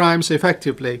reduce crimes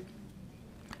effectively.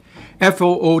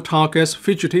 FOO targets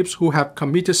fugitives who have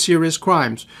committed serious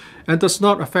crimes and does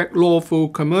not affect lawful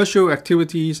commercial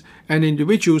activities and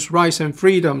individuals' rights and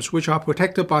freedoms which are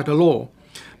protected by the law.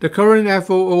 The current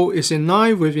FOO is in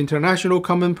line with international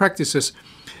common practices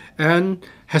and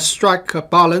has struck a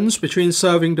balance between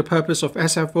serving the purpose of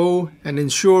SFO and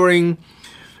ensuring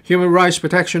human rights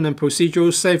protection and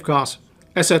procedural safeguards.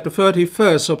 As at the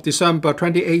 31st of December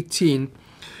 2018,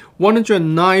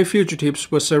 109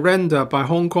 fugitives were surrendered by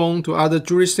Hong Kong to other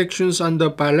jurisdictions under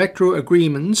bilateral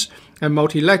agreements and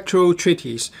multilateral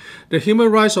treaties. The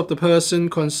human rights of the person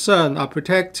concerned are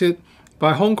protected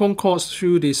by Hong Kong courts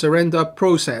through the surrender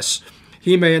process.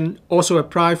 He may also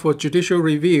apply for judicial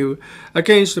review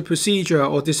against the procedure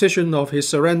or decision of his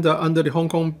surrender under the Hong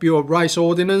Kong Bill of Rights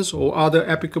Ordinance or other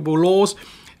applicable laws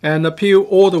and appeal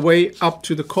all the way up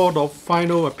to the Court of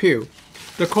Final Appeal.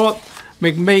 The Court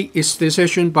may make its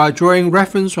decision by drawing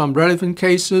reference from relevant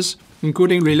cases,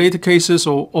 including related cases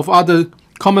of other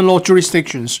common law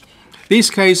jurisdictions. These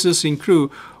cases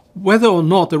include whether or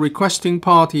not the requesting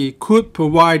party could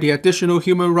provide the additional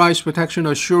human rights protection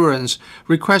assurance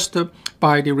requested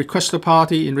by the requested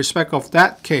party in respect of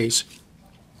that case.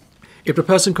 If the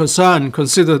person concerned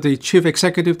considers the chief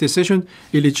executive decision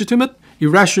illegitimate,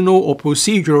 irrational, or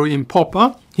procedural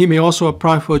improper, he may also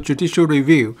apply for judicial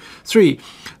review. 3.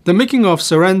 The making of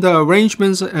surrender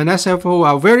arrangements and SFO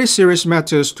are very serious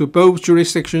matters to both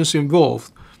jurisdictions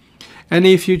involved.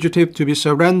 Any fugitive to be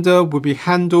surrendered will be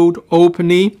handled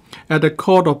openly at the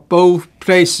court of both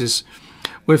places,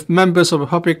 with members of the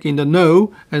public in the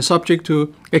know and subject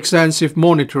to extensive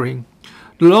monitoring.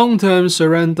 The long-term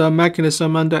surrender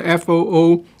mechanism under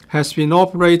FOO has been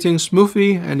operating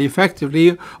smoothly and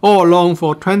effectively all along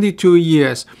for 22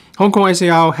 years. Hong Kong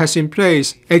SAR has in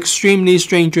place extremely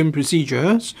stringent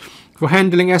procedures for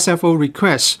handling SFO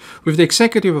requests, with the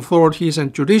executive authorities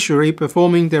and judiciary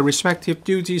performing their respective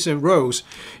duties and roles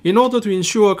in order to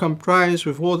ensure compliance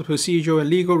with all the procedural and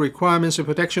legal requirements and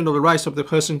protection of the rights of the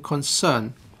person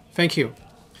concerned. Thank you.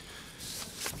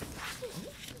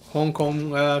 Hong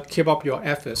Kong, keep up your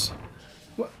efforts.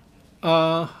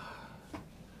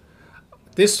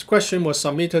 This question was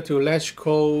submitted to Ledge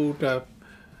Code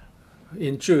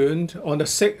in June. On the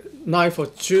 9th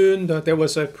of June, there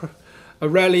was a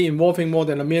rally involving more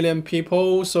than 1 million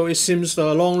people, so it seems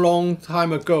a long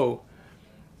time ago.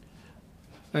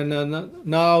 And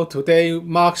now today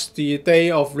marks the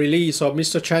day of release of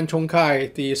Mr. Cheng Chung-tai,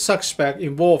 the suspect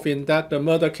involved in the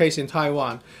murder case in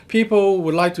Taiwan. People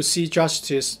would like to see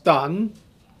justice done,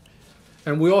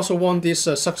 and we also want this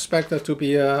suspect to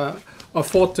be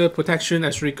afforded protection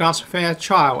as regards fair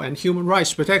trial and human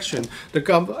rights protection.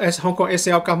 As Hong Kong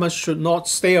SAR government should not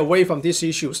stay away from these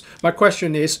issues. My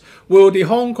question is, will the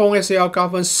Hong Kong SAR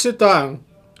government sit down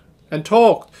and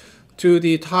talk to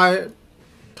the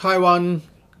Taiwan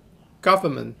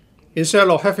government instead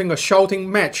of having a shouting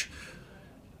match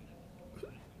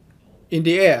in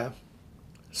the air,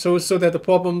 so that the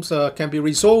problems can be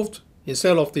resolved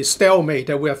instead of the stalemate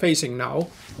that we are facing now?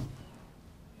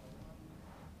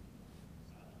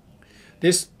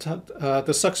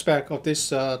 The suspect of this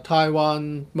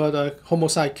Taiwan murder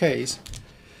homicide case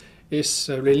is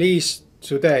released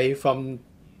today from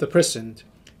the prison.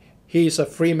 He is a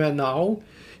free man now.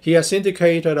 He has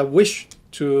indicated a wish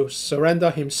to surrender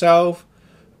himself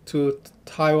to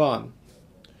Taiwan.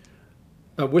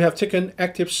 We have taken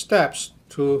active steps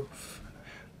to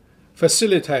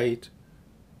facilitate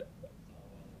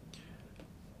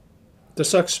the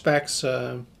suspect's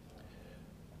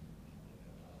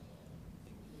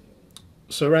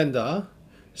surrender,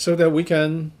 so that we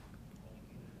can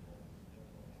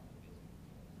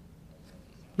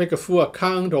make a full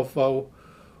account of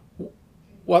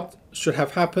what should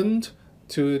have happened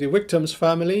to the victim's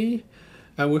family,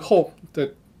 and we hope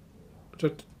that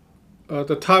the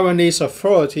Taiwanese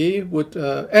authority would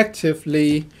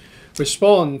actively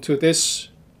respond to this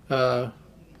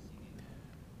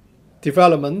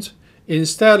development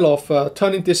instead of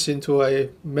turning this into a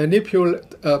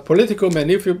political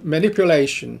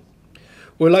manipulation.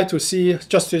 We'd like to see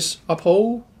justice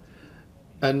upheld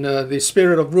and the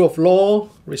spirit of rule of law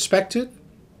respected.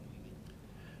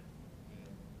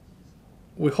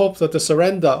 We hope that the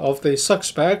surrender of the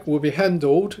suspect will be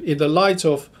handled in the light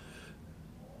of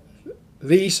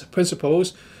these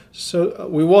principles. So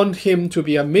we want him to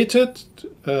be admitted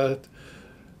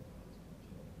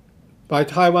by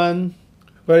Taiwan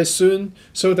very soon,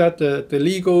 so that the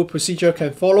legal procedure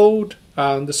can follow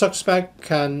and the suspect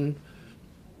can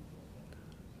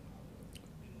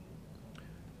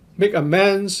make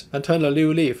amends and turn a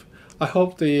new leaf. I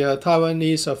hope the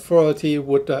Taiwanese authority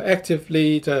would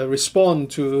actively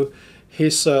respond to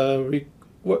his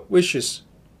wishes,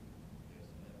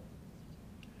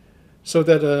 so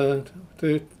that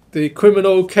the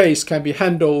criminal case can be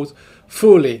handled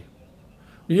fully.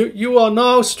 You are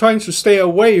now trying to stay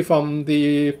away from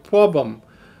the problem.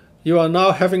 You are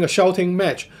now having a shouting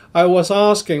match. I was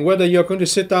asking whether you're going to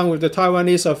sit down with the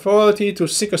Taiwanese authority to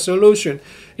seek a solution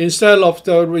instead of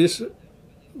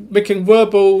making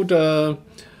verbal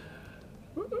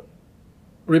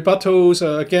rebuttals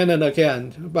again and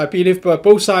again. I believe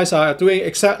both sides are doing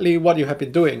exactly what you have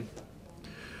been doing.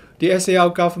 The SAR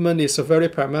government is very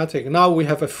pragmatic. Now we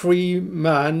have a free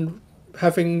man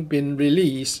having been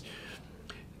released.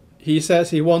 He says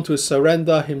he wants to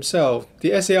surrender himself.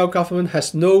 The SAR government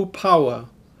has no power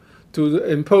to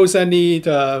impose any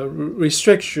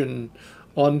restriction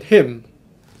on him.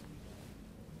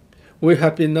 We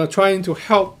have been trying to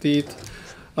help the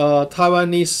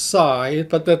Taiwanese side,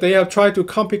 but they have tried to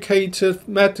complicate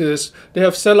matters. They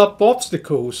have set up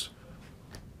obstacles.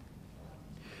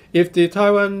 If the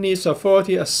Taiwanese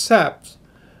authority accepts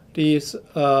the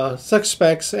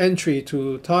suspect's entry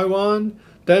to Taiwan,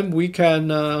 then we can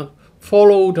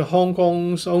follow the Hong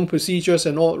Kong's own procedures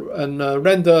and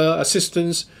render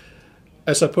assistance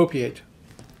as appropriate.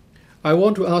 I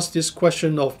want to ask this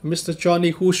question of Mr. Johnny,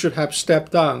 who should have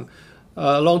stepped down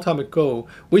a long time ago.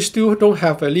 We still don't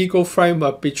have a legal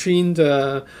framework between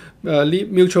the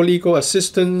mutual legal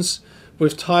assistance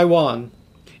with Taiwan.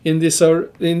 In this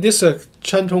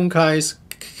Chen Chung-tai's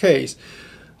case,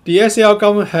 the SAR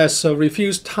government has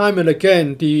refused time and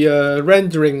again the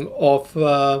rendering of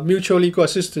mutual legal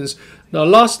assistance. Now,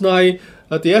 last night,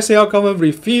 the SAR government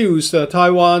refused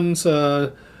Taiwan's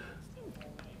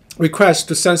request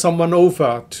to send someone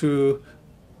over to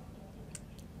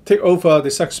take over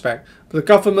the suspect. The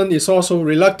government is also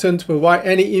reluctant to provide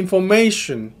any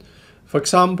information. For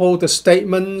example, the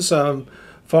statements from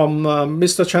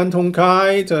Mr. Chen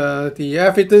Chung-tai, the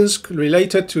evidence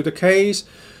related to the case.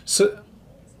 So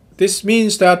this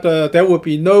means that there will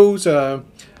be no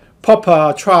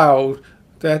proper trial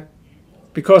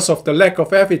because of the lack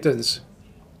of evidence.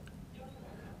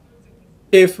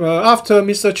 If after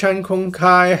Mr. Chen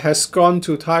Chung-tai has gone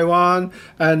to Taiwan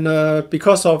and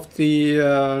because of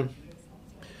the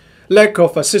lack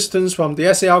of assistance from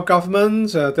the SAR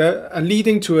government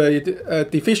leading to a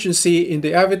deficiency in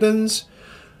the evidence,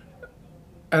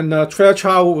 and a fair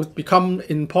trial would become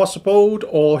impossible,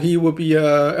 or he will be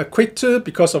acquitted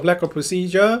because of lack of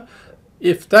procedure.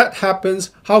 If that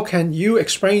happens, how can you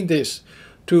explain this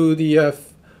to the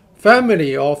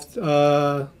family of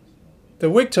the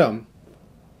victim?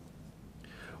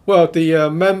 Well, the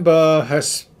member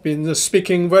has been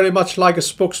speaking very much like a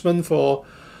spokesman for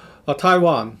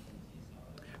Taiwan.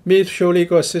 Mutual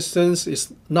legal assistance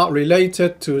is not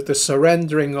related to the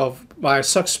surrendering by a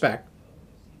suspect.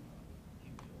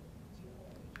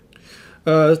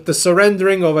 The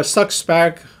surrendering of a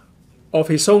suspect of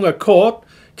his own accord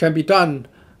can be done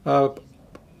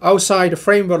outside the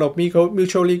framework of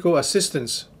mutual legal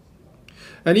assistance.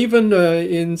 And even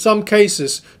in some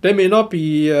cases, there may not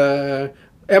be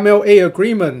MLA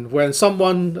agreement when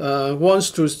someone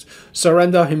wants to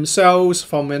surrender himself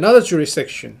from another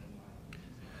jurisdiction.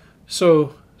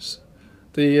 So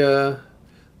the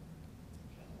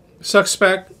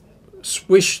suspect's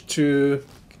wish to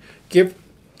give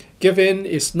in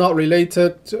is not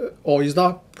related or is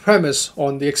not premised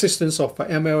on the existence of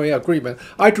an MLA agreement.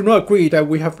 I do not agree that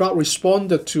we have not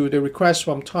responded to the request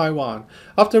from Taiwan.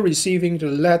 After receiving the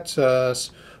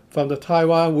letters from the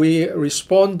Taiwan, we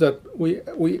responded.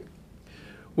 We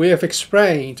have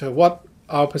explained what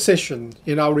our position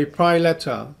in our reply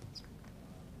letter.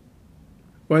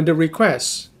 When the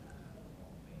request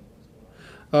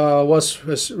was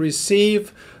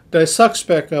received, the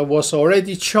suspect was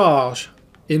already charged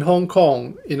in Hong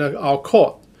Kong in our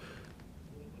court.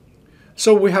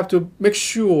 So we have to make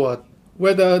sure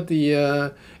whether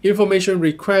the information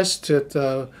requested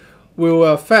will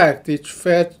affect the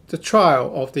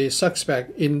trial of the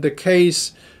suspect in the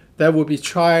case that will be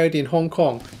tried in Hong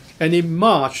Kong. And in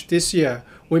March this year,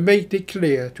 we made it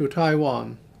clear to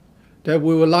Taiwan that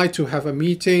we would like to have a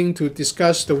meeting to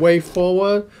discuss the way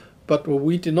forward, but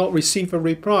we did not receive a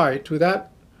reply to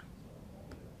that.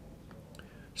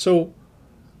 So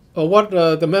what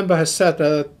the member has said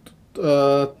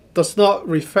does not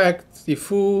reflect the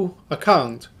full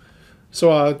account.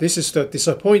 So this is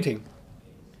disappointing.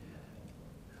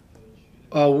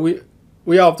 We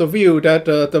are of the view that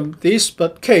this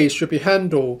case should be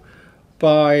handled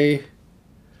by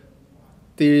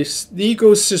the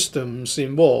legal systems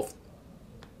involved,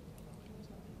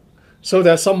 so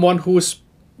that someone who is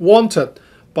wanted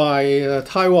by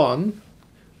Taiwan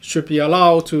should be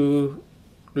allowed to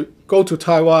go to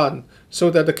Taiwan so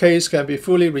that the case can be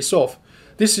fully resolved.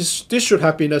 This should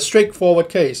have been a straightforward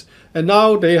case, and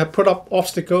now they have put up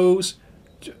obstacles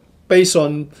based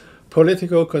on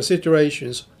political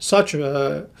considerations. Such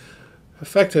a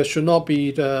factor should not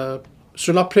play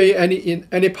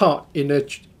any part in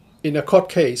a court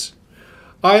case.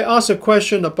 I asked a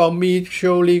question about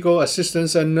mutual legal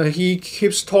assistance, and he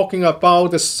keeps talking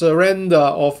about the surrender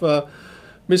of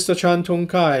Mr. Chan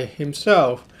Tung-kai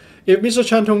himself. If Mr.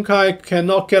 Chan Tung-kai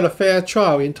cannot get a fair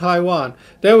trial in Taiwan,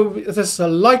 there's a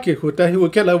likelihood that he will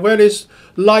get a very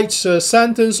light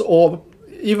sentence or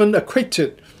even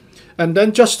acquitted, and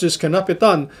then justice cannot be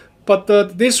done. But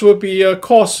this will be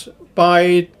caused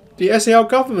by the SAR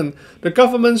government.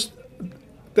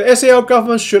 The SAR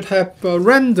government should have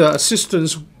rendered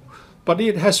assistance, but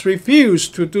it has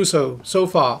refused to do so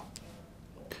far.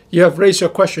 You have raised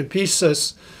your question. Please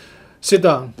sit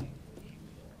down.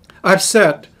 I've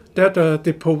said that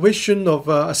the provision of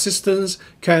assistance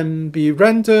can be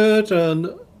rendered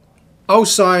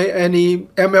outside any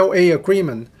MLA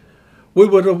agreement. We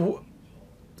would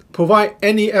provide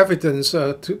any evidence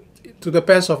to the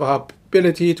best of our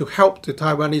ability to help the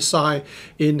Taiwanese side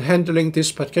in handling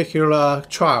this particular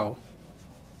trial.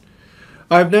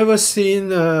 I've never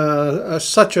seen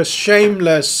such a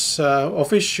shameless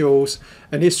officials,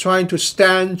 and he's trying to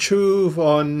stand true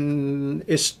on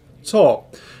his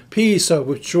talk. Please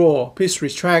withdraw. Please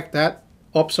retract that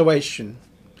observation,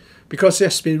 because it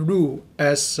has been ruled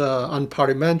as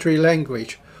unparliamentary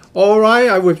language. All right,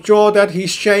 I withdraw that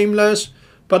he's shameless,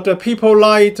 but the people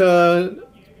like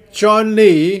John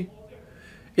Lee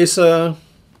is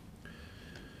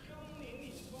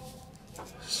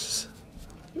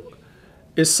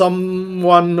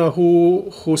someone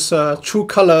whose true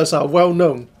colors are well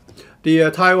known.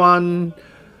 The Taiwan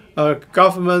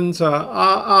government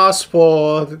asked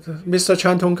for Mr.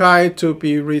 Chan Tung-kai to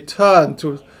be returned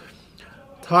to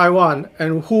Taiwan,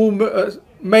 and who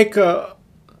make a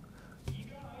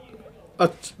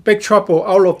big trouble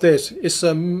out of this is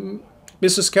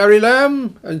Mrs. Carrie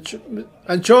Lam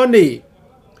and John Lee.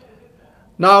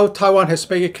 Now Taiwan has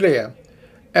made it clear.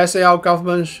 SAR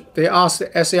government, they asked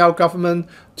the SAR government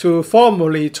to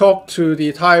formally talk to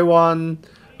the Taiwan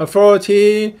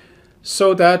authority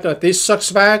so that this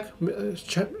suspect,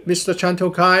 Mr. Chan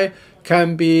Tung-kai,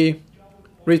 can be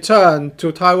returned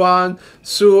to Taiwan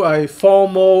through a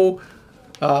formal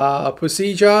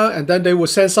procedure, and then they will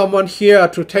send someone here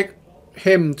to take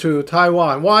him to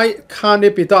Taiwan. Why can't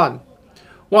it be done?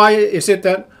 Why is it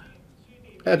that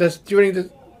during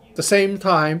the same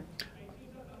time,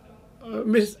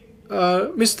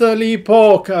 Mr. Lee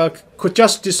Pork could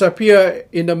just disappear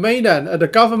in the mainland, and the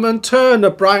government turned a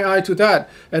blind eye to that,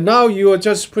 and now you are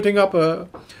just putting up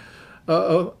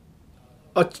a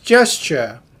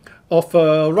gesture of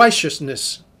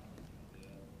righteousness.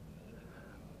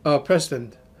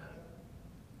 President,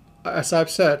 as I've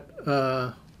said,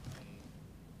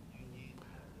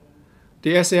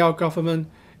 the SAR government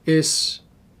is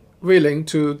willing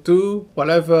to do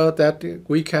whatever that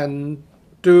we can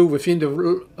do within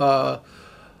the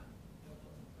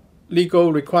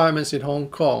legal requirements in Hong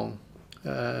Kong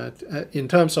in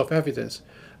terms of evidence.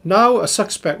 Now a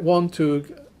suspect wants to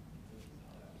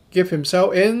give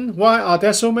himself in. Why are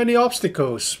there so many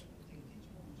obstacles?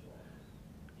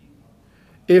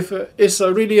 If it's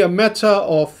really a matter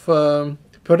of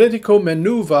political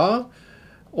maneuver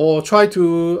or try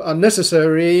to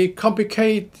unnecessarily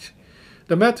complicate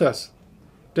the matters,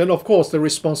 then of course the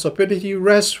responsibility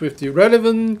rests with the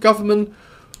relevant government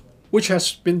which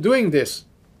has been doing this.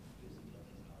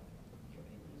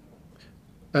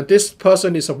 And this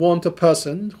person is a wanted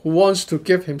person who wants to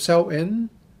give himself in,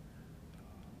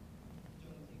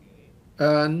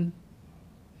 and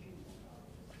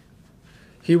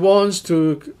he wants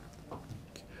to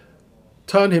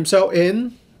turn himself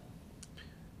in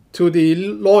to the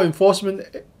law enforcement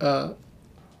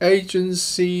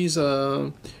agencies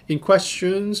in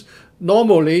questions.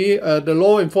 Normally, the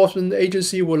law enforcement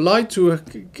agency would like to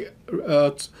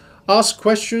ask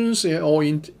questions or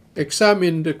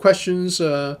examine the questions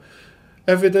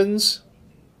evidence,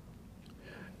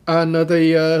 and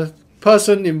the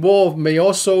person involved may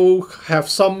also have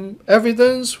some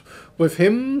evidence with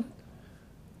him.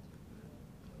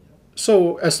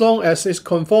 So as long as it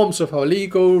conforms with our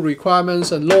legal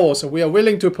requirements and laws, we are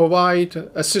willing to provide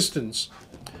assistance.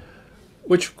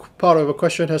 Which part of the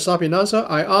question has not been answered?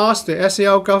 I asked the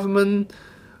SAR government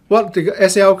what the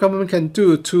SAR government can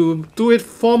do to do it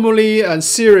formally and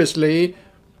seriously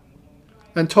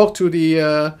and talk to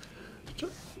the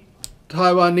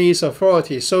Taiwanese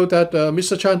authorities so that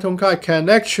Mr. Chan Tung-kai can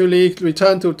actually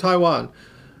return to Taiwan.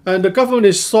 And the government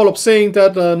is sort of saying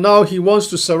that now he wants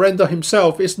to surrender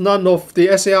himself. It's none of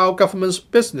the SAR government's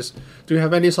business. Do you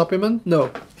have any supplement?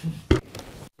 No.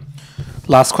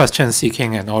 Last question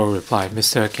seeking an oral reply,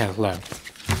 Mr. Kenneth Leung.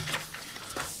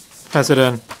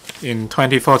 President, in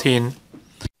 2014,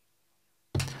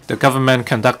 the government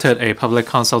conducted a public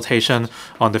consultation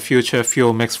on the future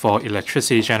fuel mix for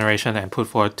electricity generation and put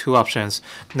forward two options,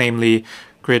 namely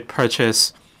grid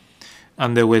purchase,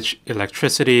 under which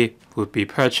electricity would be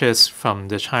purchased from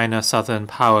the China Southern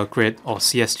Power Grid or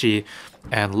CSG,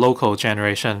 and local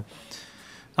generation,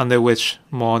 under which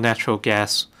more natural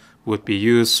gas would be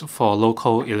used for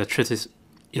local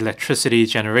electricity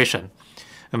generation.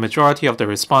 A majority of the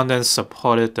respondents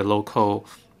supported the local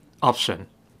option.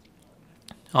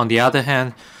 On the other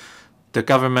hand, the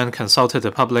government consulted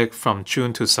the public from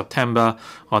June to September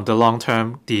on the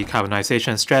long-term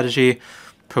decarbonization strategy,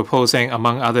 proposing,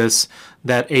 among others,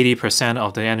 that 80%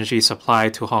 of the energy supply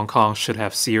to Hong Kong should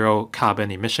have zero carbon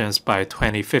emissions by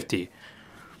 2050.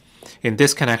 In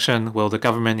this connection, will the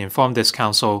government inform this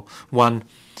council, 1,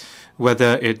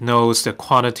 whether it knows the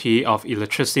quantity of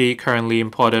electricity currently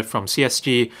imported from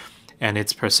CSG and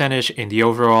its percentage in the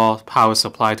overall power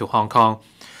supply to Hong Kong,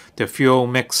 the fuel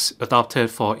mix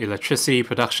adopted for electricity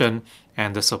production,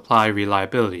 and the supply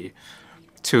reliability.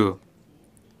 2.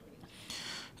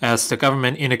 As the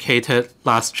government indicated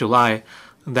last July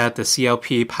that the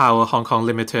CLP Power Hong Kong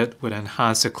Limited would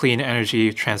enhance the clean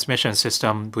energy transmission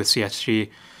system with CSG,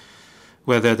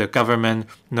 whether the government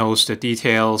knows the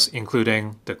details,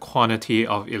 including the quantity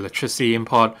of electricity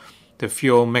import, the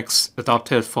fuel mix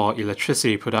adopted for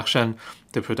electricity production,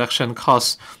 the production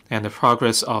costs, and the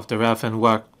progress of the relevant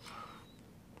work.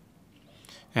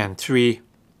 And 3,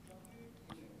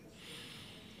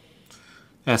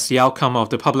 as the outcome of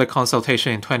the public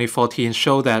consultation in 2014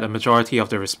 showed that a majority of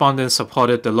the respondents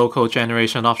supported the local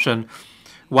generation option,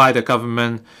 why the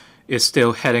government is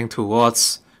still heading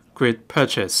towards grid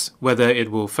purchase, whether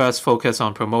it will first focus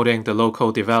on promoting the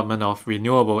local development of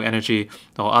renewable energy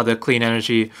or other clean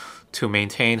energy to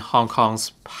maintain Hong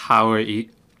Kong's power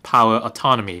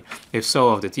autonomy. If so,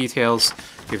 of the details,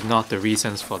 if not, the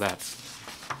reasons for that.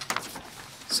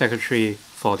 Secretary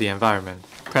for the Environment.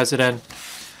 President,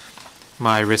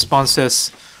 my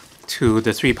responses to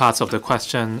the three parts of the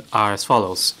question are as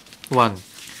follows. 1.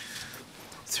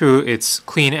 Through its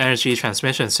Clean Energy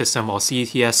Transmission System or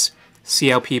CETS,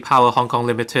 CLP Power Hong Kong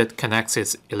Limited connects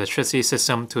its electricity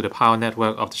system to the power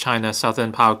network of the China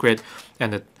Southern Power Grid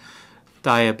and the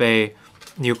Daya Bay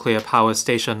Nuclear Power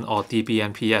Station or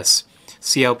DBNPS.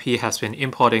 CLP has been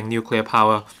importing nuclear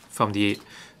power from the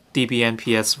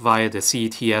DBNPS via the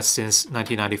CETS since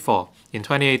 1994. In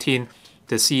 2018,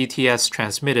 the CETS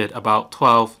transmitted about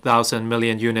 12,000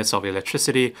 million units of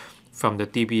electricity from the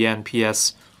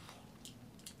DBNPS,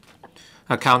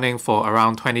 accounting for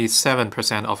around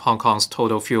 27% of Hong Kong's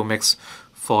total fuel mix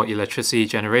for electricity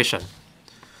generation.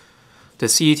 The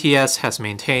CETS has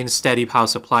maintained steady power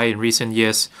supply in recent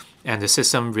years, and the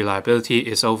system reliability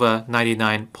is over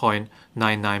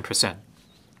 99.99%.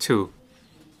 2.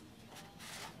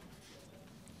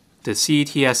 The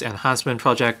CETS enhancement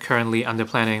project currently under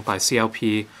planning by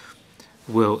CLP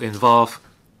will involve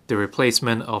the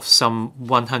replacement of some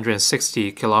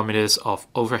 160 kilometers of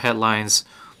overhead lines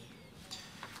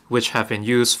which have been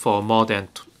used for more than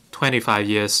 25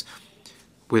 years,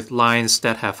 with lines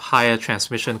that have higher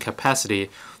transmission capacity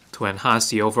to enhance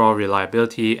the overall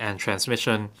reliability and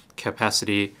transmission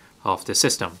capacity of the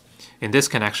system. In this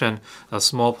connection, a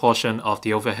small portion of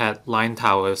the overhead line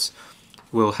towers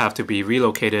will have to be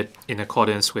relocated in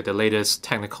accordance with the latest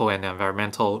technical and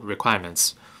environmental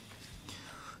requirements.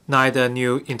 Neither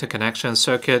new interconnection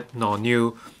circuit nor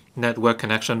new network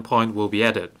connection point will be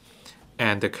added,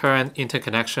 and the current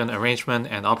interconnection arrangement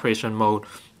and operation mode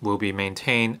will be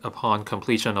maintained upon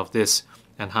completion of this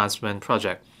enhancement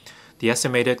project. The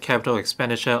estimated capital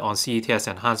expenditure on CETS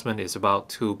enhancement is about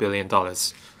 $2 billion.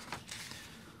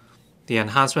 The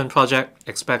enhancement project,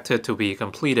 expected to be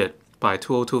completed by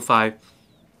 2025,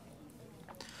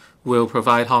 will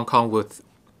provide Hong Kong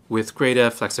with greater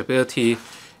flexibility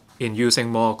in using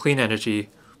more clean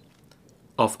energy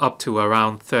of up to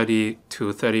around 30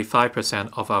 to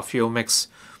 35% of our fuel mix,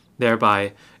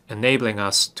 thereby enabling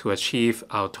us to achieve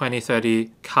our 2030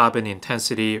 carbon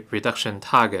intensity reduction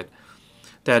target.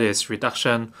 That is,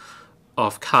 reduction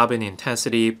of carbon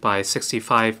intensity by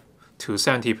 65 to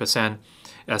 70%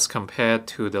 as compared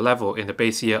to the level in the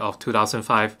base year of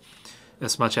 2005,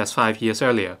 as much as 5 years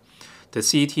earlier. The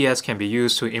CETS can be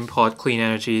used to import clean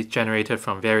energy generated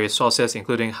from various sources,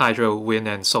 including hydro, wind,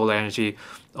 and solar energy,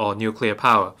 or nuclear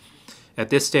power. At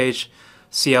this stage,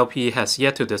 CLP has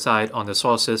yet to decide on the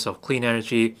sources of clean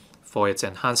energy for its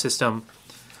enhanced system,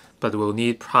 but will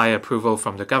need prior approval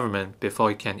from the government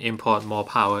before it can import more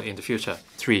power in the future.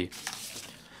 3.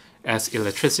 As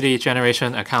electricity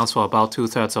generation accounts for about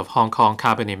 2/3 of Hong Kong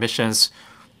carbon emissions,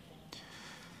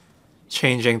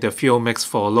 changing the fuel mix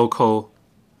for local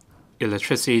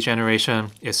electricity generation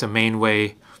is the main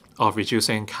way of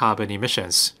reducing carbon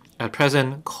emissions. At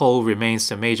present, coal remains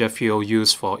the major fuel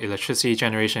used for electricity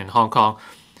generation in Hong Kong,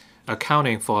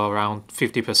 accounting for around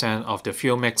 50% of the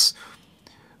fuel mix,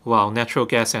 while natural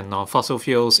gas and non-fossil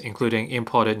fuels, including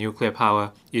imported nuclear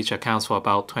power, each accounts for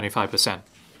about 25%.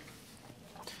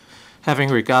 Having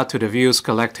regard to the views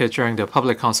collected during the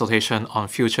public consultation on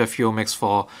future fuel mix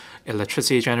for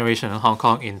electricity generation in Hong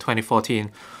Kong in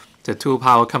 2014, the two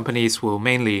power companies will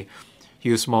mainly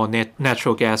use more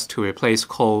natural gas to replace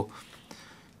coal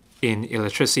in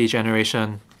electricity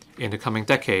generation in the coming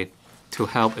decade to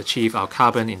help achieve our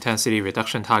carbon intensity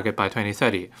reduction target by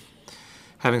 2030.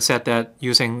 Having said that,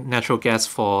 using natural gas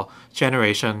for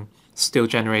generation still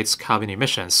generates carbon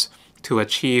emissions. To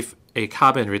achieve a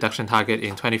carbon reduction target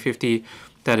in 2050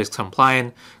 that is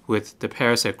compliant with the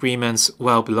Paris Agreement's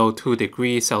well below 2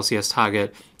 degrees Celsius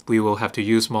target, we will have to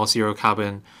use more zero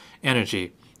carbon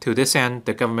energy. To this end,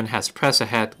 the government has pressed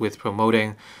ahead with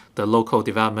promoting the local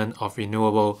development of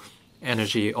renewable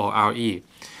energy, or RE.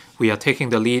 We are taking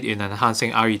the lead in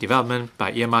enhancing RE development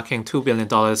by earmarking $2 billion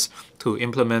to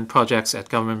implement projects at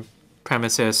government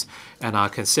premises and are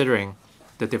considering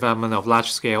the development of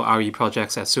large-scale RE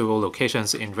projects at suitable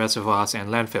locations in reservoirs and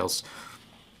landfills.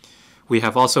 We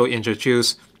have also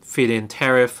introduced feed-in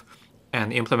tariff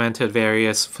and implemented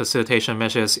various facilitation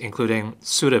measures, including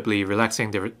suitably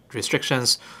relaxing the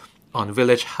restrictions on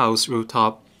village house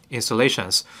rooftop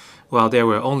installations. While there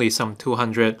were only some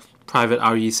 200 private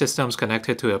RE systems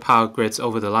connected to the power grids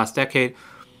over the last decade,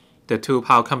 the two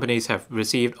power companies have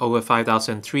received over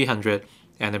 5,300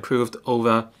 and approved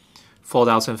over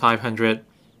 4,500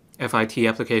 FIT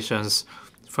applications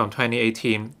from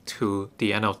 2018 to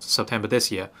the end of September this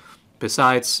year.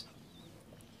 Besides,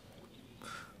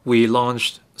 we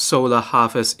launched Solar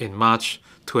Harvest in March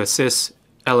to assist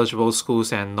eligible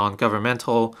schools and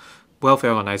non-governmental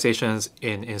welfare organizations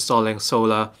in installing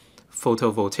solar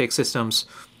photovoltaic systems.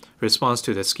 Response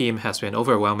to the scheme has been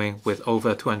overwhelming, with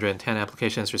over 210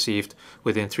 applications received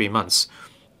within 3 months.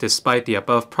 Despite the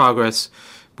above progress,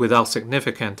 without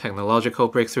significant technological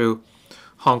breakthrough,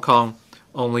 Hong Kong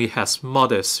only has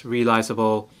modest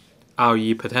realizable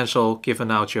RE potential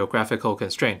given our geographical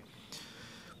constraint.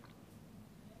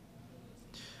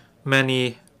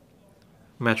 Many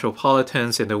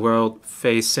metropolitans in the world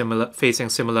facing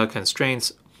similar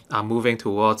constraints are moving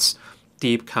towards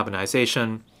deep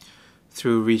carbonization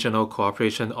through regional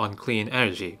cooperation on clean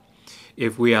energy.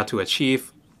 If we are to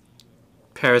achieve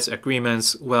Paris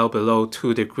Agreement's well below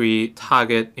 2-degree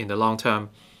target in the long term,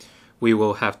 we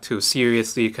will have to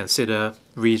seriously consider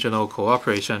regional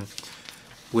cooperation,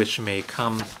 which may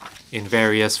come in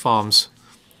various forms.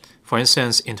 For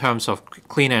instance, in terms of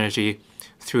clean energy,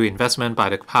 through investment by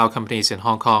the power companies in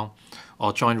Hong Kong,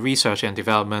 or joint research and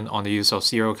development on the use of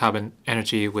zero carbon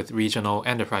energy with regional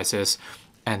enterprises,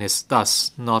 and is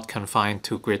thus not confined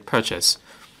to grid purchase.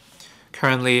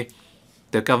 Currently,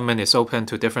 the government is open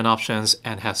to different options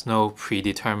and has no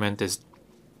predetermined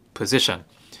position.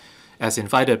 As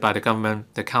invited by the government,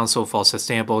 the Council for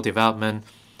Sustainable Development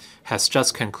has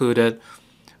just concluded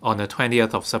on the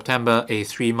 20th of September a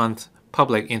 3-month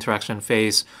public interaction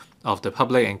phase of the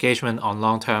public engagement on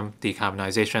long-term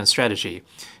decarbonization strategy.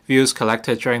 Views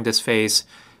collected during this phase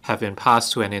have been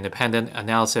passed to an independent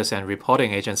analysis and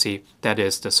reporting agency, that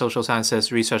is, the Social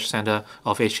Sciences Research Center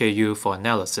of HKU, for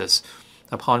analysis.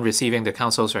 Upon receiving the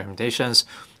Council's recommendations,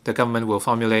 the government will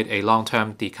formulate a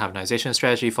long-term decarbonization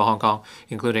strategy for Hong Kong,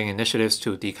 including initiatives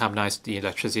to decarbonize the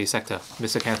electricity sector.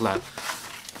 Mr. Kenneth Leung.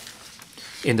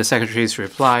 In the Secretary's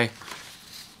reply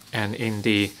and in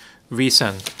the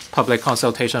recent public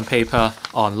consultation paper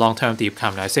on long-term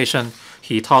decarbonization,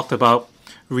 he talked about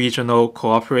regional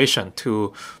cooperation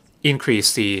to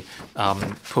increase the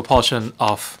proportion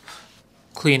of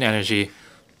clean energy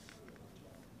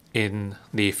in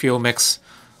the fuel mix.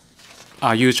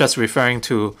 Are you just referring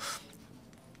to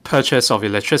purchase of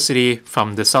electricity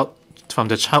from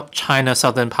the China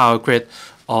Southern Power Grid,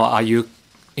 or are you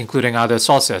including other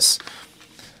sources?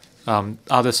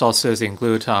 Other sources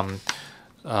include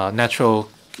natural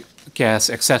gas,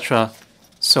 etc.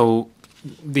 So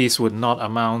these would not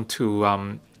amount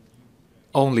to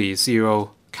only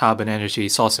zero carbon energy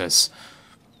sources.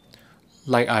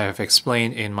 Like I have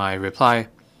explained in my reply,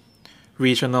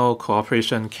 regional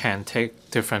cooperation can take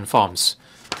different forms.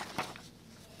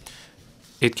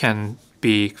 It can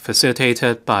be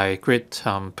facilitated by grid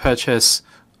purchase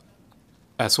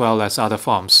as well as other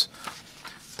forms.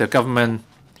 The government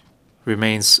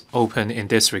remains open in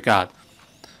this regard.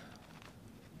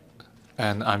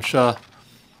 And I'm sure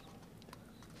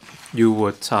you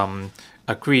would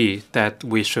agree that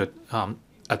we should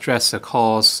address the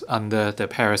cause under the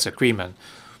Paris Agreement.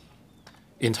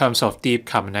 In terms of deep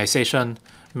carbonization,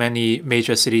 many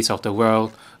major cities of the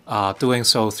world are doing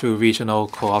so through regional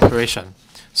cooperation.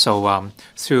 So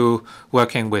through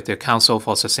working with the Council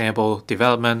for Sustainable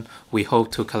Development, we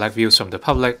hope to collect views from the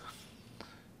public,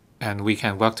 and we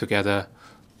can work together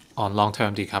on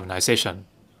long-term decarbonization.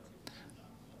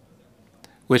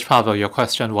 Which part of your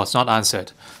question was not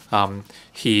answered?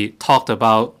 He talked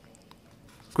about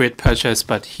grid purchase,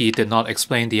 but he did not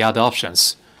explain the other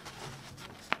options.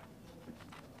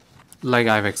 Like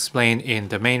I've explained in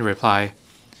the main reply,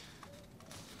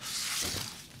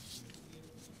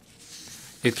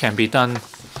 it can be done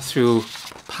through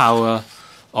power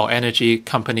or energy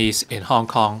companies in Hong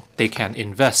Kong. They can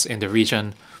invest in the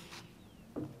region,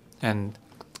 and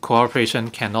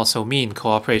cooperation can also mean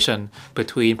cooperation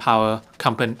between power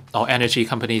company or energy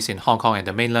companies in Hong Kong and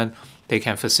the mainland. They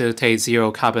can facilitate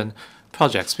zero carbon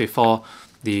projects before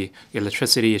the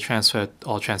electricity is transferred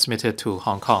or transmitted to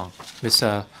Hong Kong.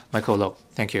 Mr. Michael Loh,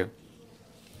 thank you.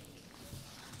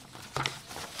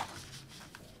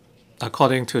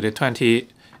 According to the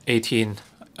 2018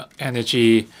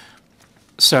 energy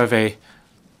survey,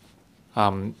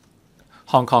 Hong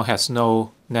Kong has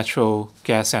no natural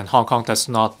gas, and Hong Kong does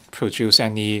not produce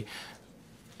any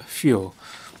fuel.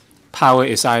 Power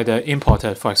is either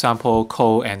imported, for example,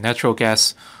 coal and natural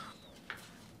gas,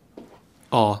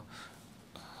 or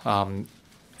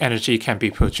energy can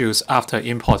be produced after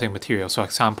importing materials, for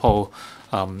example,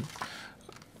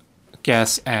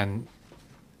 gas and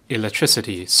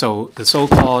electricity. So the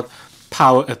so-called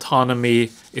power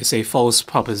autonomy is a false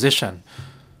proposition.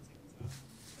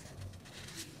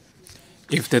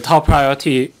 If the top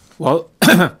priority, well,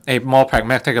 a more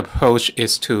pragmatic approach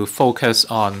is to focus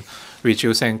on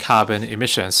reducing carbon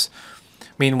emissions.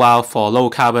 Meanwhile, for low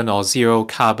carbon or zero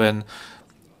carbon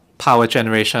power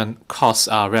generation, costs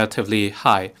are relatively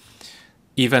high.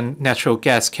 Even natural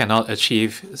gas cannot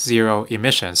achieve zero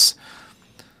emissions.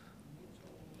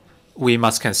 We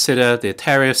must consider the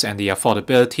tariffs and the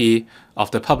affordability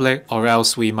of the public, or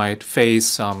else we might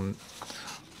face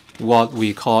what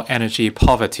we call energy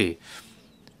poverty.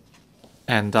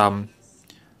 And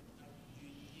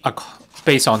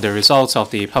based on the results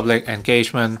of the public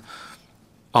engagement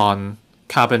on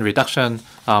carbon reduction,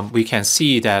 we can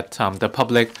see that the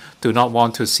public do not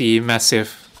want to see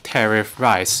massive tariff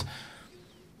rise.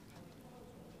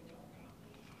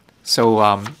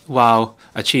 So while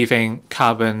achieving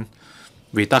carbon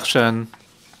reduction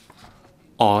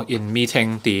or in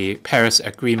meeting the Paris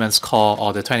Agreement's call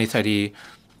or the 2030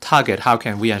 target, how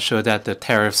can we ensure that the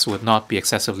tariffs would not be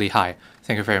excessively high?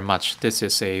 Thank you very much. This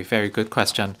is a very good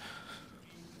question.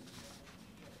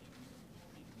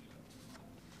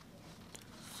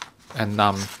 And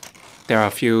there are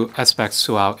a few aspects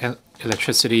to our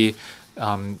electricity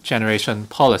generation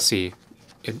policy.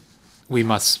 We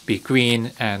must be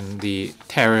green, and the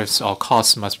tariffs or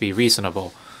costs must be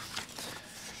reasonable.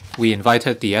 We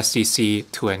invited the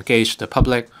SDC to engage the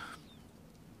public,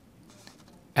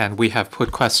 and we have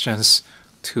put questions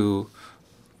to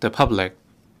the public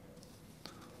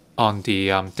on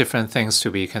the different things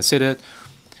to be considered.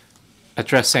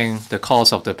 Addressing the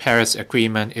cause of the Paris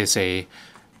Agreement is a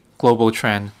global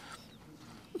trend,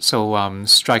 so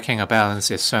striking a balance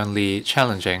is certainly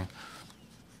challenging.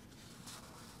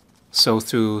 So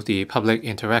through the public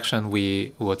interaction,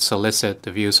 we would solicit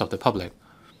the views of the public.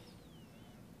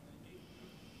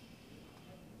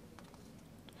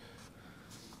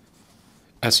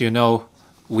 As you know,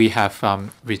 we have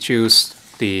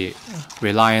reduced the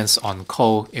reliance on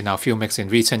coal in our fuel mix in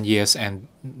recent years, and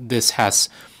this has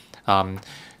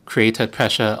created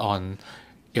pressure on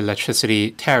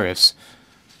electricity tariffs.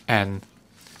 And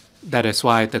that is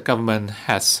why the government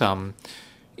has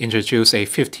introduced a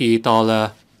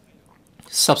 $50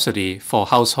 subsidy for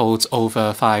households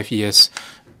over 5 years,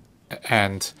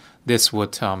 and this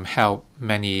would help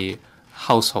many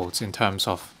households in terms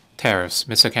of tariffs.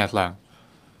 Mr. Kenneth Leung,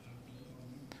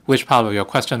 which part of your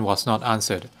question was not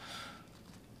answered?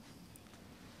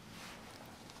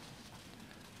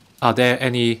 Are there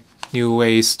any new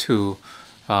ways to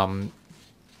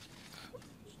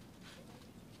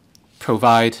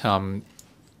provide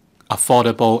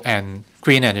affordable and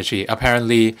green energy?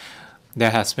 Apparently,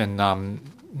 there has been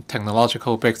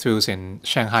technological breakthroughs in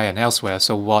Shanghai and elsewhere.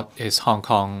 So what is Hong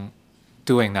Kong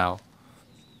doing now?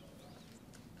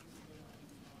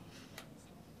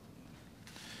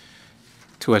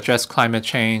 To address climate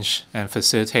change and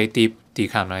facilitate deep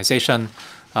decarbonization,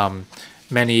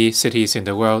 many cities in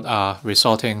the world are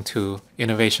resorting to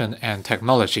innovation and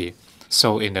technology.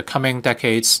 So in the coming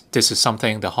decades, this is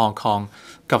something the Hong Kong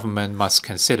government must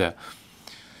consider.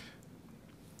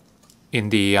 In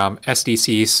the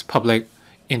SDC's public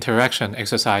interaction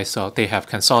exercise, so they have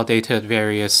consolidated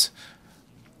various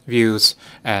views,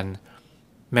 and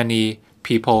many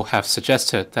people have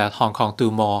suggested that Hong Kong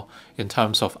do more in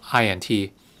terms of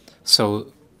I&T.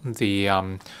 So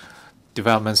the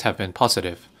developments have been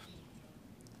positive.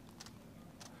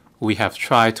 We have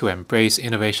tried to embrace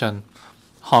innovation.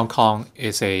 Hong Kong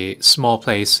is a small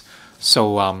place,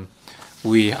 so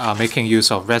we are making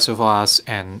use of reservoirs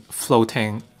and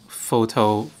floating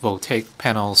photovoltaic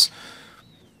panels.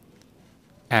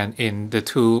 And in the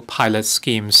two pilot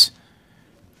schemes,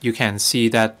 you can see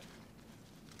that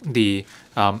the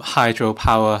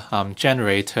hydropower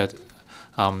generated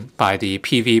by the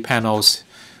PV panels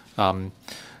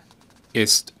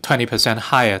is 20%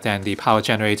 higher than the power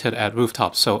generated at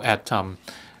rooftops. So at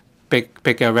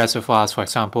bigger reservoirs, for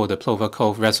example, the Plover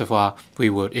Cove Reservoir, we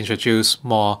would introduce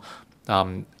more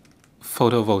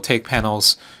photovoltaic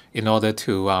panels in order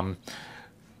to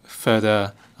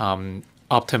further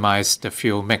optimize the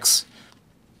fuel mix.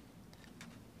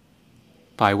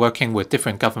 By working with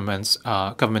different government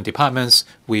departments,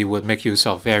 we would make use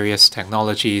of various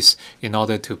technologies in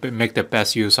order to make the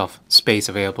best use of space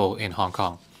available in Hong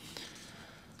Kong.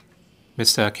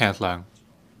 Mr. Kenneth Leung.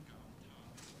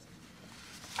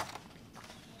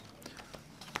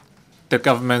 The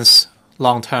government's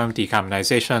long-term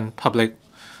decarbonization public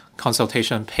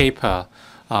consultation paper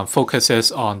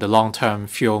focuses on the long-term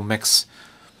fuel mix,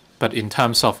 but in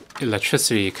terms of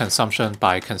electricity consumption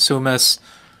by consumers,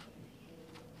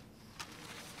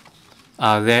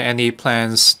 are there any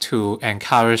plans to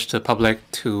encourage the public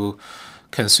to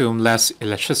consume less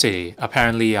electricity?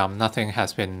 Apparently, nothing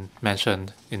has been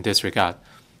mentioned in this regard.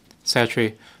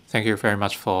 Secretary, thank you very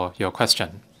much for your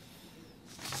question.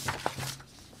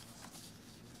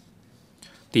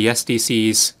 The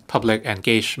SDC's public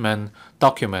engagement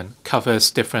document covers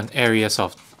different areas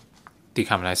of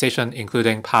decarbonization,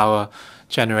 including power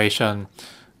generation,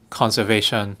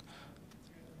 conservation,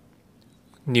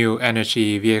 new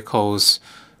energy vehicles,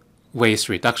 waste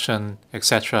reduction,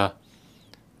 etc.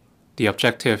 The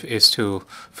objective is to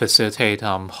facilitate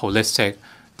holistic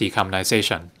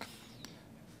decarbonization.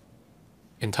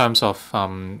 In terms of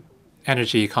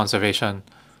energy conservation,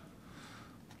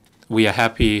 we are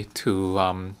happy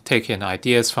to take in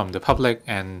ideas from the public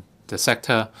and the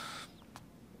sector.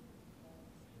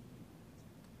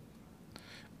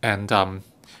 And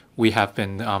we have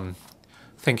been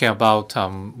thinking about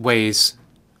ways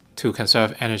to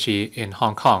conserve energy in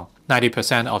Hong Kong.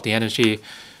 90% of the energy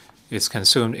is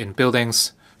consumed in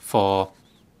buildings for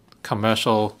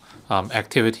commercial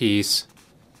activities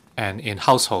and in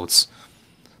households.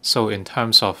 So in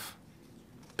terms of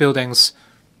buildings,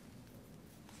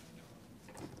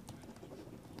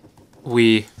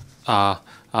 we have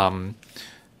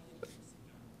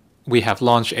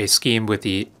launched a scheme with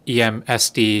the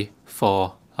EMSD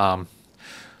for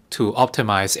to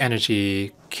optimize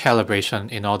energy calibration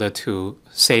in order to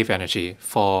save energy.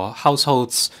 For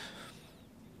households,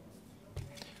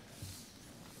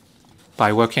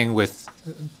 by working with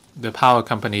the power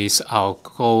companies, our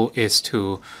goal is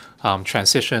to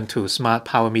transition to smart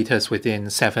power meters within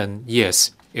 7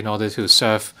 years in order to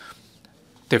serve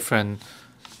different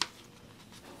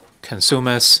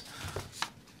consumers.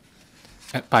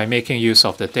 By making use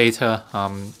of the data,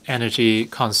 energy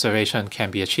conservation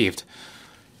can be achieved.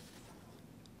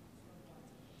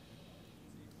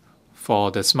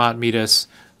 For the smart meters,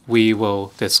 we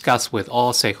will discuss with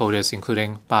all stakeholders,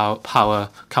 including power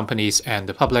companies and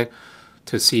the public,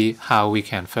 to see how we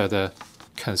can further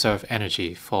conserve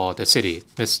energy for the city.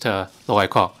 Mr. Loh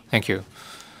Kwok, thank you.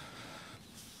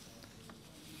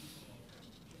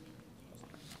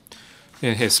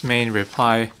 In his main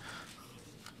reply,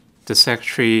 the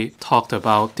Secretary talked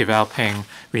about developing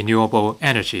renewable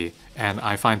energy, and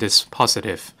I find this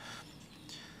positive.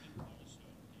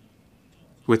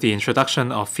 With the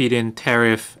introduction of feed-in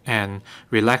tariff and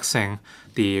relaxing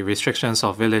the restrictions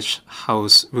of village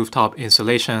house rooftop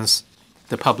installations,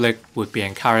 the public would be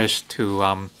encouraged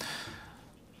to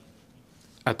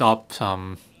adopt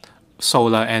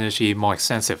solar energy more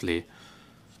extensively.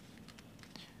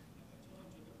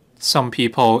 Some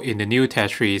people in the new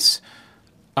territories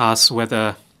ask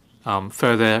whether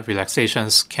further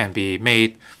relaxations can be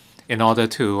made in order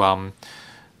to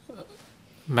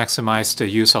maximize the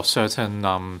use of certain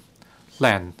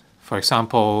land. For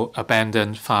example,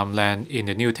 abandoned farmland in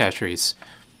the new territories.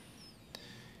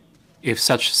 if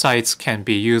such sites can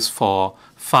be used for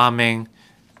farming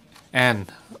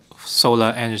and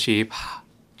solar energy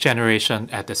generation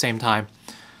at the same time,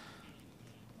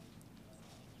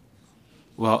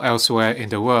 well, elsewhere in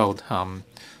the world,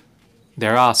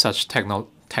 there are such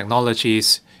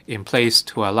technologies in place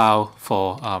to allow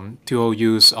for dual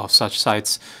use of such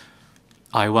sites.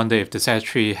 I wonder if the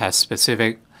Secretary has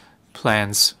specific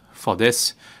plans for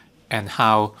this and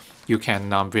how you can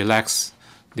relax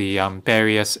the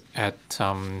barriers at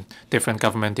different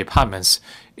government departments.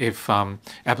 If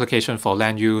application for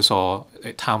land use or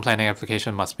town planning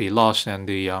application must be lodged, then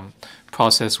the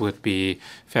process would be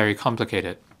very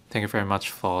complicated. Thank you very much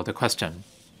for the question.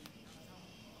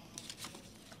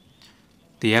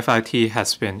 The FIT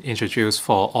has been introduced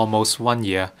for almost 1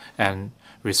 year, and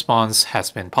response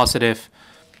has been positive.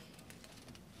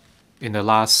 In the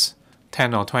last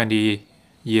 10 or 20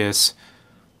 years,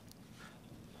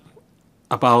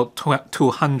 about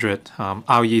 200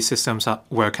 RE systems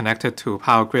were connected to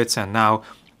power grids, and now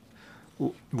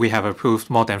we have approved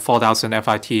more than 4,000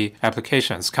 FIT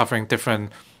applications covering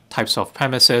different types of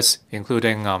premises,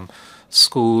 including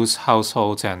schools,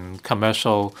 households, and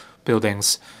commercial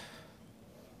buildings.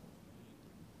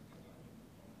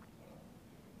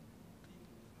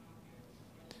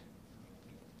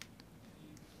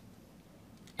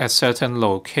 At certain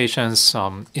locations,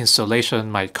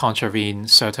 installation might contravene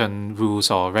certain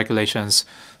rules or regulations.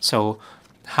 So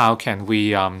how can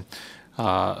we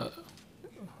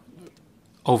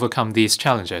overcome these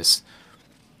challenges?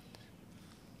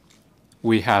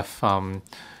 We have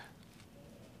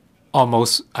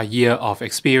almost a year of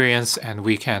experience, and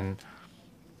we can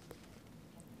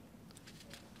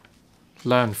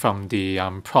learn from the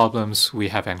problems we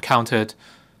have encountered,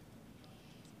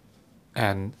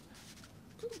 and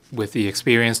with the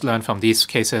experience learned from these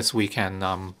cases, we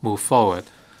can move forward.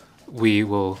 We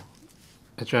will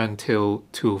adjourn till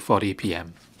 2:40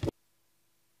 p.m.